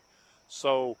Missouri.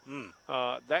 So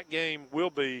that game will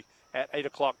be at 8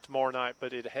 o'clock tomorrow night,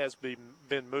 but it has been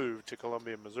moved to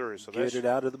Columbia, Missouri. So Get it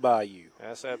out of the bayou.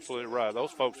 That's absolutely right.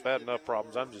 Those folks have had enough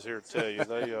problems. I'm just here to tell you.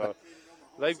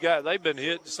 They've been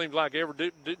hit, it seems like,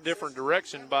 every different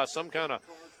direction by some kind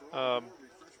of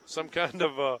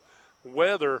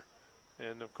weather.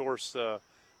 And, of course,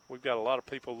 we've got a lot of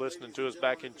people listening to us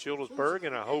back in Childersburg,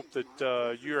 and I hope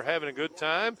that you're having a good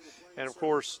time. And, of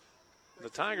course, the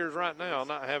Tigers right now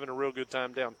not having a real good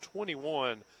time, down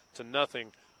 21-0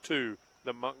 to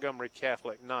the Montgomery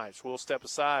Catholic Knights. We'll step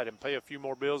aside and pay a few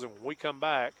more bills, and when we come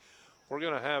back, we're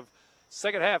going to have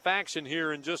second half action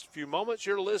here in just a few moments.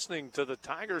 You're listening to the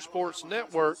Tiger Sports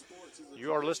Network.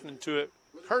 You are listening to it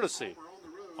courtesy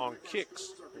on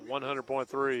Kicks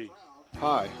 100.3.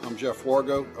 Hi, I'm Jeff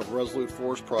Wargo of Resolute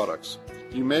Forest Products.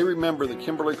 You may remember the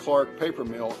Kimberly-Clark paper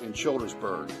mill in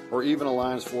Childersburg, or even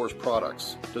Alliance Forest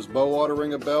Products. Does Bowater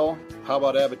ring a bell? How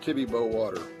about Abitibi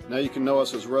Bowater? Now you can know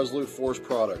us as Resolute Forest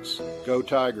Products. Go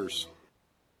Tigers!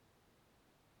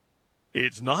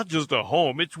 It's not just a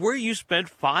home, it's where you spent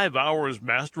 5 hours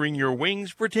mastering your wings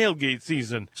for tailgate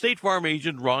season. State Farm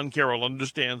agent Ron Carroll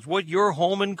understands what your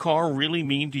home and car really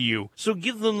mean to you, so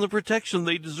give them the protection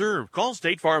they deserve. Call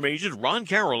State Farm agent Ron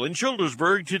Carroll in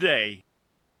Childersburg today.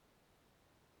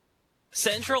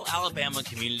 Central Alabama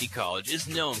Community College is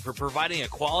known for providing a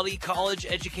quality college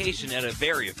education at a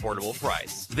very affordable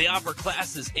price. They offer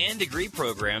classes and degree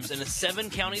programs in a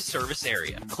 7-county service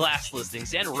area. Class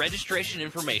listings and registration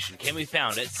information can be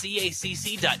found at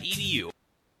cacc.edu.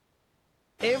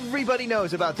 Everybody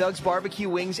knows about Doug's barbecue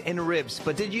wings and ribs,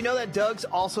 but did you know that Doug's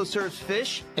also serves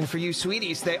fish? And for you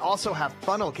sweeties, they also have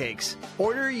funnel cakes.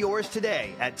 Order yours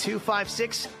today at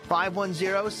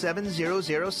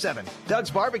 256-510-7007. Doug's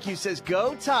Barbecue says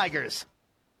go Tigers!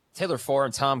 Taylor Farr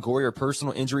and Tom Gorey are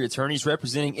personal injury attorneys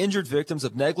representing injured victims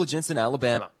of negligence in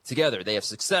Alabama. Together, they have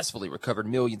successfully recovered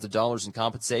millions of dollars in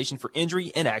compensation for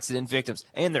injury and accident victims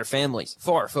and their families.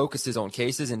 Farr focuses on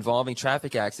cases involving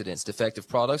traffic accidents, defective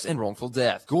products, and wrongful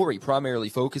death. Gorey primarily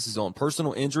focuses on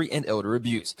personal injury and elder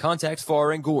abuse. Contact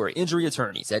Farr and Gorey injury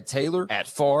attorneys at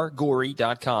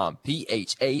taylor@fargorey.com,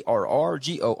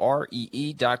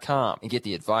 PHARRGOREE.com, and get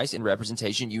the advice and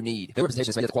representation you need. The representation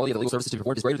is made that the quality of the legal services to be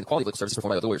performed is greater than the quality of legal services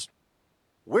performed by other lawyers.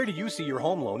 Where do you see your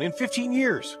home loan in 15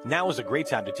 years? Now is a great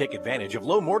time to take advantage of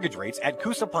low mortgage rates at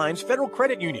Coosa Pines Federal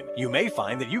Credit Union. You may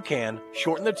find that you can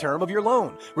shorten the term of your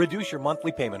loan, reduce your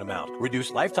monthly payment amount, reduce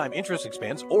lifetime interest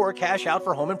expense, or cash out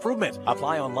for home improvement.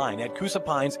 Apply online at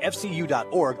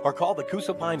CoosaPinesFCU.org or call the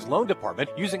Coosa Pines Loan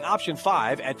Department using option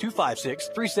 5 at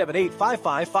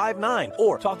 256-378-5559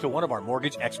 or talk to one of our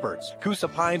mortgage experts. Coosa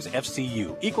Pines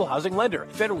FCU, Equal Housing Lender,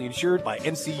 federally insured by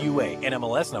NCUA,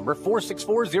 NMLS number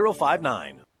 464059.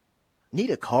 Need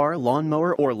a car,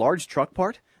 lawnmower, or large truck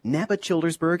part? Napa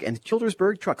Childersburg and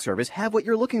Childersburg Truck Service have what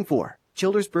you're looking for.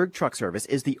 Childersburg Truck Service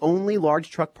is the only large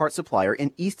truck part supplier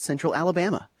in East Central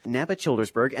Alabama. Napa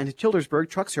Childersburg and Childersburg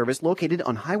Truck Service located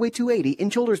on Highway 280 in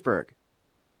Childersburg.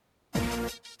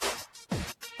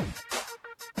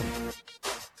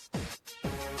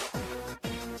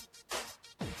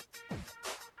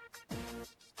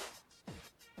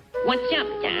 What's up,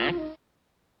 Doc?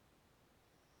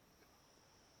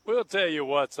 We'll tell you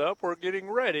what's up. We're getting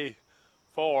ready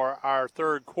for our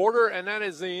third quarter, and that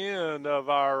is the end of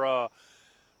our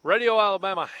Radio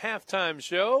Alabama halftime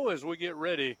show as we get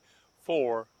ready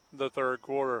for the third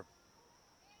quarter.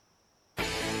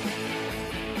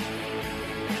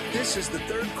 This is the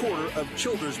third quarter of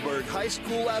Childersburg High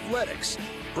School Athletics,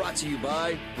 brought to you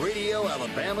by Radio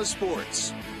Alabama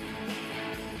Sports.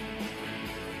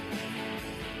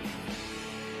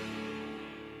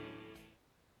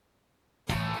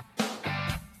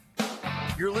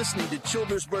 You're listening to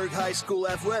Childersburg High School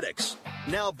Athletics.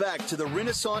 Now back to the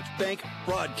Renaissance Bank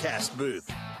broadcast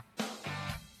booth.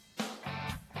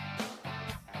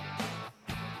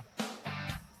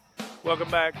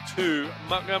 Welcome back to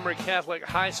Montgomery Catholic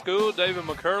High School. David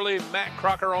McCurley, Matt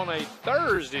Crocker on a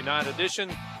Thursday night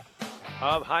edition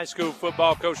of high school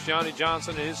football. Coach Johnny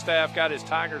Johnson and his staff got his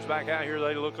Tigers back out here.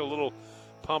 They look a little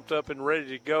pumped up and ready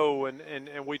to go, and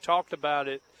we talked about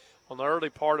it on the early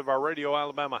part of our Radio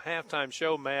Alabama halftime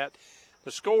show, Matt.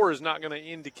 The score is not going to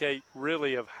indicate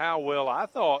really of how well I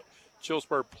thought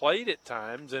Childersburg played at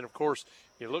times. And, of course,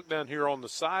 you look down here on the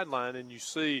sideline and you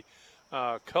see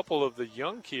a couple of the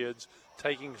young kids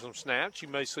taking some snaps. You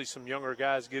may see some younger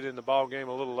guys get in the ball game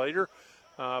a little later.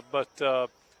 But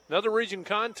another region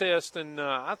contest, and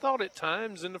I thought at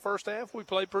times in the first half we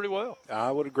played pretty well.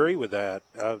 I would agree with that.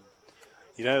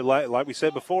 You know, like we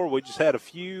said before, we just had a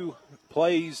few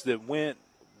plays that went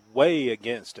way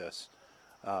against us.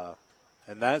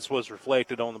 And that's what's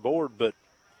reflected on the board. But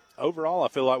overall, I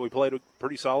feel like we played a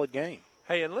pretty solid game.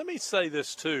 Hey, and let me say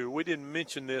this, too. We didn't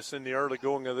mention this in the early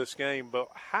going of this game, but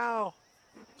how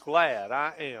glad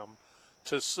I am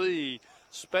to see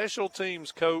special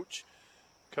teams coach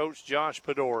Josh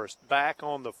Podoris back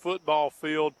on the football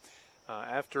field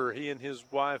after he and his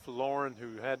wife, Lauren,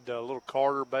 who had a little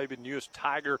Carter baby, newest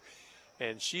Tiger,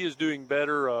 and she is doing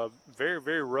better. Very,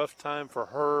 very rough time for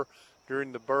her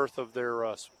during the birth of their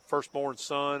firstborn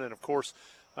son, and, of course,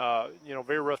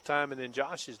 very rough time. And then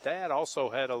Josh's dad also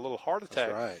had a little heart attack.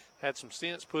 That's right. Had some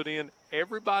stents put in.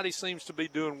 Everybody seems to be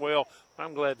doing well.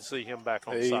 I'm glad to see him back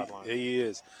on the sideline. He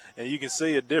is. And you can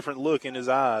see a different look in his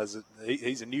eyes.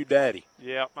 He's a new daddy.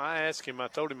 Yeah, I asked him, I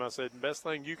told him, I said, the best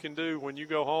thing you can do when you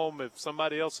go home if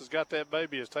somebody else has got that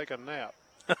baby is take a nap.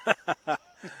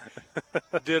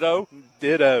 Ditto?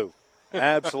 Ditto.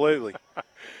 Absolutely.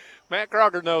 Matt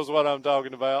Crocker knows what I'm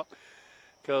talking about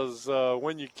because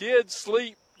when your kids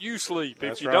sleep, you sleep.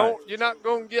 That's if you right. don't, you're not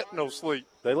going to get no sleep.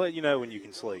 They let you know when you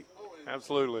can sleep.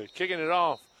 Absolutely. Kicking it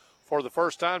off for the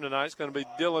first time tonight is going to be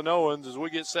Dylan Owens as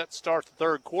we get set to start the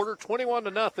third quarter.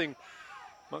 21-0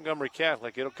 Montgomery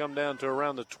Catholic. It'll come down to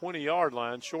around the 20-yard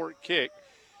line, short kick.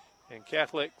 And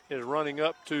Catholic is running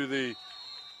up to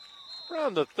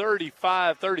around the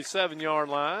 35, 37-yard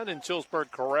line. And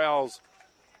Chillsburg corrals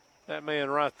that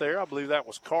man right there. I believe that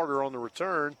was Carter on the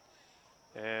return.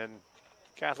 And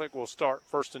Catholic will start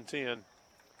 1st and 10. On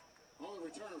the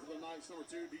return for the Knights, number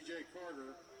 2, DJ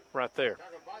Carter. Right there.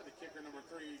 Tackled by the kicker, number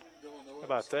 3, Dylan Owens. How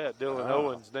about that? Dylan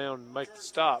Owens down to make the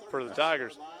stop for the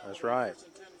Tigers. That's right.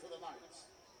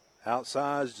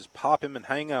 Outsides, just pop him and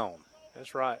hang on.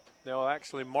 That's right. They'll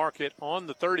actually mark it on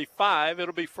the 35.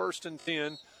 It'll be 1st and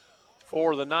 10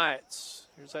 for the Knights.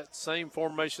 Here's that same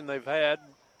formation they've had.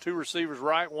 2 receivers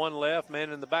right, 1 left.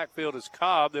 Man in the backfield is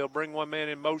Cobb. They'll bring 1 man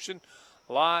in motion.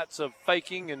 Lots of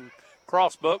faking and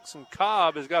crossbucks, and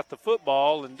Cobb has got the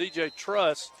football, and DJ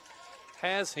Truss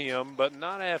has him, but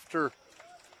not after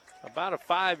about a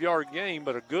 5-yard gain,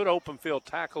 but a good open field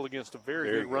tackle against a very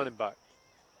good running back.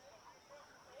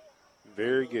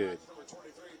 Very good.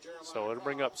 So it'll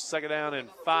bring up 2nd down and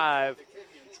 5.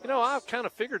 You know, I kind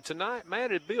of figured tonight, man,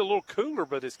 it'd be a little cooler,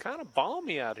 but it's kind of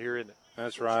balmy out here, isn't it?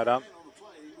 That's right.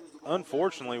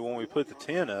 Unfortunately, when we put the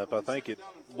 10 up, I think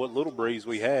what little breeze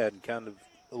we had kind of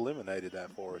eliminated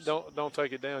that for us. Don't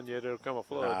take it down yet. It'll come a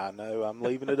flood. I know. I'm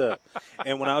leaving it up.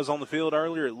 And when I was on the field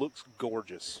earlier, it looks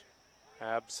gorgeous.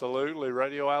 Absolutely.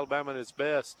 Radio Alabama at its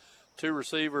best. 2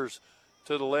 receivers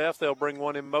to the left. They'll bring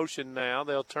 1 in motion now.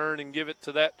 They'll turn and give it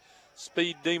to that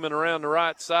speed demon around the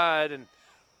right side, and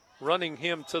running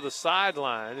him to the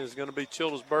sideline is going to be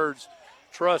Childersburg's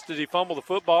Truss. Did he fumble the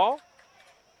football?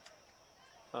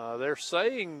 They're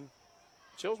saying,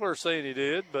 Childersburg's saying he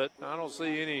did, but I don't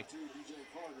see any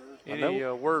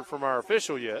word from our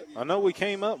official yet. I know we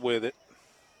came up with it.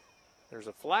 There's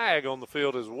a flag on the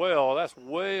field as well. That's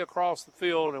way across the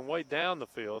field and way down the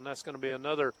field, and that's going to be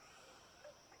another,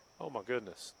 oh my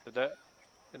goodness.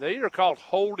 They either called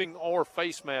holding or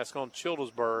face mask on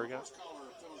Childersburg.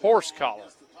 Horse collar.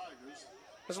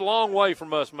 That's a long way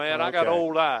from us, Matt. Okay. I got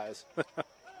old eyes.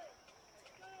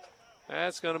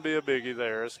 That's going to be a biggie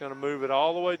there. It's going to move it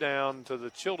all the way down to the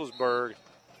Childersburg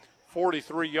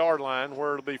 43-yard line,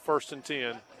 where it'll be 1st and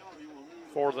 10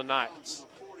 for the Knights.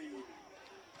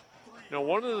 You know,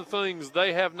 one of the things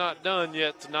they have not done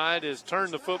yet tonight is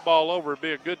turn the football over. It'd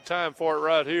be a good time for it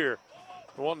right here.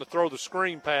 They're wanting to throw the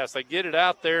screen pass. They get it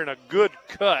out there in a good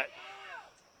cut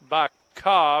by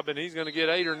Cobb, and he's going to get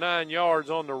 8 or 9 yards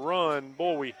on the run.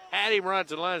 Boy, we had him right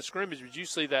to the line of scrimmage. Did you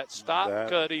see that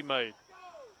cut he made?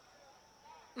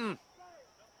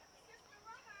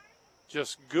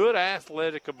 Just good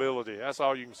athletic ability. That's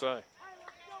all you can say.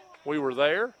 We were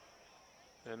there,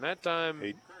 and that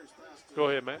time go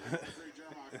ahead, Matt.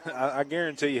 I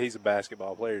guarantee you he's a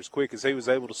basketball player. As quick as he was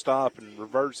able to stop and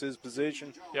reverse his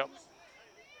position. Yep.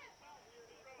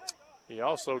 He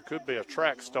also could be a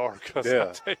track star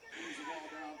because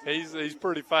he's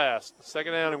pretty fast.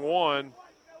 2nd down and 1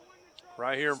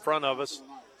 right here in front of us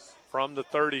from the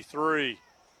 33.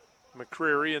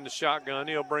 McCreary in the shotgun.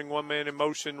 He'll bring 1 man in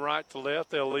motion right to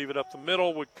left. They'll leave it up the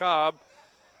middle with Cobb.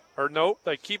 Or nope,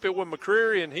 they keep it with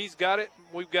McCreary, and he's got it.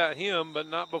 We've got him, but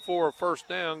not before a 1st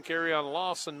down. Kerryon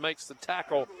Lawson makes the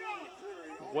tackle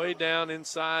way down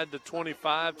inside the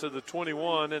 25 to the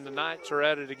 21, and the Knights are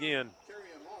at it again.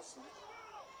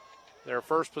 Their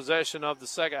first possession of the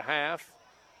second half.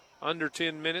 Under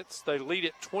 10 minutes. They lead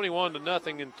it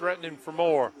 21-0 and threatening for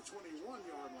more.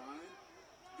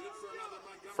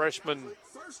 freshman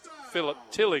Philip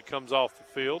Tilley comes off the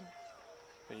field.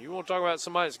 And you want to talk about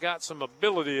somebody that's got some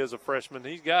ability as a freshman.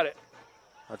 He's got it.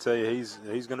 I tell you,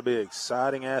 he's going to be an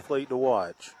exciting athlete to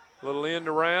watch. Little end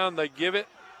around. They give it.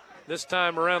 This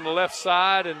time around the left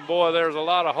side. And, boy, there's a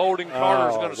lot of holding.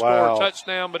 Carter's going to score a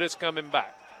touchdown, but it's coming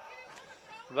back.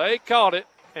 They caught it,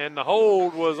 and the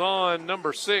hold was on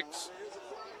number 6,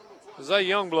 Zay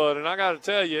Youngblood. And I got to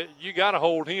tell you, you got to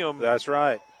hold him. That's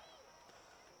right.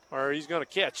 Or he's going to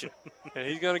catch you, and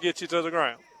he's going to get you to the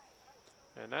ground.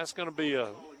 And that's going to be a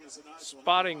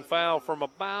spotting foul from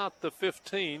about the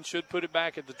 15. Should put it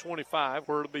back at the 25,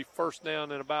 where it'll be first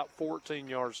down and about 14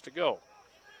 yards to go.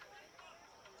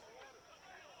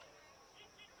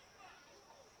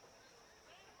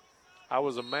 I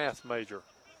was a math major.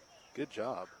 Good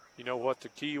job. You know what the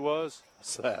key was?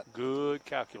 What's that? Good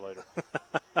calculator.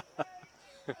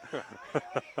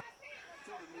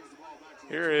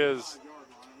 Here is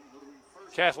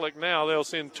Catholic now. They'll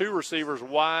send 2 receivers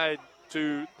wide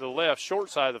to the left, short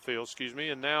side of the field,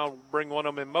 and now bring one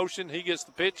of them in motion. He gets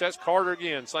the pitch. That's Carter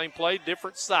again. Same play,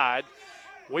 different side.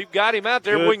 We've got him out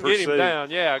there. Good We can pursuit. get him down.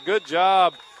 Yeah, good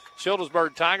job.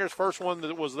 Childersburg Tigers. First one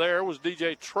that was there was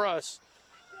DJ Truss.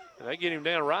 And they get him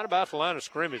down right about the line of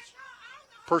scrimmage.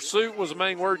 Pursuit was the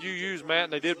main word you used, Matt,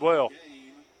 and they did well.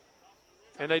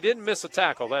 And they didn't miss a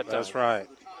tackle that time. That's right.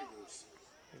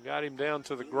 They got him down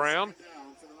to the ground.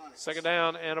 Second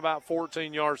down and about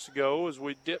 14 yards to go as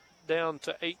we dip down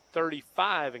to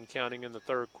 8:35 and counting in the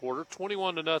third quarter.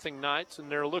 21-0 Knights,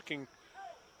 and they're looking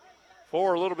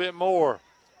for a little bit more.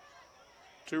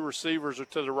 2 receivers are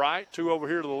to the right, 2 over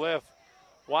here to the left,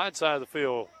 wide side of the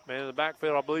field. Man, in the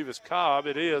backfield, I believe, is Cobb.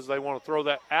 It is. They want to throw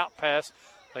that out pass.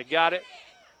 They got it,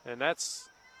 and that's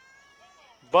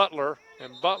Butler.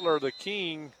 And Butler, the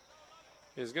king,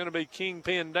 is going to be king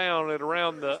pinned down at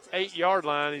around the 8-yard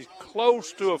line. He's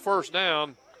close to a first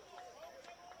down.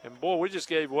 And, boy, we just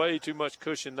gave way too much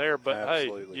cushion there. But,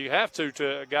 Absolutely. hey, you have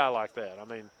to a guy like that. I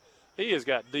mean, he has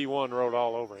got D1 wrote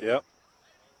all over him. Yep.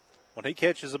 When he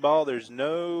catches the ball, there's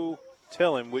no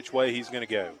telling which way he's going to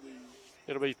go.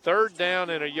 It'll be third down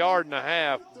and 1.5 yards.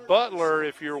 Butler,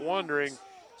 if you're wondering,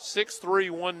 6'3",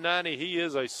 190. He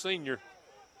is a senior.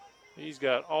 He's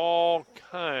got all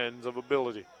kinds of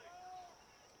ability.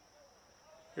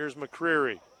 Here's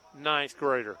McCreary, 9th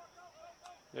grader.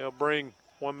 They'll bring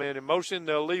one man in motion.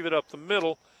 They'll leave it up the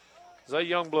middle. Zay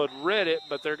Youngblood read it,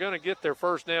 but they're going to get their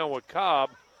first down with Cobb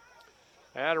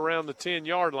at around the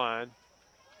 10-yard line.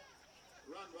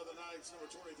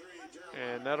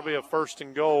 And that'll be a first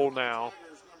and goal now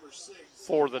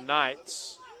for the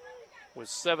Knights with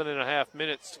 7.5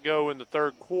 minutes to go in the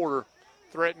third quarter,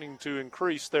 threatening to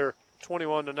increase their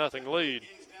 21-0 lead.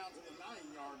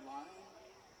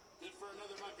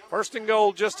 First and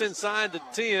goal just inside the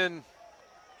 10.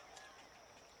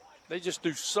 They just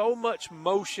do so much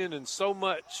motion and so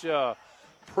much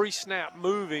pre-snap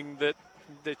moving that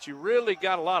you really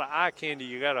got a lot of eye candy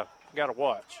you gotta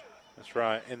watch. That's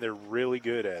right, and they're really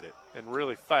good at it. And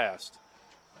really fast.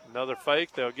 Another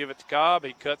fake. They'll give it to Cobb.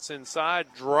 He cuts inside,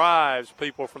 drives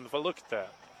people from the – look at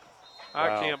that. Wow. I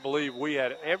can't believe we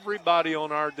had everybody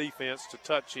on our defense to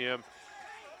touch him,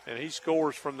 and he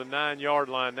scores from the 9-yard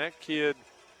line. That kid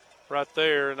right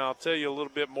there, and I'll tell you a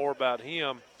little bit more about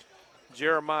him,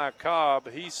 Jeremiah Cobb,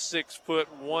 he's 6 foot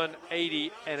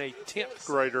 180 and a 10th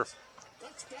grader.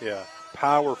 Yeah,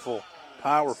 powerful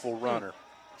runner.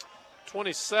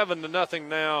 27-0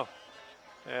 now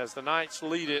as the Knights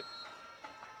lead it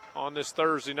on this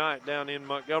Thursday night down in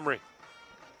Montgomery.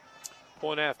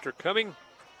 Point after coming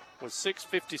with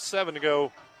 6:57 to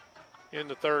go in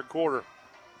the third quarter.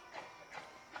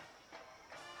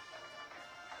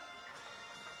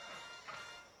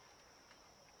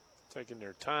 Taking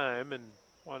their time, and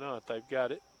why not? They've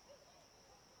got it.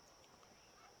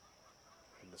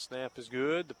 And the snap is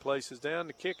good. The place is down.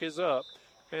 The kick is up,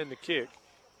 and the kick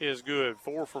is good.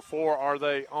 4 for 4 are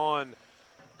they on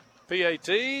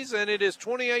PATs, and it is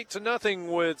 28-0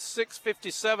 with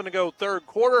 6:57 to go third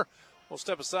quarter. We'll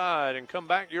step aside and come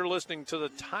back. You're listening to the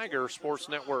Tiger Sports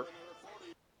Network.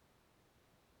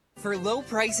 For low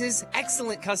prices,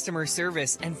 excellent customer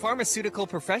service, and pharmaceutical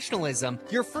professionalism,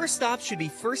 your first stop should be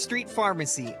First Street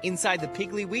Pharmacy inside the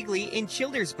Piggly Wiggly in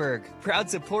Childersburg. Proud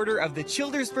supporter of the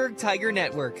Childersburg Tiger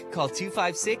Network. Call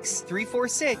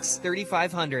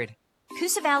 256-346-3500.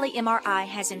 Coosa Valley MRI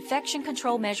has infection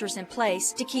control measures in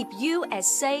place to keep you as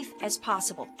safe as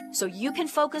possible, so you can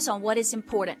focus on what is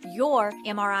important, your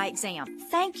MRI exam.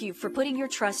 Thank you for putting your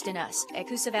trust in us at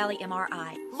Coosa Valley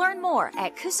MRI. Learn more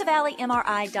at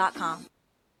CoosaValleyMRI.com.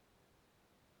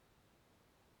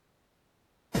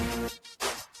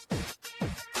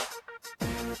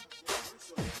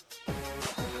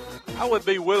 I would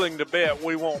be willing to bet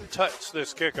we won't touch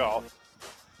this kickoff.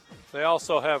 They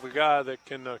also have a guy that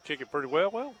can kick it pretty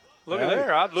well. Well, look at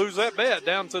there. I'd lose that bet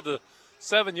down to the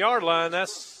 7-yard line.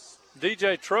 That's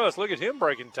DJ Truss. Look at him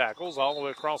breaking tackles all the way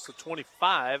across the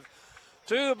 25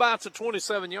 to about the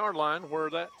 27-yard line, where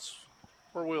that's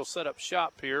where we'll set up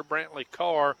shop here. Brantley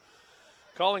Carr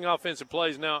calling offensive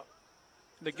plays. Now,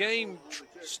 the game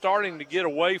starting to get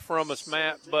away from us,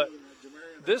 Matt, but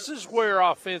this is where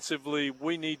offensively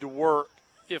we need to work,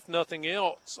 if nothing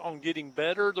else, on getting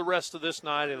better the rest of this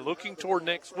night and looking toward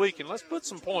next week. And let's put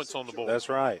some points on the board. That's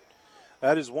right.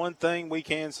 That is one thing we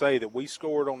can say, that we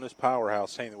scored on this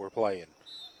powerhouse team that we're playing.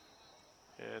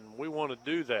 And we want to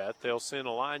do that. They'll send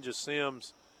Elijah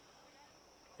Sims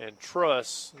and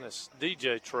Truss. That's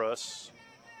DJ Truss.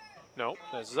 No,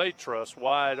 that's Zay Truss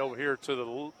wide over here to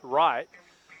the right.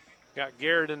 Got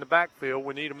Garrett in the backfield.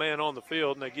 We need a man on the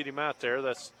field, and they get him out there.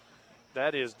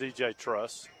 That is DJ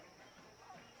Truss.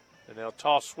 And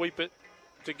they'll sweep it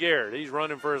to Garrett. He's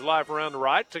running for his life around the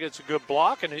right. It's a good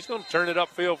block, and he's going to turn it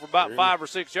upfield for about 5 or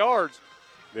 6 yards.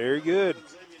 Very good.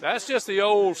 That's just the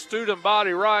old student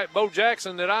body right, Bo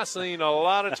Jackson, that I've seen a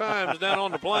lot of times down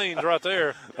on the plains right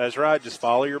there. That's right. Just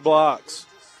follow your blocks.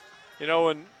 You know,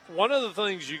 and one of the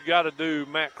things you got to do,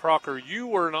 Matt Crocker, you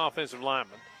were an offensive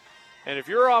lineman. And if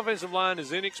your offensive line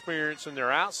is inexperienced and they're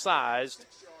outsized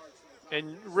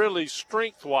and really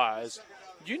strength-wise,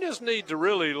 you just need to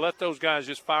really let those guys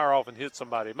just fire off and hit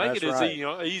somebody. Make it as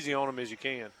easy on them as you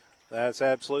can. That's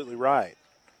absolutely right.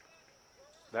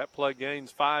 That play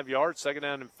gains 5 yards, 2nd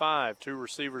down and 5. 2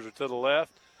 receivers are to the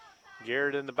left.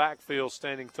 Garrett in the backfield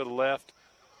standing to the left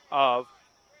of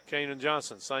Kanan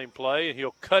Johnson. Same play, and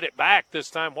he'll cut it back this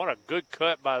time. What a good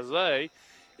cut by Zay.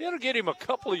 It'll get him a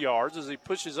couple of yards as he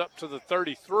pushes up to the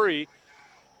 33.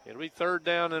 It'll be 3rd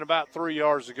down and about 3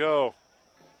 yards to go.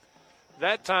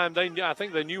 That time, I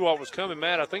think they knew what was coming,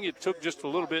 Matt. I think it took just a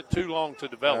little bit too long to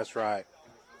develop. That's right.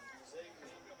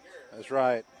 That's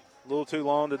right. A little too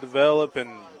long to develop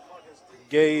and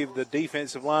gave the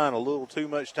defensive line a little too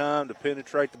much time to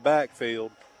penetrate the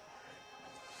backfield.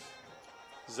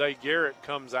 Zay Garrett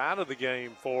comes out of the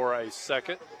game for a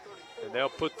second, and they'll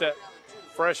put that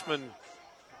freshman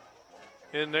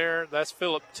in there. That's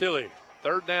Philip Tilley.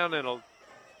 3rd down and a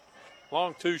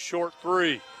long 2, short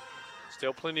 3.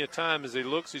 Still plenty of time as he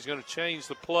looks. He's going to change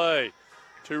the play.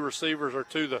 2 receivers are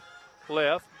to the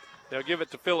left. They'll give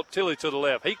it to Philip Tilley to the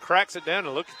left. He cracks it down,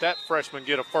 and look at that freshman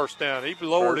get a 1st down. He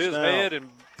lowered his head and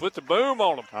put the boom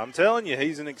on him. I'm telling you,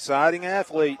 he's an exciting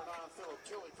athlete.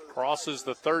 Crosses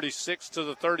the 36 to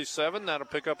the 37. That'll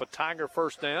pick up a Tiger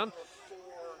 1st down.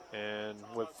 And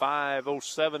with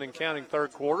 5:07 and counting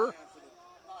 3rd quarter,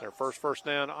 their first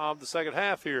down of the 2nd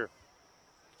half here.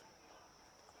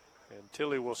 And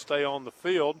Tilley will stay on the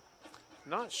field.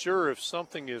 Not sure if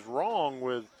something is wrong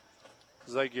with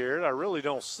Zay Garrett. I really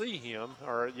don't see him.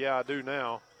 Or, yeah, I do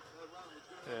now.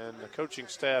 And the coaching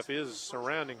staff is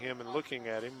surrounding him and looking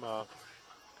at him.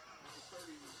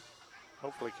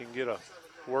 Hopefully can get a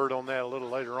word on that a little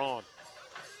later on.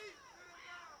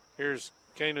 Here's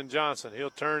Kanan Johnson. He'll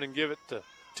turn and give it to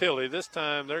Tilley. This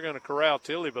time they're going to corral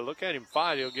Tilley, but look at him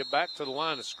fight. He'll get back to the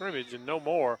line of scrimmage and no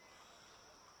more.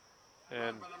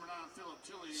 And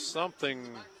something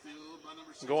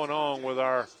going on with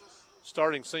our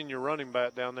starting senior running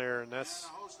back down there, and that's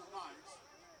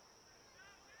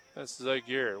Zay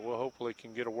Garrett. We'll hopefully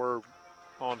can get a word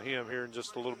on him here in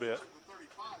just a little bit.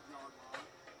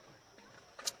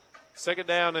 2nd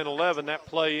down and 11. That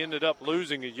play ended up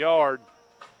losing a yard.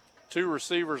 2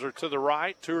 receivers are to the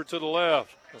right, 2 are to the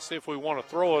left. Let's see if we want to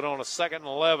throw it on a 2nd and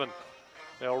 11.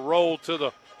 They'll roll to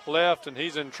the left, and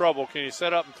he's in trouble. Can he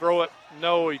set up and throw it?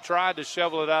 No, he tried to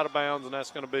shovel it out of bounds, and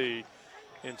that's going to be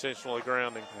intentionally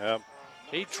grounding. Yep.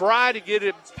 He tried to get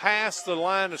it past the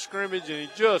line of scrimmage, and he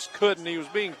just couldn't. He was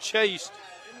being chased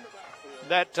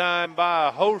that time by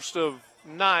a host of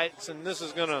Knights, and this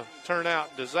is going to turn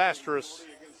out disastrous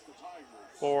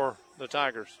for the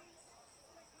Tigers.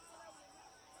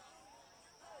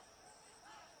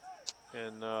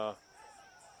 And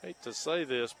hate to say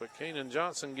this, but Kanan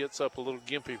Johnson gets up a little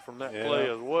gimpy from that play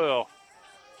as well.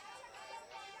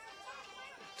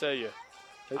 I tell you,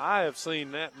 I have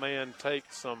seen that man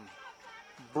take some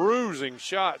bruising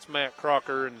shots, Matt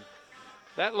Crocker, and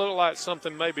that looked like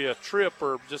something, maybe a trip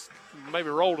or just maybe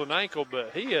rolled an ankle,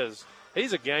 but he's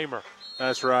a gamer.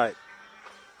 That's right.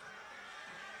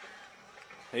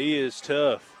 He is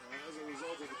tough.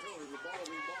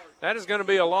 That is going to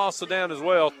be a loss of down as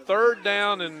well. 3rd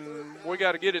down, and we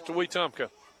got to get it to Wetumpka.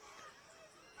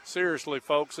 Seriously,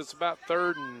 folks, it's about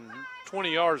 3rd and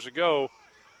 20 yards to go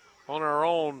on our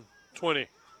own 20.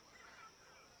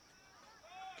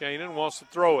 Kanan wants to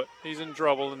throw it. He's in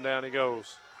trouble, and down he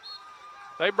goes.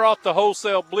 They brought the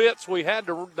wholesale blitz.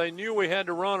 They knew we had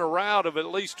to run a route of at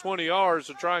least 20 yards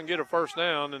to try and get a first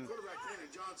down, and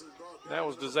that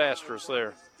was disastrous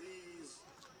there.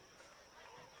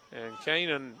 And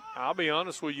Kanan, I'll be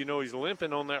honest with you, he's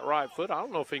limping on that right foot. I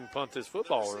don't know if he can punt this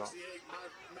football or not.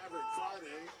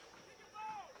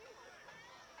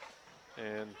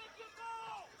 And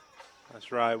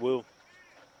that's right.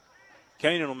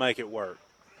 Kanan will make it work.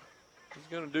 He's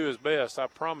going to do his best. I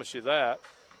promise you that.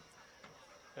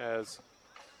 As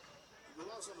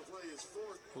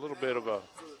a little bit of a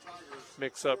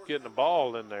mix-up getting the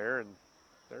ball in there, and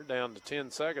they're down to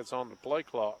 10 seconds on the play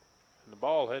clock. And the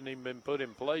ball hadn't even been put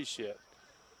in place yet.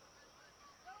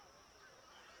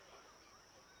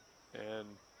 And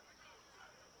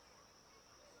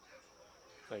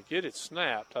they get it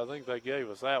snapped. I think they gave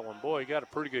us that one. Boy, he got a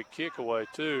pretty good kick away,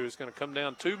 too. It's going to come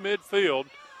down to midfield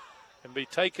and be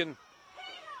taken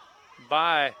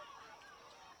by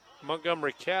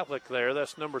Montgomery Catholic there.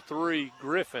 That's number 3,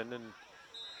 Griffin, and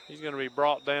he's going to be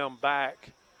brought down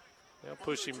back. They'll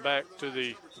push him back to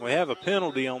the... We have a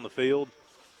penalty on the field.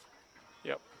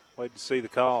 Yep. Wait to see the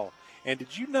call. And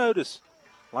did you notice,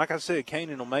 like I said,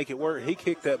 Kanan will make it work. He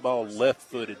kicked that ball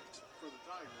left-footed.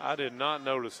 I did not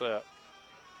notice that.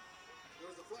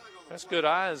 That's good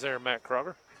eyes there, Matt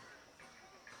Crocker.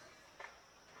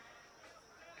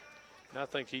 And I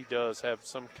think he does have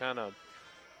some kind of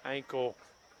ankle.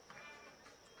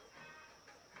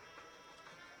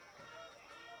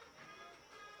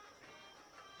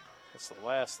 That's the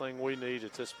last thing we need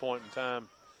at this point in time.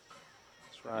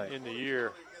 That's right. In the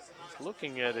year. He's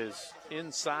looking at his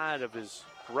inside of his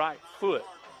right foot,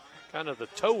 kind of the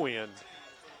toe end.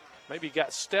 Maybe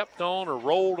got stepped on or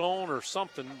rolled on or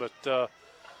something, but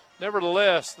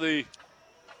nevertheless, the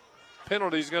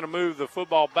penalty is going to move the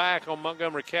football back on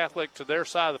Montgomery Catholic to their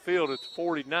side of the field at the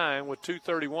 49 with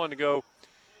 2:31 to go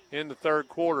in the third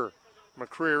quarter.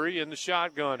 McCreary in the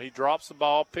shotgun. He drops the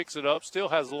ball, picks it up, still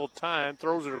has a little time,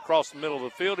 throws it across the middle of the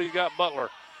field. He's got Butler.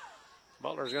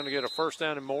 Butler's going to get a first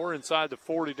down and more inside the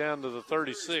 40 down to the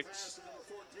 36.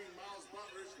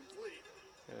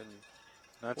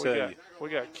 And we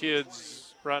got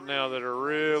kids right now that are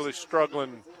really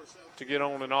struggling to get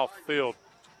on and off the field.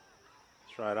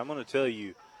 That's right. I'm going to tell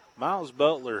you, Miles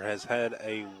Butler has had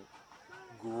a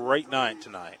great night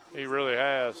tonight. He really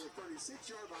has.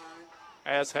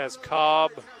 As has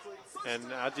Cobb. And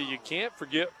you can't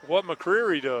forget what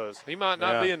McCreary does. He might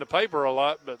not be in the paper a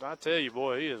lot, but I tell you,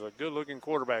 boy, he is a good-looking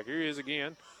quarterback. Here he is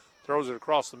again. Throws it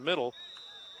across the middle.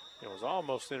 It was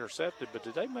almost intercepted, but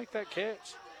did they make that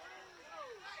catch?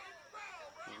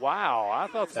 Wow, I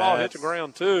thought the ball hit the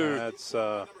ground too. That's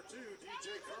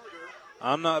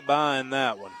I'm not buying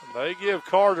that one. They give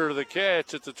Carter the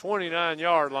catch at the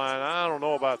 29-yard line. I don't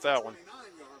know about that one.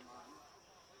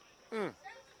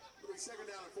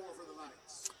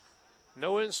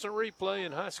 No instant replay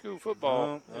in high school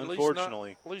football. No,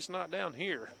 unfortunately. At least not down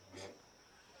here.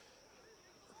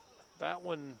 That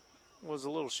one was a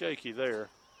little shaky there.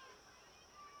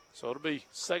 So it'll be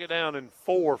second down and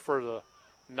 4 for the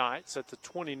Knights at the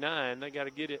 29. They got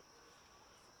to get it.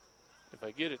 If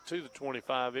they get it to the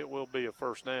 25, it will be a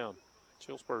first down.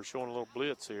 Chillsburg showing a little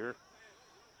blitz here.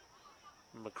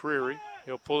 McCreary,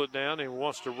 he'll pull it down. He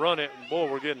wants to run it, and boy,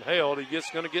 we're getting held. He's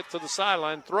going to get to the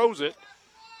sideline, throws it.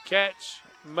 Catch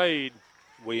made.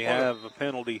 We have a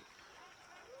penalty.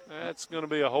 That's going to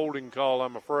be a holding call,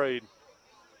 I'm afraid.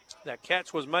 That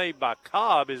catch was made by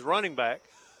Cobb, his running back,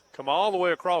 come all the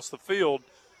way across the field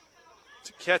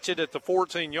to catch it at the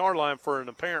 14-yard line for an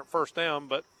apparent first down,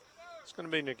 but it's going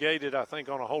to be negated, I think,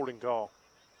 on a holding call.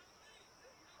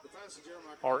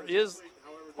 Or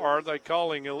are they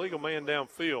calling illegal man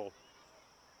downfield?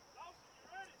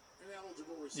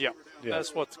 Yeah,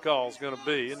 that's what the call is going to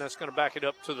be, and that's going to back it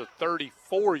up to the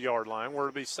 34-yard line, where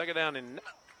it'll be second down and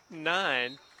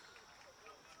 9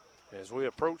 as we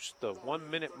approach the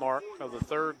 1-minute mark of the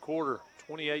third quarter,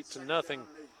 28-0.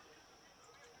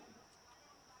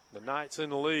 The Knights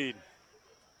in the lead.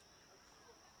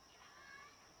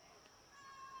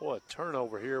 Boy, a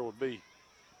turnover here would be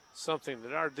something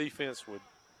that our defense would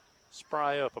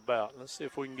spry up about. Let's see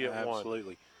if we can get one.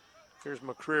 Absolutely. Here's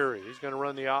McCreary. He's going to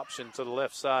run the option to the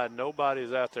left side.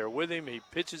 Nobody's out there with him. He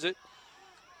pitches it.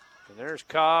 And there's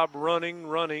Cobb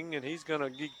running, and he's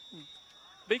going to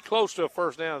be close to a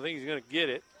first down. I think he's going to get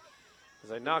it as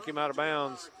they knock him out of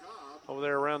bounds over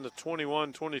there around the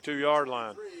 21, 22-yard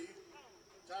line.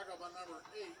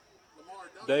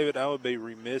 David, I would be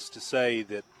remiss to say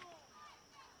that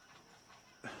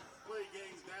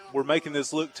we're making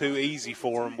this look too easy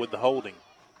for him with the holding.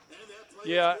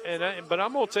 Yeah, but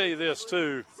I'm going to tell you this,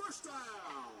 too.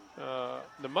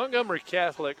 The Montgomery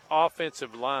Catholic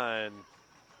offensive line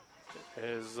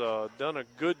has done a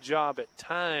good job at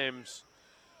times,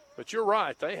 but you're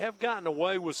right. They have gotten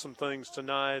away with some things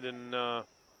tonight, and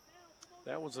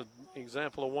that was an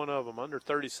example of one of them. Under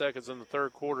 30 seconds in the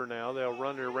third quarter now. They'll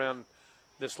run it around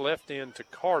this left end to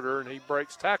Carter, and he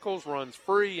breaks tackles, runs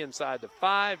free inside the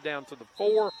 5, down to the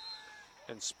 4,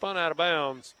 and spun out of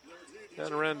bounds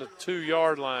down around the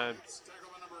 2-yard line.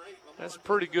 That's a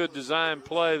pretty good design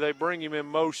play. They bring him in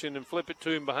motion and flip it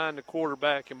to him behind the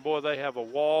quarterback, and, boy, they have a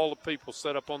wall of people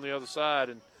set up on the other side.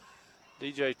 And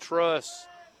DJ Truss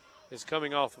is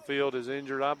coming off the field, is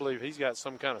injured. I believe he's got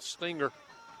some kind of stinger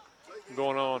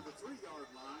going on.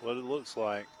 What it looks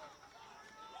like.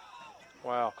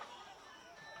 Wow.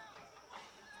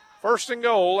 First and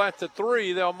goal at the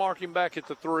 3. They'll mark him back at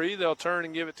the 3. They'll turn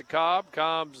and give it to Cobb.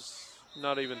 Cobb's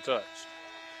not even touched.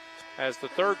 As the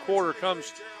third quarter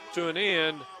comes to an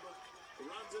end,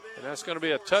 and that's going to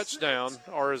be a touchdown,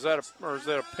 or is that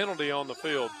a penalty on the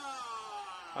field?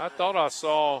 I thought I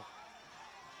saw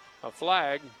a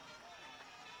flag.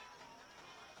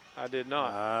 I did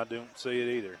not. I don't see it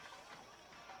either.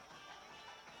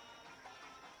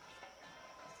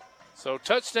 So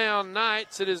touchdown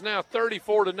Knights. It is now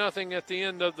 34-0 at the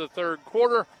end of the third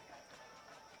quarter.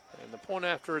 And the point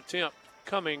after attempt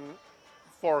coming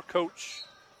for Coach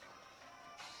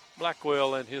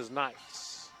Blackwell and his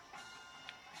Knights.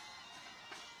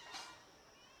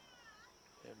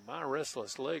 And my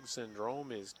restless leg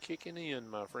syndrome is kicking in,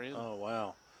 my friend. Oh,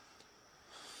 wow.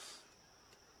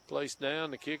 Placed down,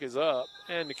 the kick is up,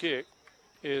 and the kick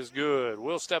is good.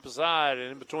 We'll step aside,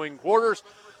 and in between quarters,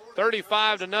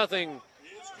 35-0.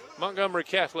 Montgomery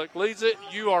Catholic leads it.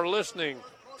 You are listening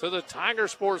to the Tiger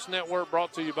Sports Network,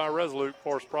 brought to you by Resolute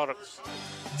Forest Products.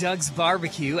 Doug's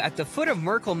Barbecue at the foot of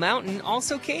Merkle Mountain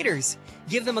also caters.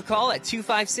 Give them a call at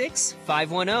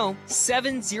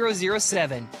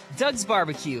 256-510-7007. Doug's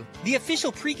Barbecue, the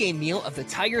official pregame meal of the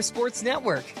Tiger Sports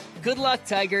Network. Good luck,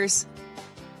 Tigers.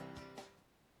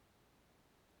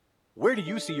 Where do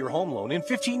you see your home loan in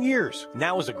 15 years?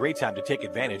 Now is a great time to take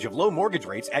advantage of low mortgage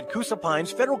rates at Coosa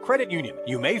Pines Federal Credit Union.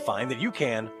 You may find that you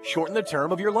can shorten the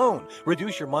term of your loan,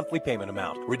 reduce your monthly payment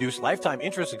amount, reduce lifetime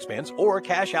interest expense, or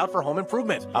cash out for home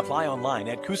improvement. Apply online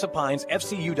at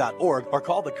CoosaPinesFCU.org or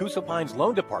call the Coosa Pines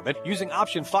Loan Department using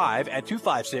option 5 at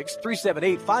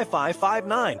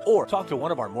 256-378-5559 or talk to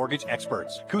one of our mortgage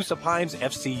experts. Coosa Pines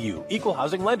FCU, Equal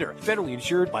Housing Lender, federally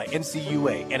insured by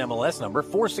NCUA, NMLS number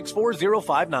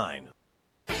 464059.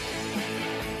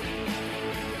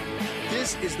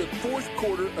 This is the fourth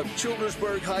quarter of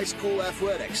Childersburg High School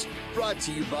Athletics, brought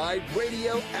to you by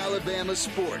Radio Alabama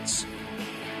Sports.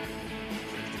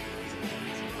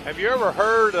 Have you ever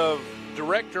heard of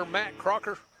director Matt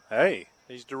Crocker? Hey.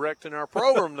 He's directing our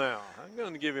program now. I'm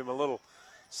going to give him a little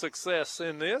success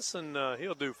in this, and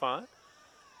he'll do fine.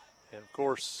 And, of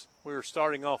course, we're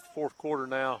starting off the fourth quarter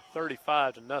now,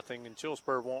 35-0, and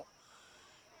Childersburg won't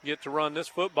get to run this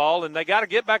football, and they got to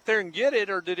get back there and get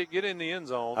it, or did it get in the end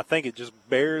zone? I think it just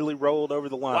barely rolled over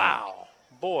the line. Wow.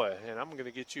 Boy, and I'm going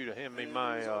to get you to hand me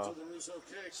my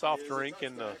soft drink,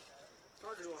 and the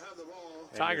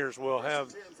Tigers will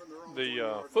have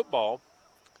the football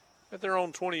at their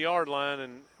own 20-yard line,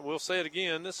 and we'll say it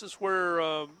again. This is where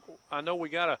I know we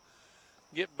got to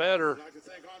get better,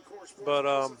 but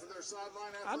I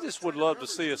just would love to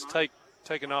see us take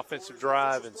an offensive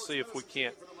drive and see if we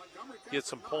can't get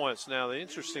some points. Now, the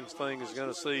interesting thing is going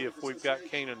to see if we've got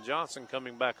Kanan Johnson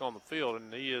coming back on the field,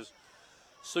 and he is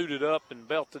suited up and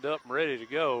belted up and ready to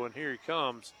go, and here he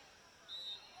comes.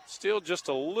 Still just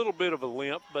a little bit of a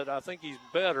limp, but I think he's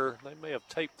better. They may have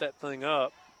taped that thing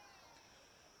up.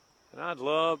 And I'd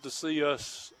love to see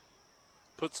us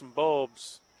put some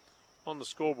bulbs on the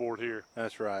scoreboard here.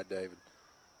 That's right, David.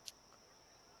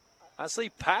 I see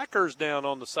Packers down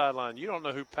on the sideline. You don't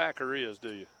know who Packer is,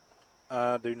 do you?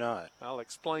 I do not. I'll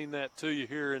explain that to you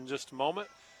here in just a moment.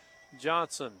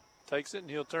 Johnson takes it, and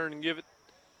he'll turn and give it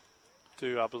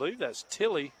to, I believe that's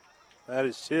Tilly. That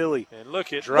is Tilly. And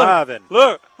look at driving.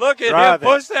 Look at driving.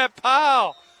 him push that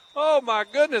pile. Oh, my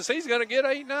goodness. He's going to get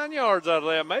 8-9 yards out of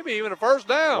that, maybe even a first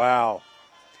down. Wow.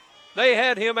 They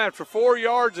had him after 4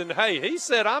 yards, and, hey, he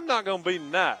said, I'm not going to be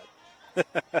denied.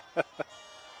 Let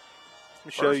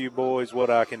me show you boys what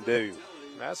I can do.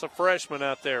 That's a freshman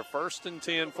out there. 1st and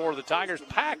 10 for the Tigers.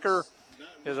 Packer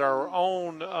is our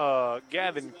own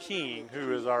Gavin King,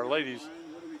 who is our ladies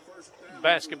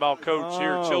basketball coach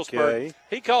here at Childersburg.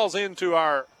 He calls into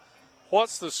our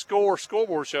What's the Score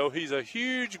scoreboard show. He's a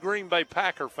huge Green Bay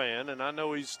Packer fan, and I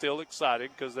know he's still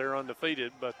excited because they're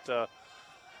undefeated. But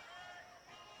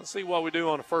Let's see what we do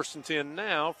on a 1st and 10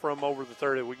 now from over the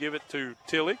 30. We give it to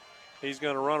Tilley. He's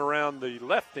going to run around the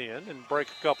left end and break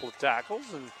a couple of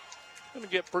tackles and going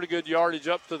to get pretty good yardage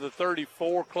up to the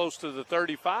 34, close to the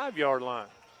 35-yard line.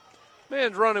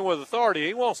 Man's running with authority.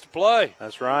 He wants to play.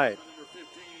 That's right.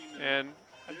 And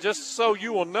just so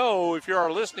you will know, if you're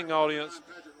our listening audience,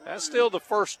 that's still the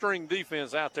first-string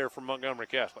defense out there for Montgomery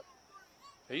Catholic.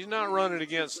 He's not running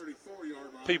against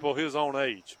people his own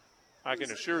age. I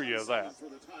can assure you of that.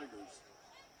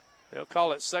 They'll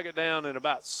call it 2nd down and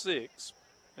about 6,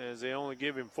 as they only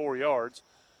give him 4 yards.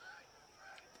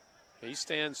 He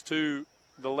stands to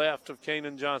the left of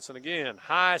Kanan Johnson again.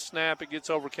 High snap, it gets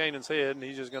over Kanan's head, and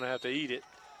he's just going to have to eat it.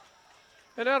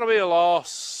 And that'll be a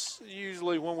loss.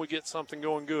 Usually when we get something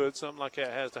going good, something like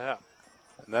that has to happen.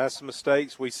 And that's the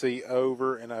mistakes we see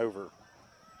over and over.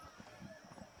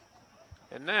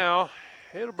 And now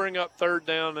it'll bring up 3rd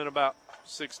down and about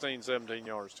 16, 17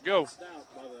 yards to go.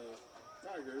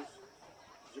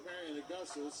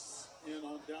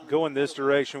 Going this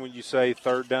direction when you say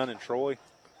 3rd down and Troy?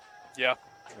 Yeah.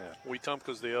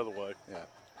 Wetumpka's the other way. Yeah.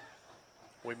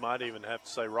 We might even have to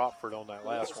say Rockford on that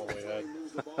last one we had.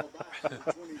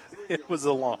 It was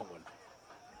a long one.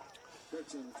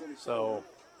 So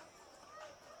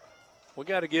we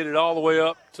got to get it all the way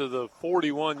up to the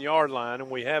 41-yard line, and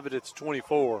we have it at the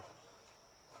 24.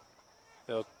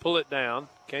 They'll pull it down.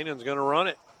 Kanan's going to run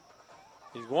it.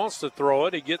 He wants to throw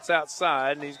it. He gets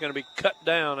outside, and he's going to be cut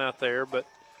down out there, but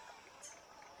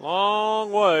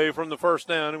long way from the 1st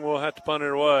down, and we'll have to punt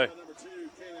it away.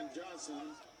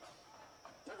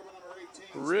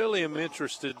 Really am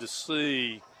interested to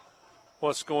see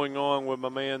what's going on with my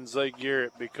man Zay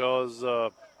Garrett, because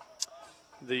the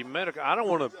medical – I don't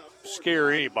want to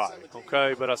scare anybody,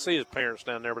 okay, but I see his parents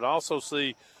down there, but I also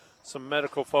see some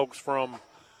medical folks from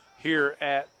here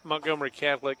at Montgomery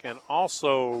Catholic, and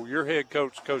also your head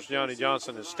coach, Coach Johnny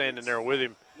Johnson, is standing there with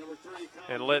him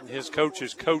and letting his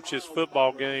coaches coach his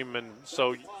football game. And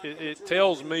so it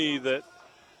tells me that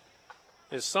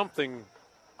it's something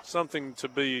to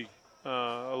be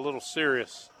a little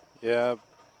serious. Yeah,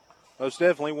 most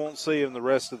definitely won't see him the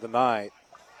rest of the night.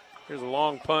 Here's a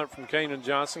long punt from Kanan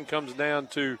Johnson, comes down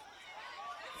to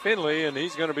Finley, and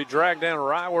he's going to be dragged down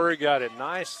right where he got it.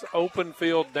 Nice open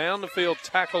field, down the field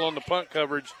tackle on the punt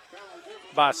coverage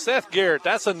by Seth Garrett.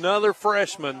 That's another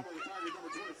freshman.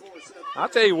 I'll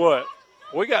tell you what,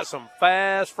 we got some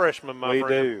fast freshmen, my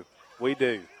friend. We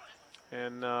do.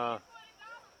 And I'm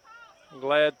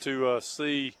glad to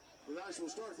see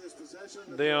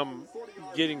them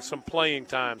getting some playing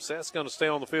time. Seth's going to stay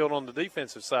on the field on the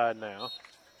defensive side now.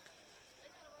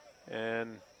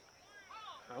 And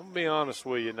I'm going to be honest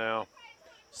with you now.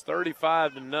 It's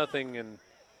 35-0, and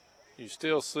you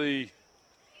still see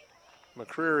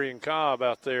McCreary and Cobb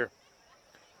out there,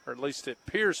 or at least it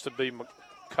appears to be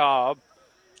Cobb.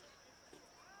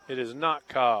 It is not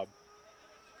Cobb.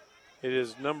 It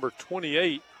is number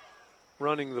 28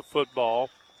 running the football.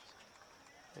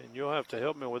 And you'll have to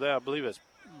help me with that. I believe it's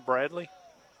Bradley.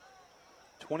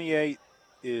 28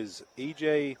 is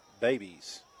E.J.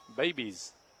 Babies.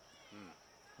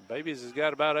 Babies has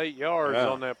got about 8 yards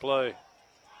on that play.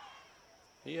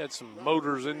 He had some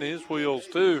motors in his wheels,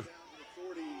 too.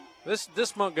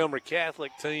 This Montgomery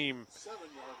Catholic team,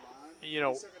 you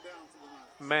know,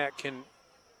 Matt, can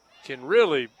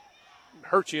really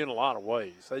hurt you in a lot of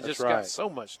ways. They just got so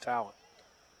much talent.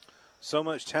 So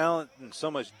much talent and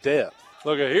so much depth.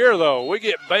 Look at here, though. We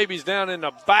get Babies down in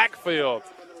the backfield.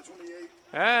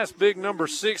 That's big number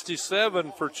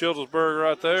 67 for Childersburg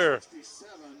right there.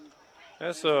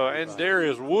 That's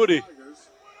Andarius Woody.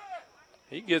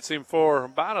 He gets him for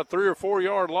about a 3 or 4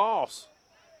 yard loss.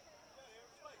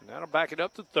 And that'll back it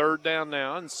up to 3rd down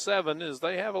now. And 7 is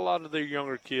they have a lot of their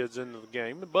younger kids into the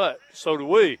game, but so do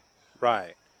we.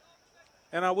 Right.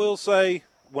 And I will say,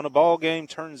 when a ball game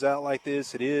turns out like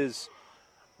this, it is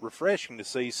refreshing to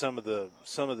see some of the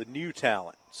new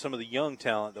talent, some of the young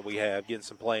talent that we have getting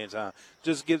some playing time.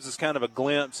 Just gives us kind of a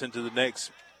glimpse into the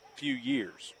next few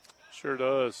years. Sure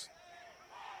does.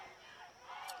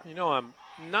 You know, I'm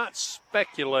not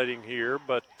speculating here,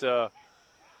 but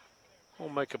we'll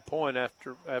make a point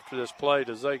after this play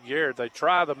to Zay Garrett. They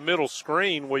try the middle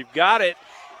screen. We've got it.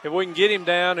 If we can get him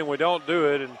down and we don't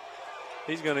do it, and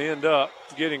he's going to end up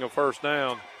getting a 1st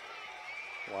down.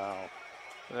 Wow.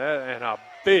 And a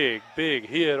big, big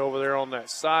hit over there on that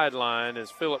sideline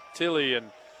is Philip Tilley and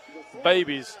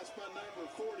Babies.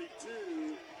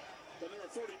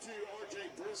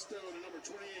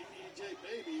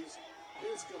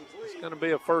 It's going to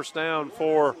be a 1st down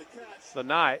for the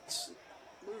Knights.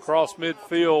 Cross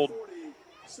midfield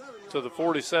to the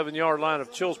 47-yard line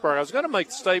of Childersburg. I was going to make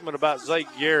the statement about Zake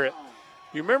Garrett.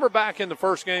 You remember back in the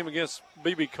first game against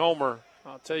B.B. Comer,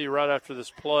 I'll tell you right after this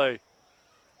play,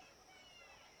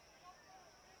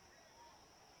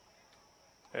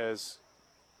 as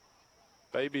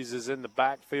Babies is in the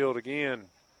backfield again.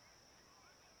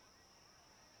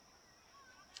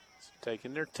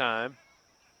 Taking their time,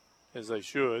 as they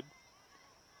should.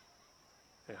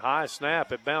 A high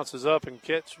snap, it bounces up and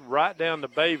gets right down to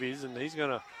Babies, and he's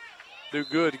going to do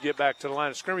good to get back to the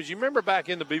line of scrimmage. You remember back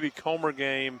in the B.B. Comer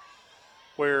game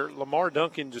where Lamar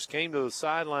Duncan just came to the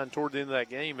sideline toward the end of that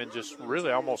game and just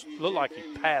really almost looked like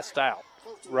he passed out.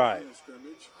 Right.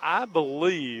 I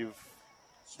believe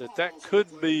that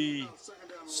could be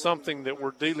something that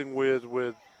we're dealing with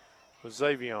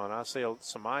Xavion. I see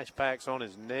some ice packs on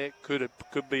his neck. Could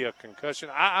be a concussion.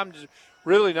 I'm just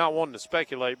really not wanting to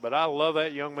speculate, but I love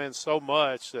that young man so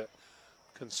much that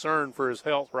concerned for his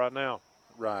health right now.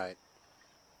 Right.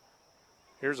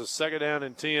 Here's a 2nd down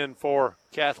and 10 for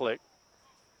Catholic.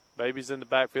 Babies in the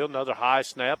backfield. Another high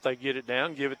snap. They get it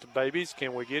down, give it to Babies.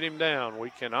 Can we get him down? We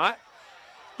cannot.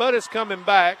 But it's coming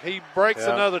back. He breaks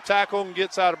another tackle and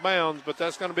gets out of bounds, but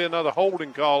that's going to be another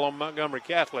holding call on Montgomery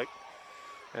Catholic.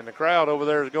 And the crowd over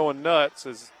there is going nuts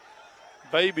as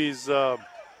Babies, I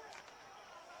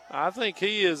think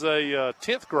he is a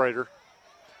 10th grader.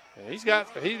 And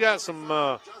he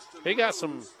got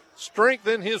some strength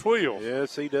in his wheels.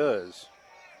 Yes, he does.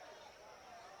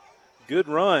 Good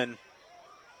run.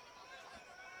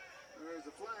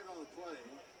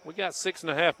 We got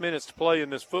 6.5 minutes to play in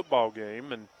this football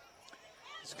game, and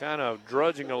it's kind of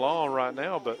drudging along right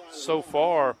now, but so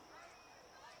far,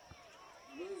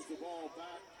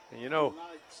 you know,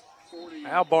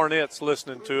 Al Barnett's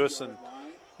listening to us, and,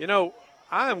 you know,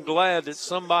 I am glad that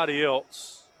somebody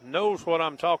else knows what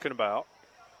I'm talking about.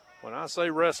 When I say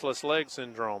restless leg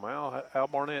syndrome, Al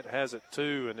Barnett has it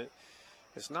too, and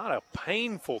it's not a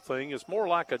painful thing. It's more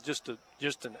like just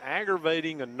an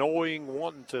aggravating, annoying,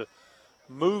 wanting to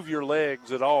move your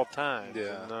legs at all times.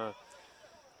 Yeah.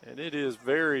 And it is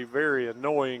very, very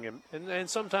annoying and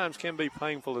sometimes can be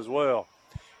painful as well.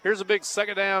 Here's a big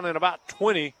 2nd down and about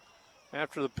 20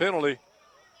 after the penalty.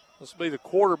 This will be the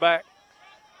quarterback,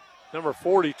 number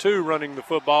 42, running the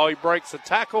football. He breaks a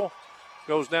tackle,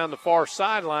 goes down the far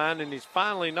sideline, and he's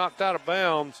finally knocked out of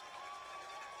bounds.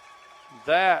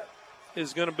 That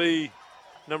is going to be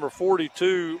number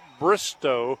 42,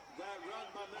 Bristow.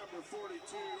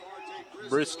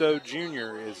 Bristow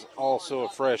Jr. is also a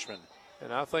freshman.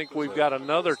 And I think we've got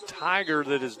another Tiger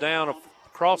that is down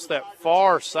across that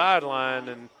far sideline,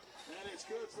 and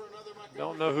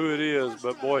don't know who it is,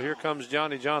 but, boy, here comes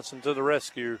Johnny Johnson to the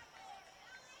rescue.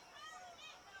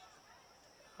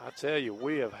 I tell you,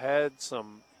 we have had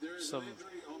some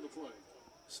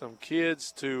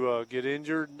kids to get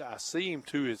injured. I see him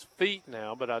to his feet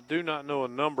now, but I do not know a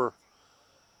number.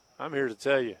 I'm here to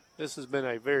tell you, this has been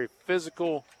a very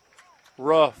physical,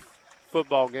 rough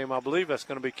football game. I believe that's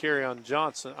going to be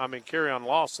Kerryon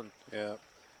Lawson. Yeah,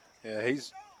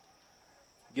 he's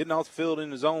getting off the field in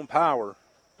his own power.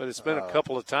 But it's been a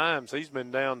couple of times he's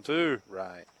been down too.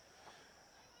 Right.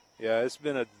 Yeah, it's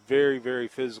been a very, very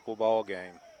physical ball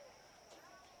game.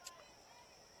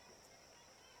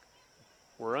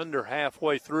 We're under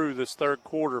halfway through this third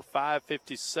quarter,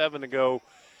 5:57 to go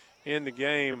in the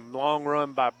game. Long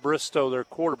run by Bristow, their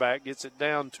quarterback, gets it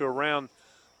down to around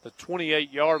the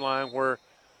 28-yard line where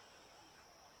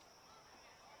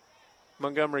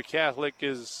Montgomery Catholic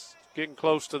is getting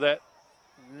close to that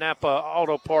Napa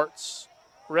Auto Parts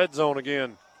red zone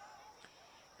again.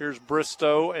 Here's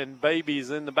Bristow and Babies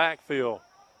in the backfield.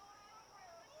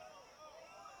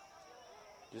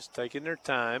 Just taking their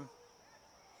time,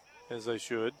 as they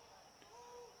should.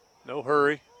 No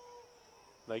hurry.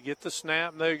 They get the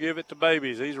snap and they give it to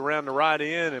Babies. He's around the right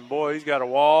end, and, boy, he's got a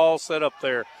wall set up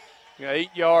there.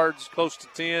 8 yards, close to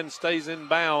 10, stays in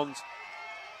bounds.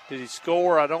 Did he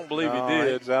score? I don't believe he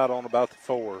did. He's out on about the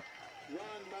 4.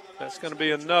 That's going to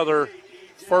be another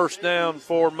first down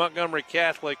for Montgomery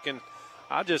Catholic, and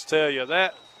I just tell you,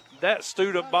 that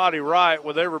stood up body right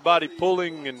with everybody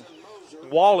pulling and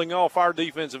walling off our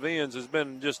defensive ends has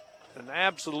been just an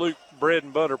absolute bread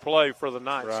and butter play for the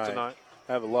Knights tonight.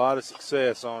 Have a lot of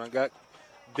success on it. Got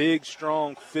big,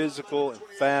 strong, physical, and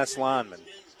fast linemen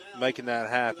making that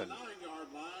happen.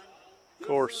 Of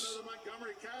course,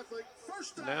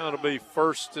 now it'll be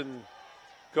 1st and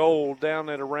goal down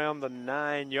at around the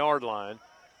 9-yard line.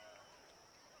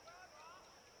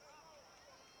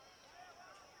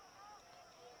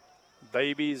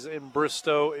 Babies and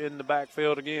Bristow in the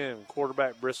backfield again.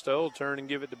 Quarterback Bristow will turn and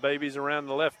give it to Babies around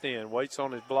the left end. Waits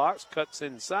on his blocks, cuts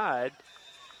inside,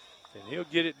 And he'll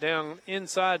get it down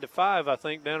inside the 5, I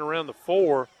think, down around the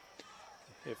 4.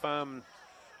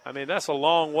 That's a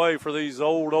long way for these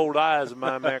old eyes of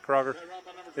mine, Matt Crocker.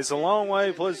 It's a long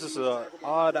way, plus it's an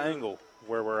odd angle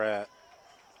where we're at.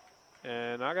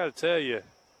 And I got to tell you,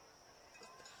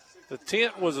 the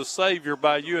tent was a savior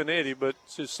by you and Eddie, but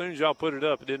as soon as y'all put it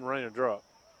up, it didn't rain a drop.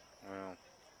 Well,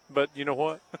 but you know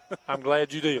what? I'm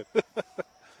glad you did.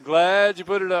 Glad you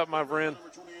put it up, my friend.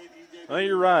 Well,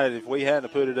 you're right. If we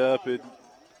hadn't put it up, it'd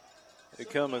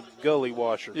come a gully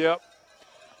washer. Yep.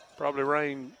 Probably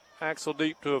rained axle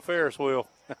deep to a Ferris wheel.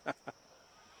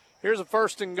 Here's a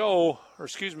second goal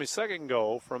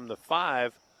from the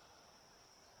 5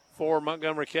 for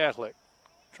Montgomery Catholic.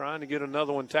 Trying to get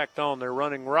another one tacked on. They're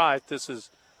running right. This is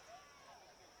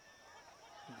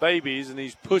Babies, and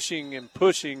he's pushing and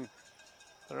pushing.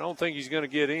 I don't think he's going to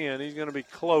get in. He's going to be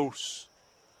close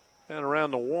down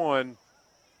around the 1.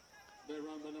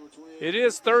 It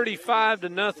is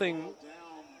 35-0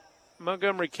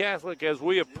 Montgomery Catholic as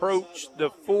we approach the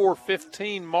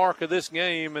 4:15 mark of this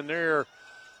game, and they're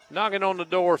knocking on the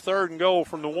door, 3rd and goal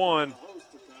from the 1.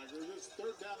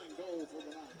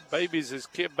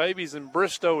 Babies and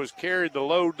Bristow has carried the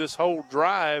load this whole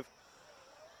drive.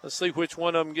 Let's see which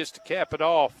one of them gets to cap it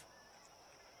off.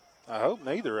 I hope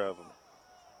neither of them.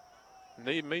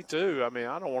 Me too. I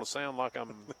don't want to sound like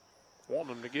I'm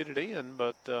wanting them to get it in,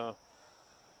 but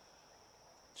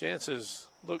chances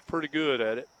look pretty good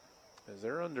at it. As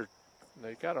they're going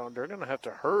to have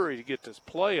to hurry to get this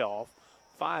play off.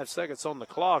 5 seconds on the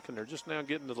clock, and they're just now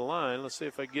getting to the line. Let's see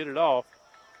if they get it off.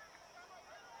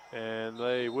 And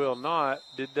they will not.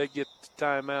 Did they get the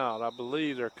timeout? I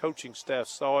believe their coaching staff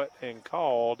saw it and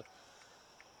called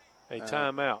a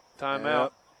timeout.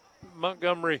 Timeout,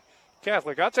 Montgomery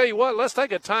Catholic. I'll tell you what, let's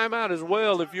take a timeout as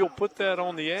well if you'll put that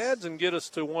on the ads and get us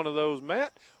to one of those,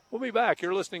 Matt. We'll be back.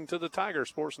 You're listening to the Tiger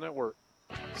Sports Network.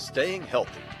 Staying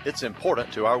healthy, it's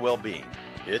important to our well-being.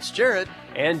 It's Jared.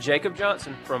 And Jacob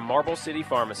Johnson from Marble City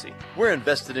Pharmacy. We're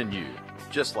invested in you,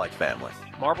 just like family.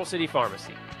 Marble City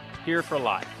Pharmacy, here for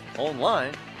life.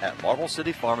 Online at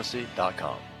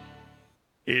MarbleCityPharmacy.com.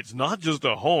 It's not just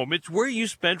a home, it's where you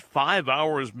spent 5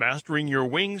 hours mastering your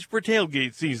wings for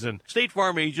tailgate season. State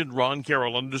Farm agent Ron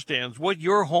Carroll understands what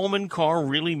your home and car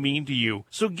really mean to you,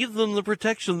 so give them the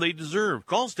protection they deserve.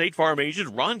 Call State Farm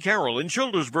agent Ron Carroll in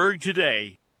Childersburg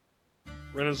today.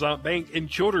 Renaissance Bank in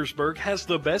Childersburg has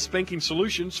the best banking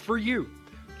solutions for you.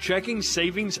 Checking,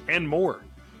 savings, and more.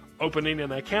 Opening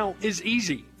an account is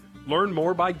easy. Learn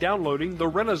more by downloading the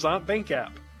Renaissance Bank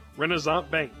app. Renaissance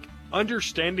Bank,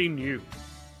 understanding you.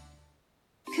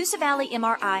 Coosa Valley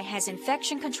MRI has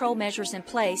infection control measures in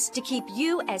place to keep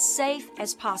you as safe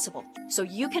as possible, so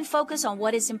you can focus on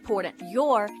what is important,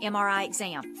 your MRI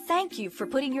exam. Thank you for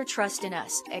putting your trust in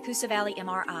us at Coosa Valley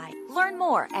MRI. Learn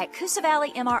more at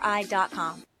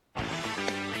CoosaValleyMRI.com.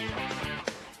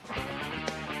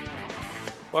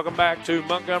 Welcome back to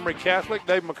Montgomery Catholic.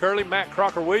 Dave McCurley, Matt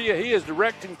Crocker with you. He is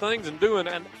directing things and doing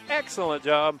an excellent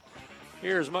job.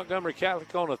 Here's Montgomery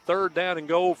Catholic on a 3rd down and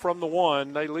goal from the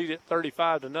 1. They lead it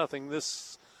 35-0.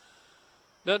 This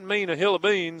doesn't mean a hill of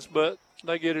beans, but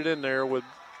they get it in there with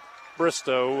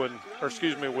Bristow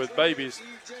with Babies.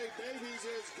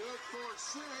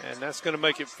 And that's going to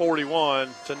make it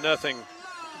 41-0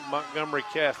 Montgomery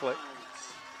Catholic.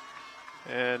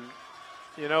 And,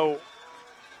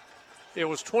 it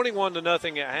was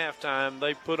 21-0 at halftime.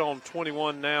 They put on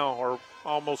 21 now, or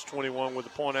almost 21 with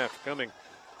the point after coming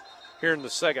here in the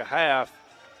second half.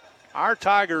 Our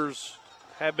Tigers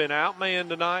have been outmanned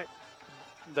tonight.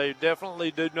 They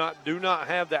definitely do not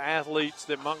have the athletes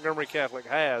that Montgomery Catholic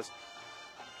has.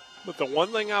 But the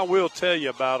one thing I will tell you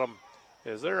about them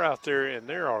is they're out there and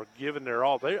they are giving their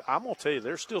all. I'm going to tell you,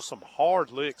 there's still some hard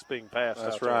licks being passed.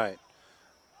 That's right.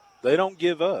 They don't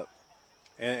give up.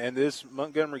 And this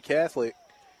Montgomery Catholic,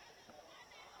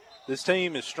 this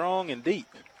team is strong and deep.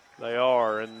 They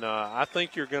are, and I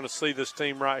think you're going to see this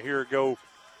team right here go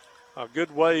a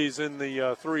good ways in the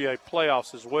 3A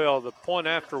playoffs as well. The point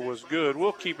after was good.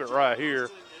 We'll keep it right here,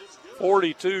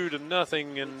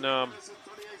 42-0, and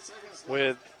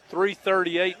with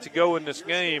 3:38 to go in this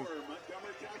game,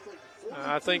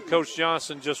 I think Coach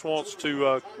Johnson just wants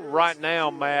to right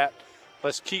now, Matt,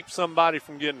 let's keep somebody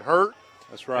from getting hurt.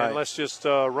 That's right. And let's just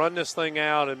run this thing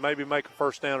out and maybe make a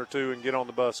first down or two and get on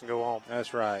the bus and go home.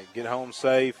 That's right. Get home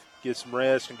safe, get some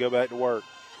rest, and go back to work.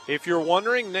 If you're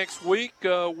wondering, next week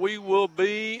we will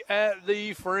be at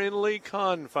the friendly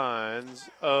confines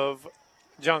of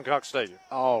John Cox Stadium.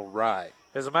 All right.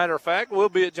 As a matter of fact, we'll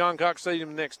be at John Cox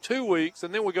Stadium the next 2 weeks,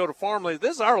 and then we go to Farmland.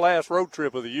 This is our last road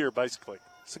trip of the year, basically.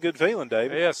 It's a good feeling,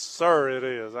 David. Yes, sir, it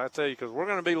is. I tell you, because we're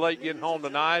going to be late getting home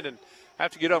tonight and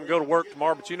have to get up and go to work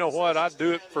tomorrow. But you know what? I'd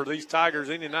do it for these Tigers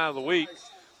any night of the week.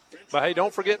 But, hey,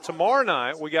 don't forget, tomorrow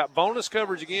night we got bonus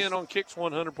coverage again on Kicks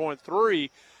 100.3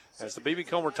 as the B.B.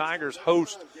 Comer Tigers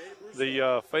host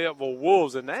the Fayetteville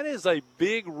Wolves. And that is a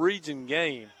big region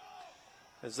game,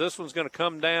 as this one's going to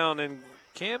come down and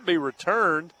can't be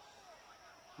returned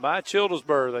by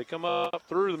Childersburg. They come up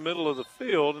through the middle of the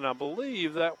field, and I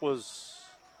believe that was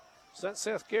that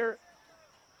Seth Garrett?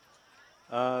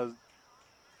 Not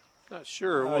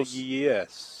sure.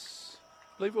 Yes.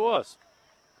 I believe it was.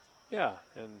 Yeah,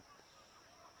 and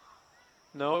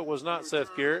no, it was not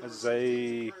Seth Garrett.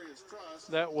 That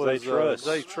was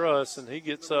Zay Truss, and he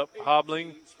gets up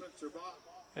hobbling,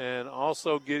 and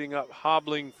also getting up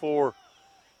hobbling for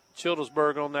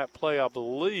Childersburg on that play, I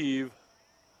believe.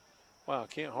 Wow, I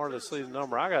can't hardly see the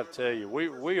number. I got to tell you,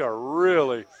 we are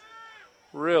really,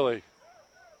 really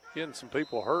getting some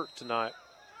people hurt tonight.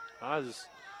 I just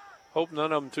hope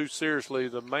none of them too seriously.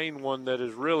 The main one that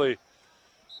has really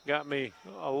got me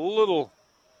a little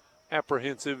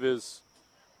apprehensive is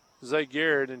Zay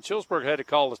Garrett. And Childersburg had to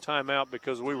call a timeout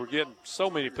because we were getting so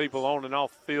many people on and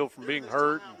off the field from being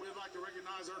hurt. And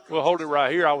we'll hold it right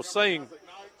here. I was saying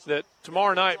that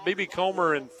tomorrow night, B.B.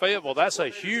 Comer and Fayetteville, that's a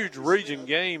huge region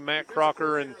game, Matt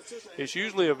Crocker, and it's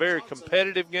usually a very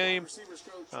competitive game.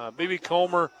 B.B.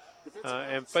 Comer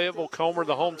and Fayetteville Comer,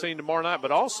 the home team tomorrow night, but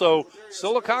also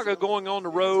Sylacauga going on the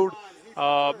road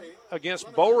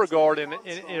against Beauregard. And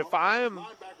if I am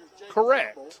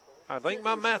correct, I think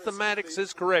my mathematics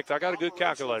is correct. I got a good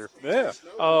calculator. Yeah.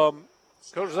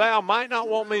 Coach Zal might not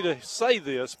want me to say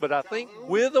this, but I think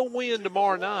with a win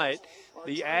tomorrow night,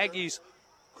 the Aggies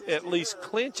at least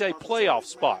clinch a playoff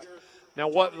spot. Now,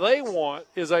 what they want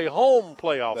is a home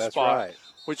playoff spot, right,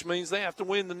 which means they have to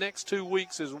win the next 2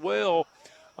 weeks as well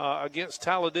against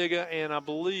Talladega and I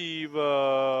believe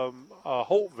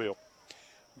Holtville.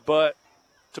 But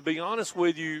to be honest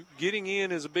with you, getting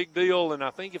in is a big deal, and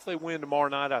I think if they win tomorrow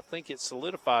night, I think it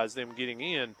solidifies them getting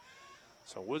in.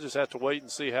 So we'll just have to wait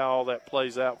and see how all that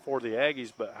plays out for the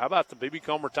Aggies. But how about the B.B.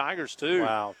 Comer Tigers, too?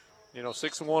 Wow.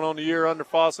 6-1 on the year under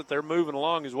Fawcett. They're moving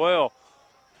along as well.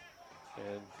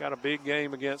 And got a big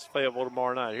game against Fayetteville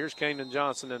tomorrow night. Here's Kanan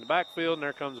Johnson in the backfield, and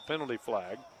there comes a penalty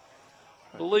flag.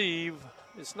 I believe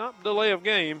it's not delay of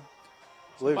game.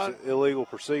 I believe it's an illegal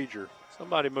procedure.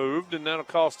 Somebody moved, and that'll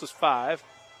cost us 5.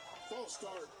 False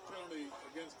start penalty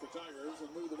against the Tigers and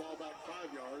move the ball back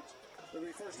 5 yards. It'll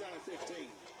be first down at 15.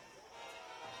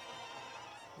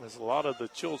 As a lot of the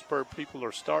Childersburg people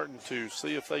are starting to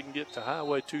see if they can get to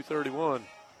Highway 231.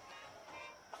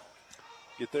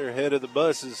 Get there ahead of the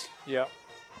buses. Yeah.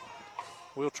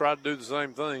 We'll try to do the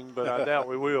same thing, but I doubt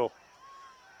we will.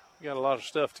 We got a lot of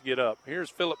stuff to get up.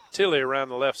 Here's Philip Tilley around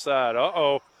the left side.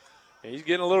 Uh-oh. He's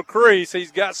getting a little crease.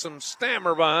 He's got some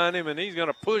stammer behind him, and he's going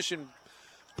to push and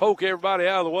poke everybody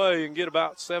out of the way and get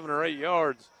about 7 or 8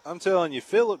 yards. I'm telling you,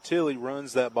 Philip Tilley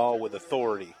runs that ball with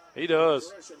authority. He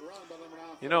does.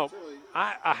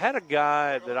 I had a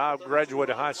guy that I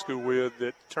graduated high school with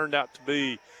that turned out to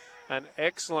be an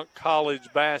excellent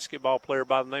college basketball player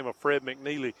by the name of Fred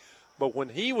McNeely. But when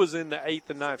he was in the 8th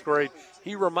and 9th grade,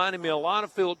 he reminded me a lot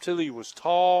of Philip Tilley. He was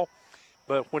tall,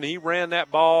 but when he ran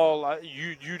that ball,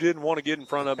 you didn't want to get in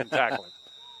front of him and tackle him.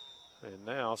 And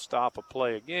now stop a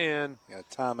play again. Got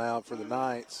a timeout for the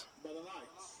Knights.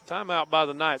 Timeout by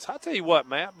the Knights. I'll tell you what,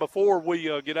 Matt, before we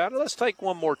get out, let's take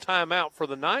one more timeout for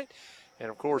the night. And,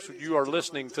 of course, you are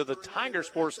listening to the Tiger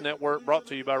Sports Network, brought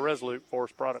to you by Resolute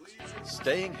Forest Products.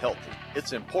 Staying healthy,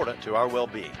 it's important to our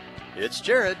well-being. It's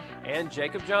Jared. And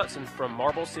Jacob Johnson from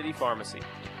Marble City Pharmacy.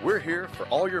 We're here for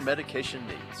all your medication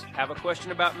needs. Have a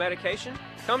question about medication?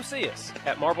 Come see us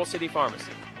at Marble City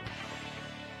Pharmacy.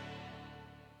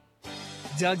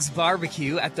 Doug's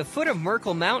Barbecue at the foot of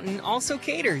Merkle Mountain also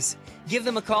caters. Give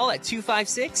them a call at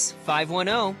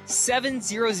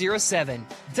 256-510-7007.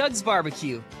 Doug's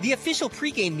Barbecue, the official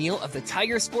pregame meal of the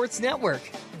Tiger Sports Network.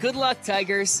 Good luck,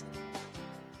 Tigers.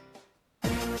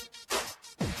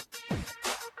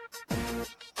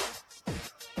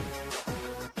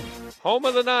 Home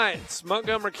of the Knights,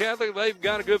 Montgomery Catholic. They've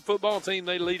got a good football team.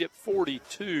 They lead it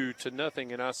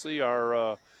 42-0. And I see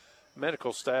our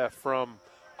medical staff from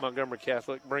Montgomery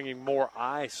Catholic bringing more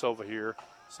ice over here.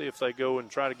 See if they go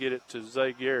and try to get it to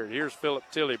Zay Garrett. Here's Philip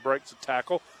Tilley, breaks a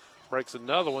tackle, breaks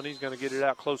another one. He's going to get it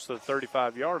out close to the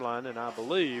 35-yard line, and I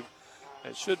believe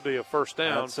it should be a first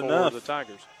down for the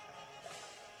Tigers.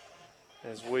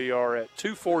 As we are at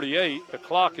 2:48, the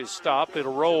clock is stopped.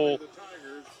 It'll roll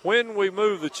when we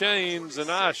move the chains,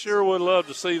 and I sure would love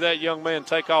to see that young man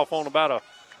take off on about a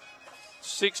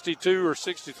 62 or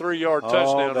 63-yard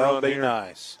touchdown that would run be here.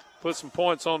 nice. Put some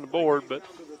points on the board, but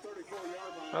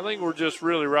I think we're just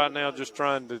really right now just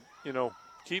trying to,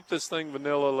 keep this thing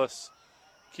vanilla. Let's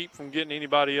keep from getting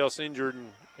anybody else injured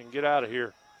and get out of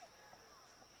here.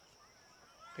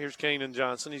 Here's Kanan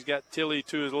Johnson. He's got Tilly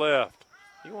to his left.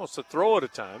 He wants to throw it a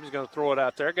time. He's going to throw it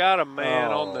out there. Got a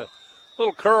man on the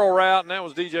little curl route, and that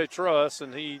was DJ Truss,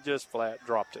 and he just flat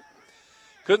dropped it.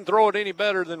 Couldn't throw it any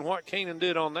better than what Kanan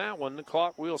did on that one. The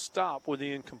clock will stop with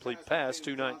the incomplete pass.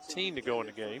 2:19 to go in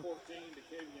the game.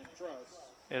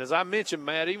 And as I mentioned,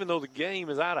 Matt, even though the game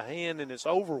is out of hand and it's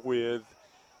over with,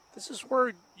 this is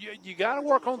where you got to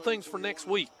work on things for next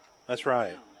week. That's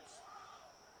right.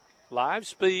 Live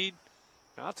speed.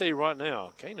 I'll tell you right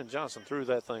now, Kanan Johnson threw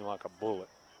that thing like a bullet.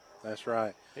 That's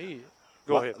right.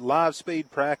 Go ahead. Live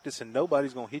speed practice, and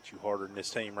nobody's going to hit you harder than this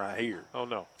team right here. Oh,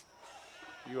 no.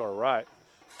 You are right.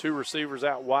 2 receivers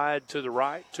out wide to the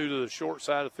right, 2 to the short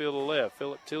side of the field to the left.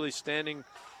 Phillip Tilley standing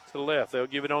to the left. They'll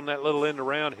give it on that little end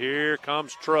around. Here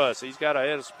comes Truss. He's got a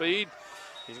head of speed.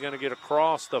 He's going to get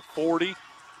across the 40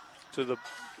 to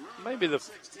maybe the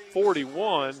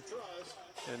 41.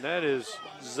 And that is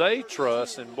Zay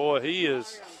Truss, and boy, he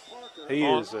is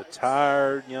a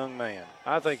tired young man.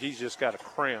 I think he's just got a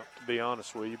cramp, to be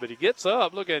honest with you. But he gets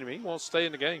up. Look at him. He wants to stay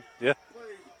in the game. Yeah.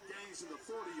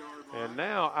 And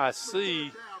now I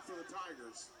see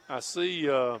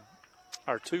our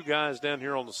 2 guys down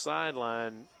here on the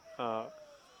sideline,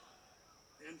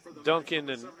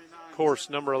 Duncan and, of course,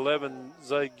 number 11,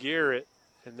 Zay Garrett,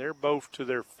 and they're both to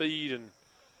their feet and,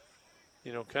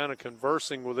 kind of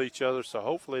conversing with each other. So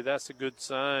hopefully that's a good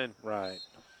sign. Right.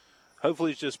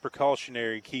 Hopefully it's just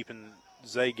precautionary, keeping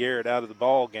Zay Garrett out of the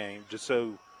ball game, just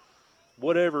so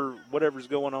whatever's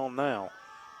going on now.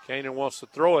 Kanan wants to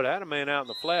throw it. Had a man out in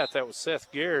the flat. That was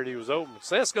Seth Garrett. He was open.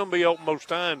 Seth's going to be open most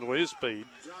times with his speed.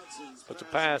 But the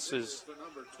pass is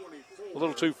a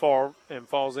little too far and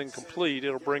falls incomplete.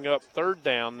 It'll bring up 3rd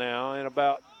down now and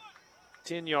about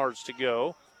 10 yards to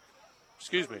go.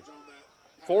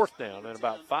 4th down and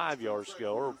about 5 yards to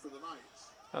go. Or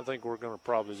I think we're going to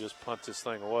probably just punt this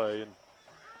thing away. And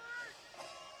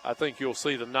I think you'll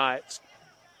see the Knights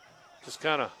just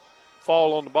kind of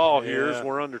fall on the ball here as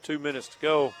we're under 2 minutes to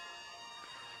go.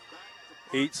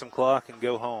 Eat some clock and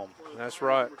go home. That's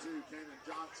right.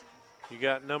 You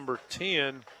got number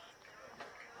 10.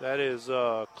 That is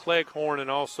Cleghorn,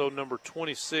 and also number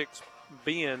 26,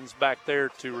 Benz, back there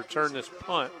to return this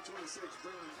punt.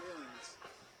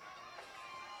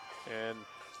 And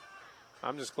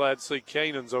I'm just glad to see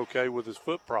Kanan's okay with his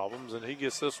foot problems, and he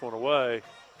gets this one away.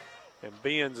 And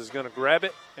Benz is going to grab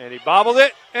it, and he bobbled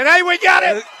it. And, hey, we got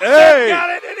it. Hey. Got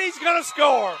it, and he's going to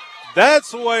score.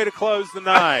 That's the way to close the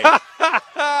night.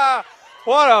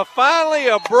 Finally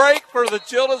a break for the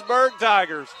Childersburg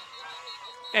Tigers.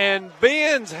 And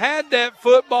Benz had that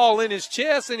football in his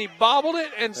chest, and he bobbled it,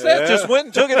 and Seth just went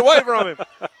and took it away from him.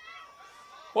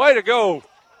 Way to go,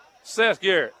 Seth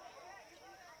Garrett.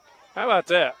 How about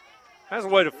that? That's a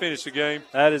way to finish the game.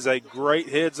 That is a great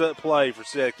heads-up play for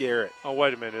Seth Garrett. Oh,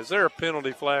 wait a minute. Is there a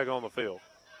penalty flag on the field?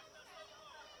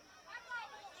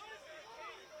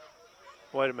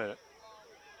 Wait a minute.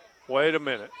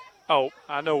 Oh,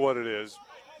 I know what it is.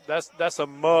 That's a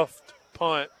muffed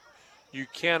punt. You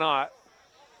cannot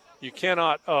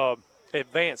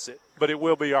advance it, but it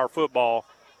will be our football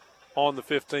on the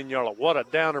 15-yard line. What a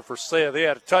downer for Seth. He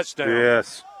had a touchdown.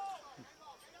 Yes.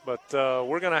 But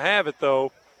we're going to have it,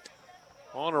 though.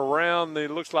 On around, it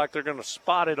looks like they're going to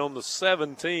spot it on the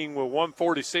 17 with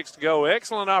 1:46 to go.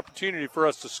 Excellent opportunity for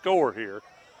us to score here.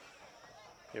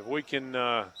 If we can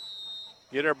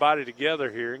get everybody together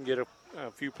here and get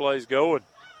a few plays going.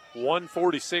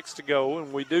 1:46 to go,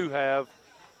 and we do have,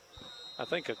 I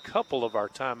think, a couple of our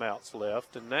timeouts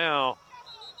left. And now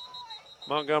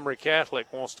Montgomery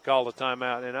Catholic wants to call the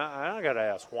timeout, and I got to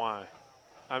ask why.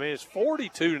 I mean, it's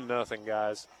 42-0,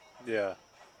 guys. Yeah.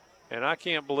 And I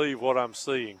can't believe what I'm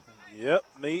seeing. Yep,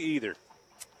 me either.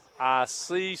 I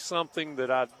see something that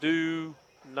I do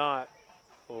not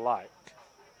like.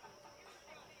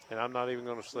 And I'm not even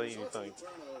going to say anything.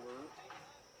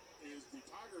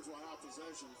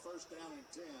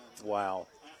 Wow.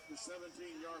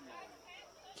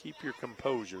 Keep your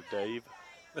composure, Dave.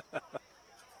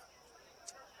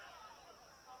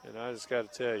 And I just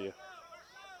got to tell you.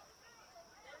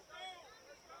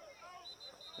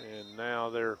 And now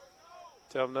they're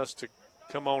telling us to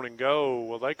come on and go.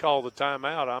 Well, they called the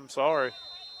timeout. I'm sorry.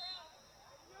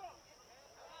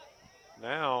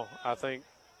 Now I think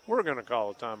we're going to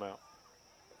call a timeout.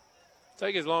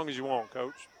 Take as long as you want,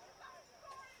 Coach.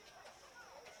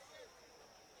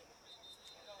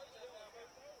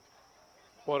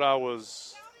 what I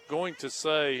was going to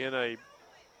say in a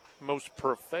most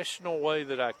professional way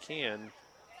that I can.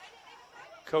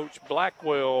 Coach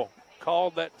Blackwell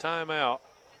called that timeout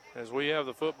as we have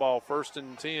the football 1st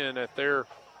and 10 at their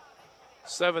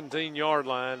 17-yard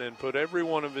line and put every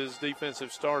one of his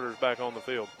defensive starters back on the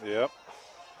field. Yep.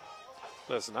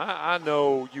 Listen, I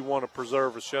know you want to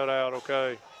preserve a shutout,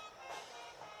 okay?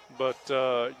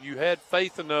 But you had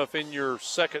faith enough in your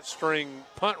second-string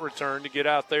punt return to get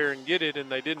out there and get it,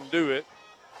 and they didn't do it.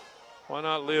 Why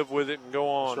not live with it and go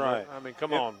on? That's right. I mean,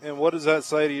 come on. And what does that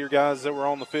say to your guys that were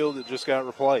on the field that just got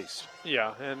replaced?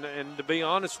 Yeah, and to be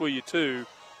honest with you, too,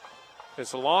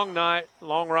 it's a long night,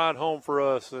 long ride home for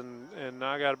us, and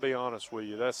I got to be honest with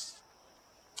you. That's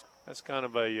kind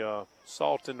of a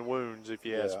salt in the wounds, if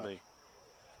you ask me.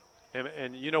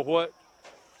 And you know what?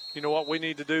 You know what we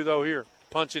need to do, though, here?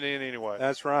 Punch it in anyway.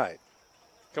 That's right.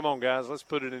 Come on, guys. Let's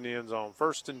put it in the end zone.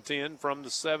 1st and 10 from the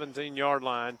 17-yard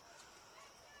line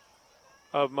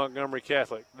of Montgomery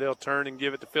Catholic. They'll turn and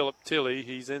give it to Philip Tilley.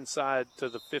 He's inside to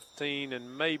the 15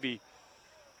 and maybe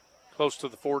close to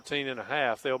the 14 and a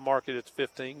half. They'll mark it at the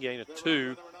 15, gain of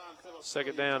 2.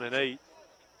 2nd down and 8.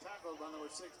 Tackled by number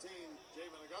 16,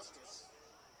 Javen Augustus.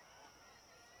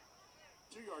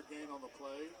 2-yard gain on the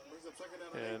play. Brings up 2nd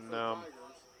down and 8 for the Tigers.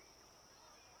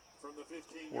 From the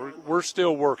 15-yard We're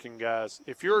still working, guys.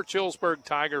 If you're a Childersburg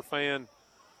Tiger fan,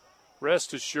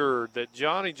 rest assured that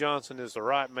Johnny Johnson is the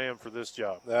right man for this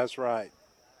job. That's right.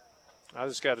 I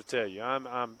just got to tell you,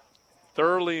 I'm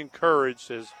thoroughly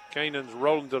encouraged as Canaan's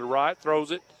rolling to the right,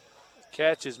 throws it.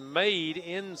 Catch is made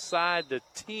inside the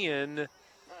 10.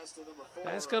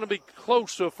 That's going to be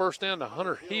close to a 1st down to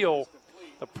Hunter Hill.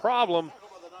 The problem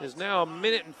is now 1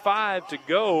 minute and 5 to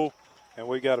go. And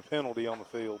we got a penalty on the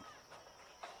field.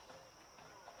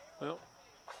 Well,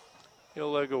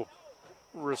 illegal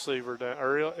receiver down,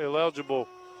 or eligible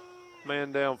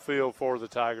man downfield for the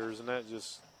Tigers, and that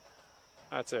just,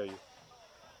 I tell you,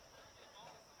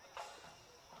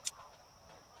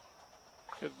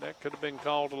 that could have been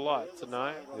called a lot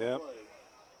tonight. Yep.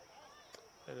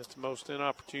 And it's the most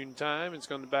inopportune time. It's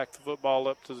going to back the football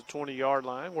up to the 20-yard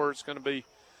line, where it's going to be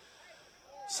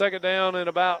 2nd down and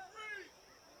about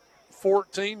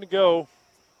 14 to go.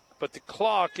 But the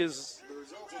clock is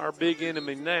our big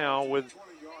enemy now with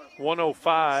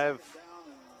 1:05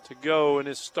 to go, and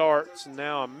it starts. And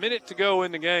now 1 minute to go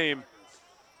in the game.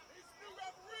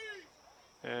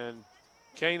 And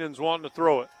Canaan's wanting to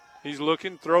throw it. He's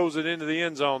looking, throws it into the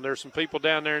end zone. There's some people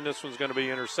down there, and this one's going to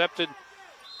be intercepted.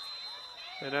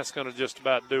 And that's going to just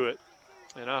about do it.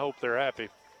 And I hope they're happy.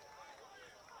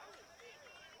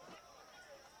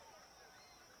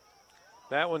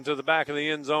 That one to the back of the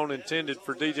end zone intended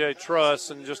for DJ Truss,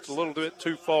 and just a little bit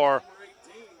too far.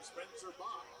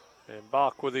 And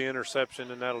Bach with the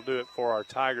interception, and that'll do it for our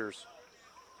Tigers.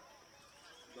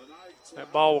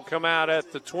 That ball will come out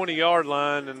at the 20-yard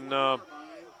line, and 50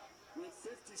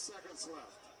 seconds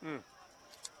left.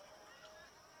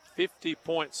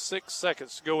 50.6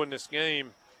 seconds to go in this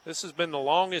game. This has been the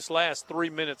longest last 3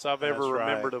 minutes I've ever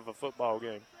remembered of a football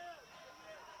game.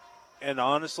 And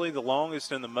honestly, the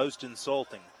longest and the most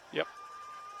insulting. Yep.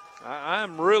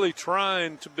 I'm really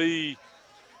trying to be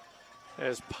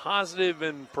as positive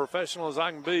and professional as I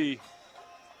can be.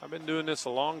 I've been doing this a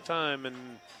long time and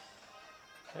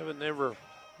haven't ever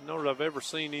known that I've ever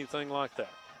seen anything like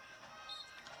that.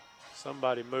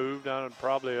 Somebody moved,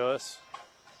 probably us.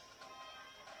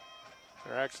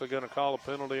 They're actually going to call a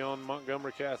penalty on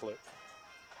Montgomery Catholic.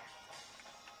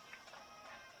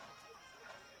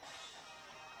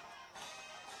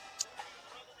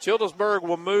 Childersburg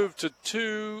will move to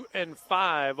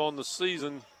 2-5 on the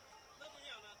season.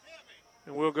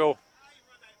 And we'll go.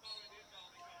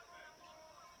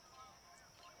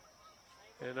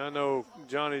 And I know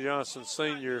Johnny Johnson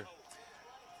Sr.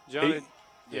 He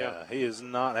is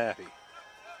not happy.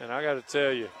 And I got to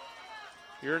tell you,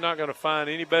 you're not going to find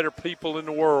any better people in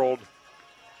the world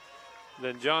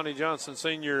than Johnny Johnson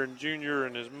Sr. and Jr.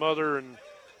 and his mother. And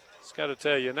it's got to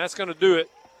tell you. And that's going to do it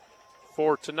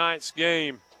for tonight's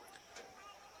game.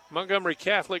 Montgomery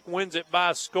Catholic wins it by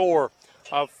a score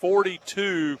of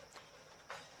 42-0.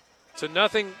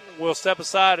 We'll step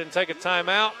aside and take a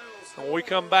timeout. When we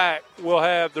come back, we'll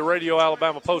have the Radio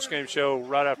Alabama postgame show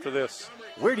right after this.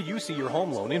 Where do you see your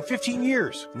home loan in 15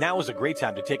 years? Now is a great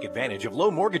time to take advantage of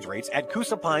low mortgage rates at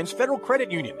Coosa Pines Federal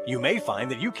Credit Union. You may find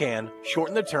that you can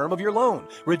shorten the term of your loan,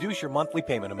 reduce your monthly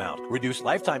payment amount, reduce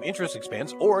lifetime interest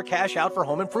expense, or cash out for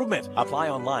home improvement. Apply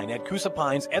online at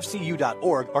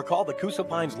CoosaPinesFCU.org or call the Coosa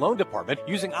Pines Loan Department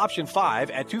using option 5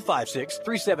 at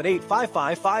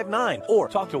 256-378-5559 or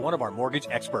talk to one of our mortgage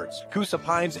experts. Coosa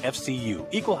Pines FCU,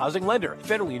 Equal Housing Lender,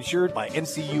 federally insured by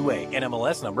NCUA,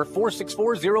 NMLS number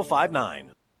 464059.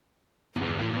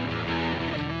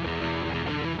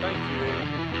 Thank you.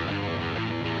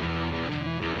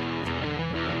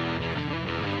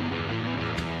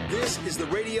 This is the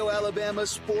Radio Alabama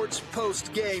Sports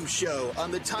Post Game Show on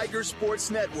the Tiger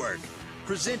Sports Network,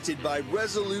 presented by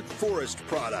Resolute Forest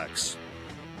Products.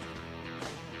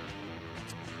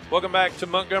 Welcome back to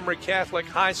Montgomery Catholic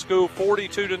High School.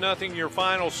 42-0 your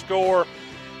final score.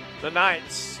 The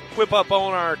Knights whip up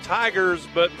on our Tigers,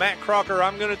 but Matt Crocker,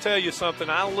 I'm going to tell you something.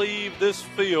 I leave this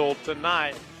field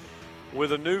tonight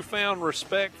with a newfound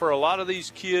respect for a lot of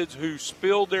these kids who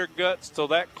spilled their guts till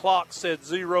that clock said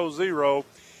 0-0.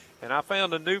 And I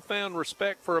found a newfound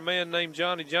respect for a man named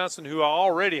Johnny Johnson, who I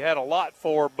already had a lot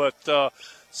for. But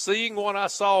seeing what I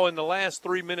saw in the last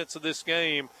 3 minutes of this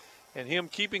game and him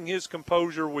keeping his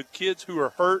composure with kids who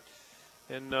are hurt,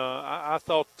 and I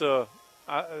thought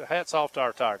hats off to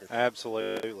our Tigers.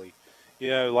 Absolutely.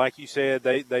 You know, like you said,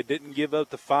 they didn't give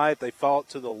up the fight. They fought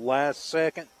to the last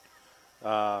second.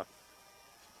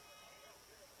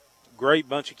 Great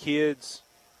bunch of kids,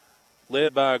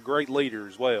 led by a great leader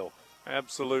as well.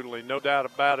 Absolutely, no doubt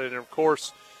about it. And, of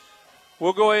course,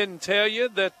 we'll go ahead and tell you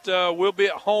that we'll be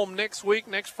at home next week,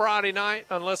 next Friday night,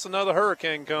 unless another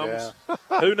hurricane comes. Yeah.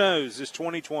 Who knows? It's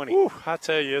 2020. Whew, I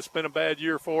tell you, it's been a bad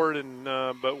year for it, and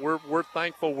but we're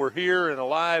thankful we're here and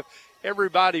alive.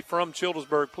 Everybody from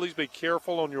Childersburg, please be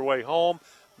careful on your way home.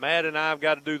 Matt and I have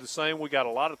got to do the same. We got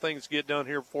a lot of things to get done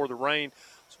here before the rain,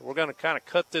 so we're going to kind of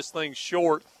cut this thing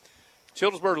short.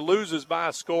 Childersburg loses by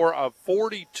a score of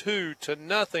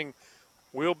 42-0.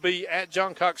 We'll be at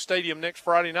John Cox Stadium next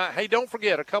Friday night. Hey, don't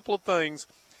forget a couple of things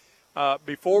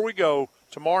before we go.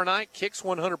 Tomorrow night, Kicks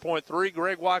 100.3.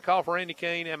 Greg Wyckoff, Randy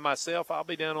Kane, and myself. I'll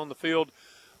be down on the field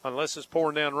unless it's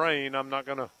pouring down rain. I'm not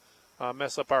going to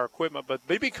mess up our equipment. But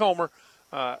B.B. Comer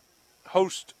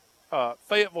hosts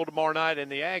Fayetteville tomorrow night, and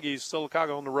the Aggies,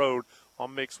 Sylacauga on the road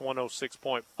on Mix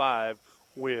 106.5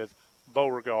 with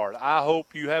Beauregard. I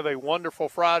hope you have a wonderful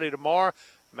Friday tomorrow.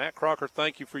 Matt Crocker,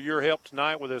 thank you for your help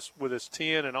tonight with this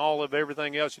 10 and all of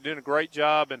everything else. You're doing a great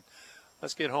job, and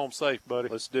let's get home safe, buddy.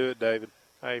 Let's do it, David.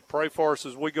 Hey, pray for us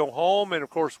as we go home, and, of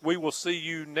course, we will see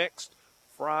you next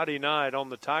Friday night on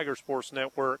the Tiger Sports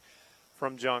Network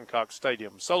from John Cox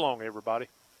Stadium. So long, everybody.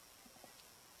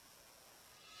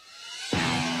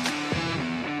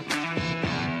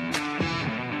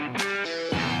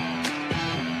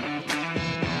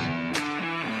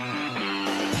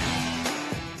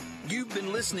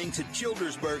 Listening to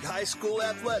Childersburg High School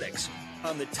Athletics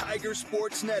on the Tiger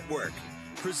Sports Network,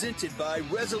 presented by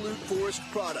Resolute Forest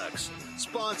Products,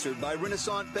 sponsored by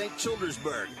Renaissance Bank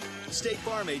Childersburg, State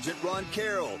Farm Agent Ron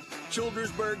Carroll,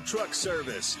 Childersburg Truck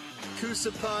Service,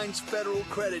 Coosa Pines Federal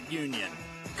Credit Union,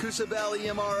 Coosa Valley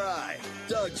MRI,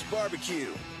 Doug's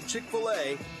Barbecue,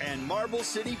 Chick-fil-A, and Marble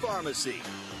City Pharmacy.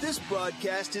 This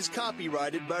broadcast is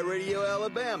copyrighted by Radio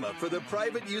Alabama for the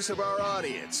private use of our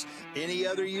audience. Any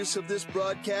other use of this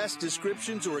broadcast,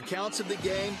 descriptions, or accounts of the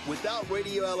game without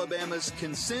Radio Alabama's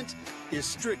consent is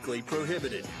strictly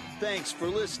prohibited. Thanks for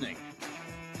listening.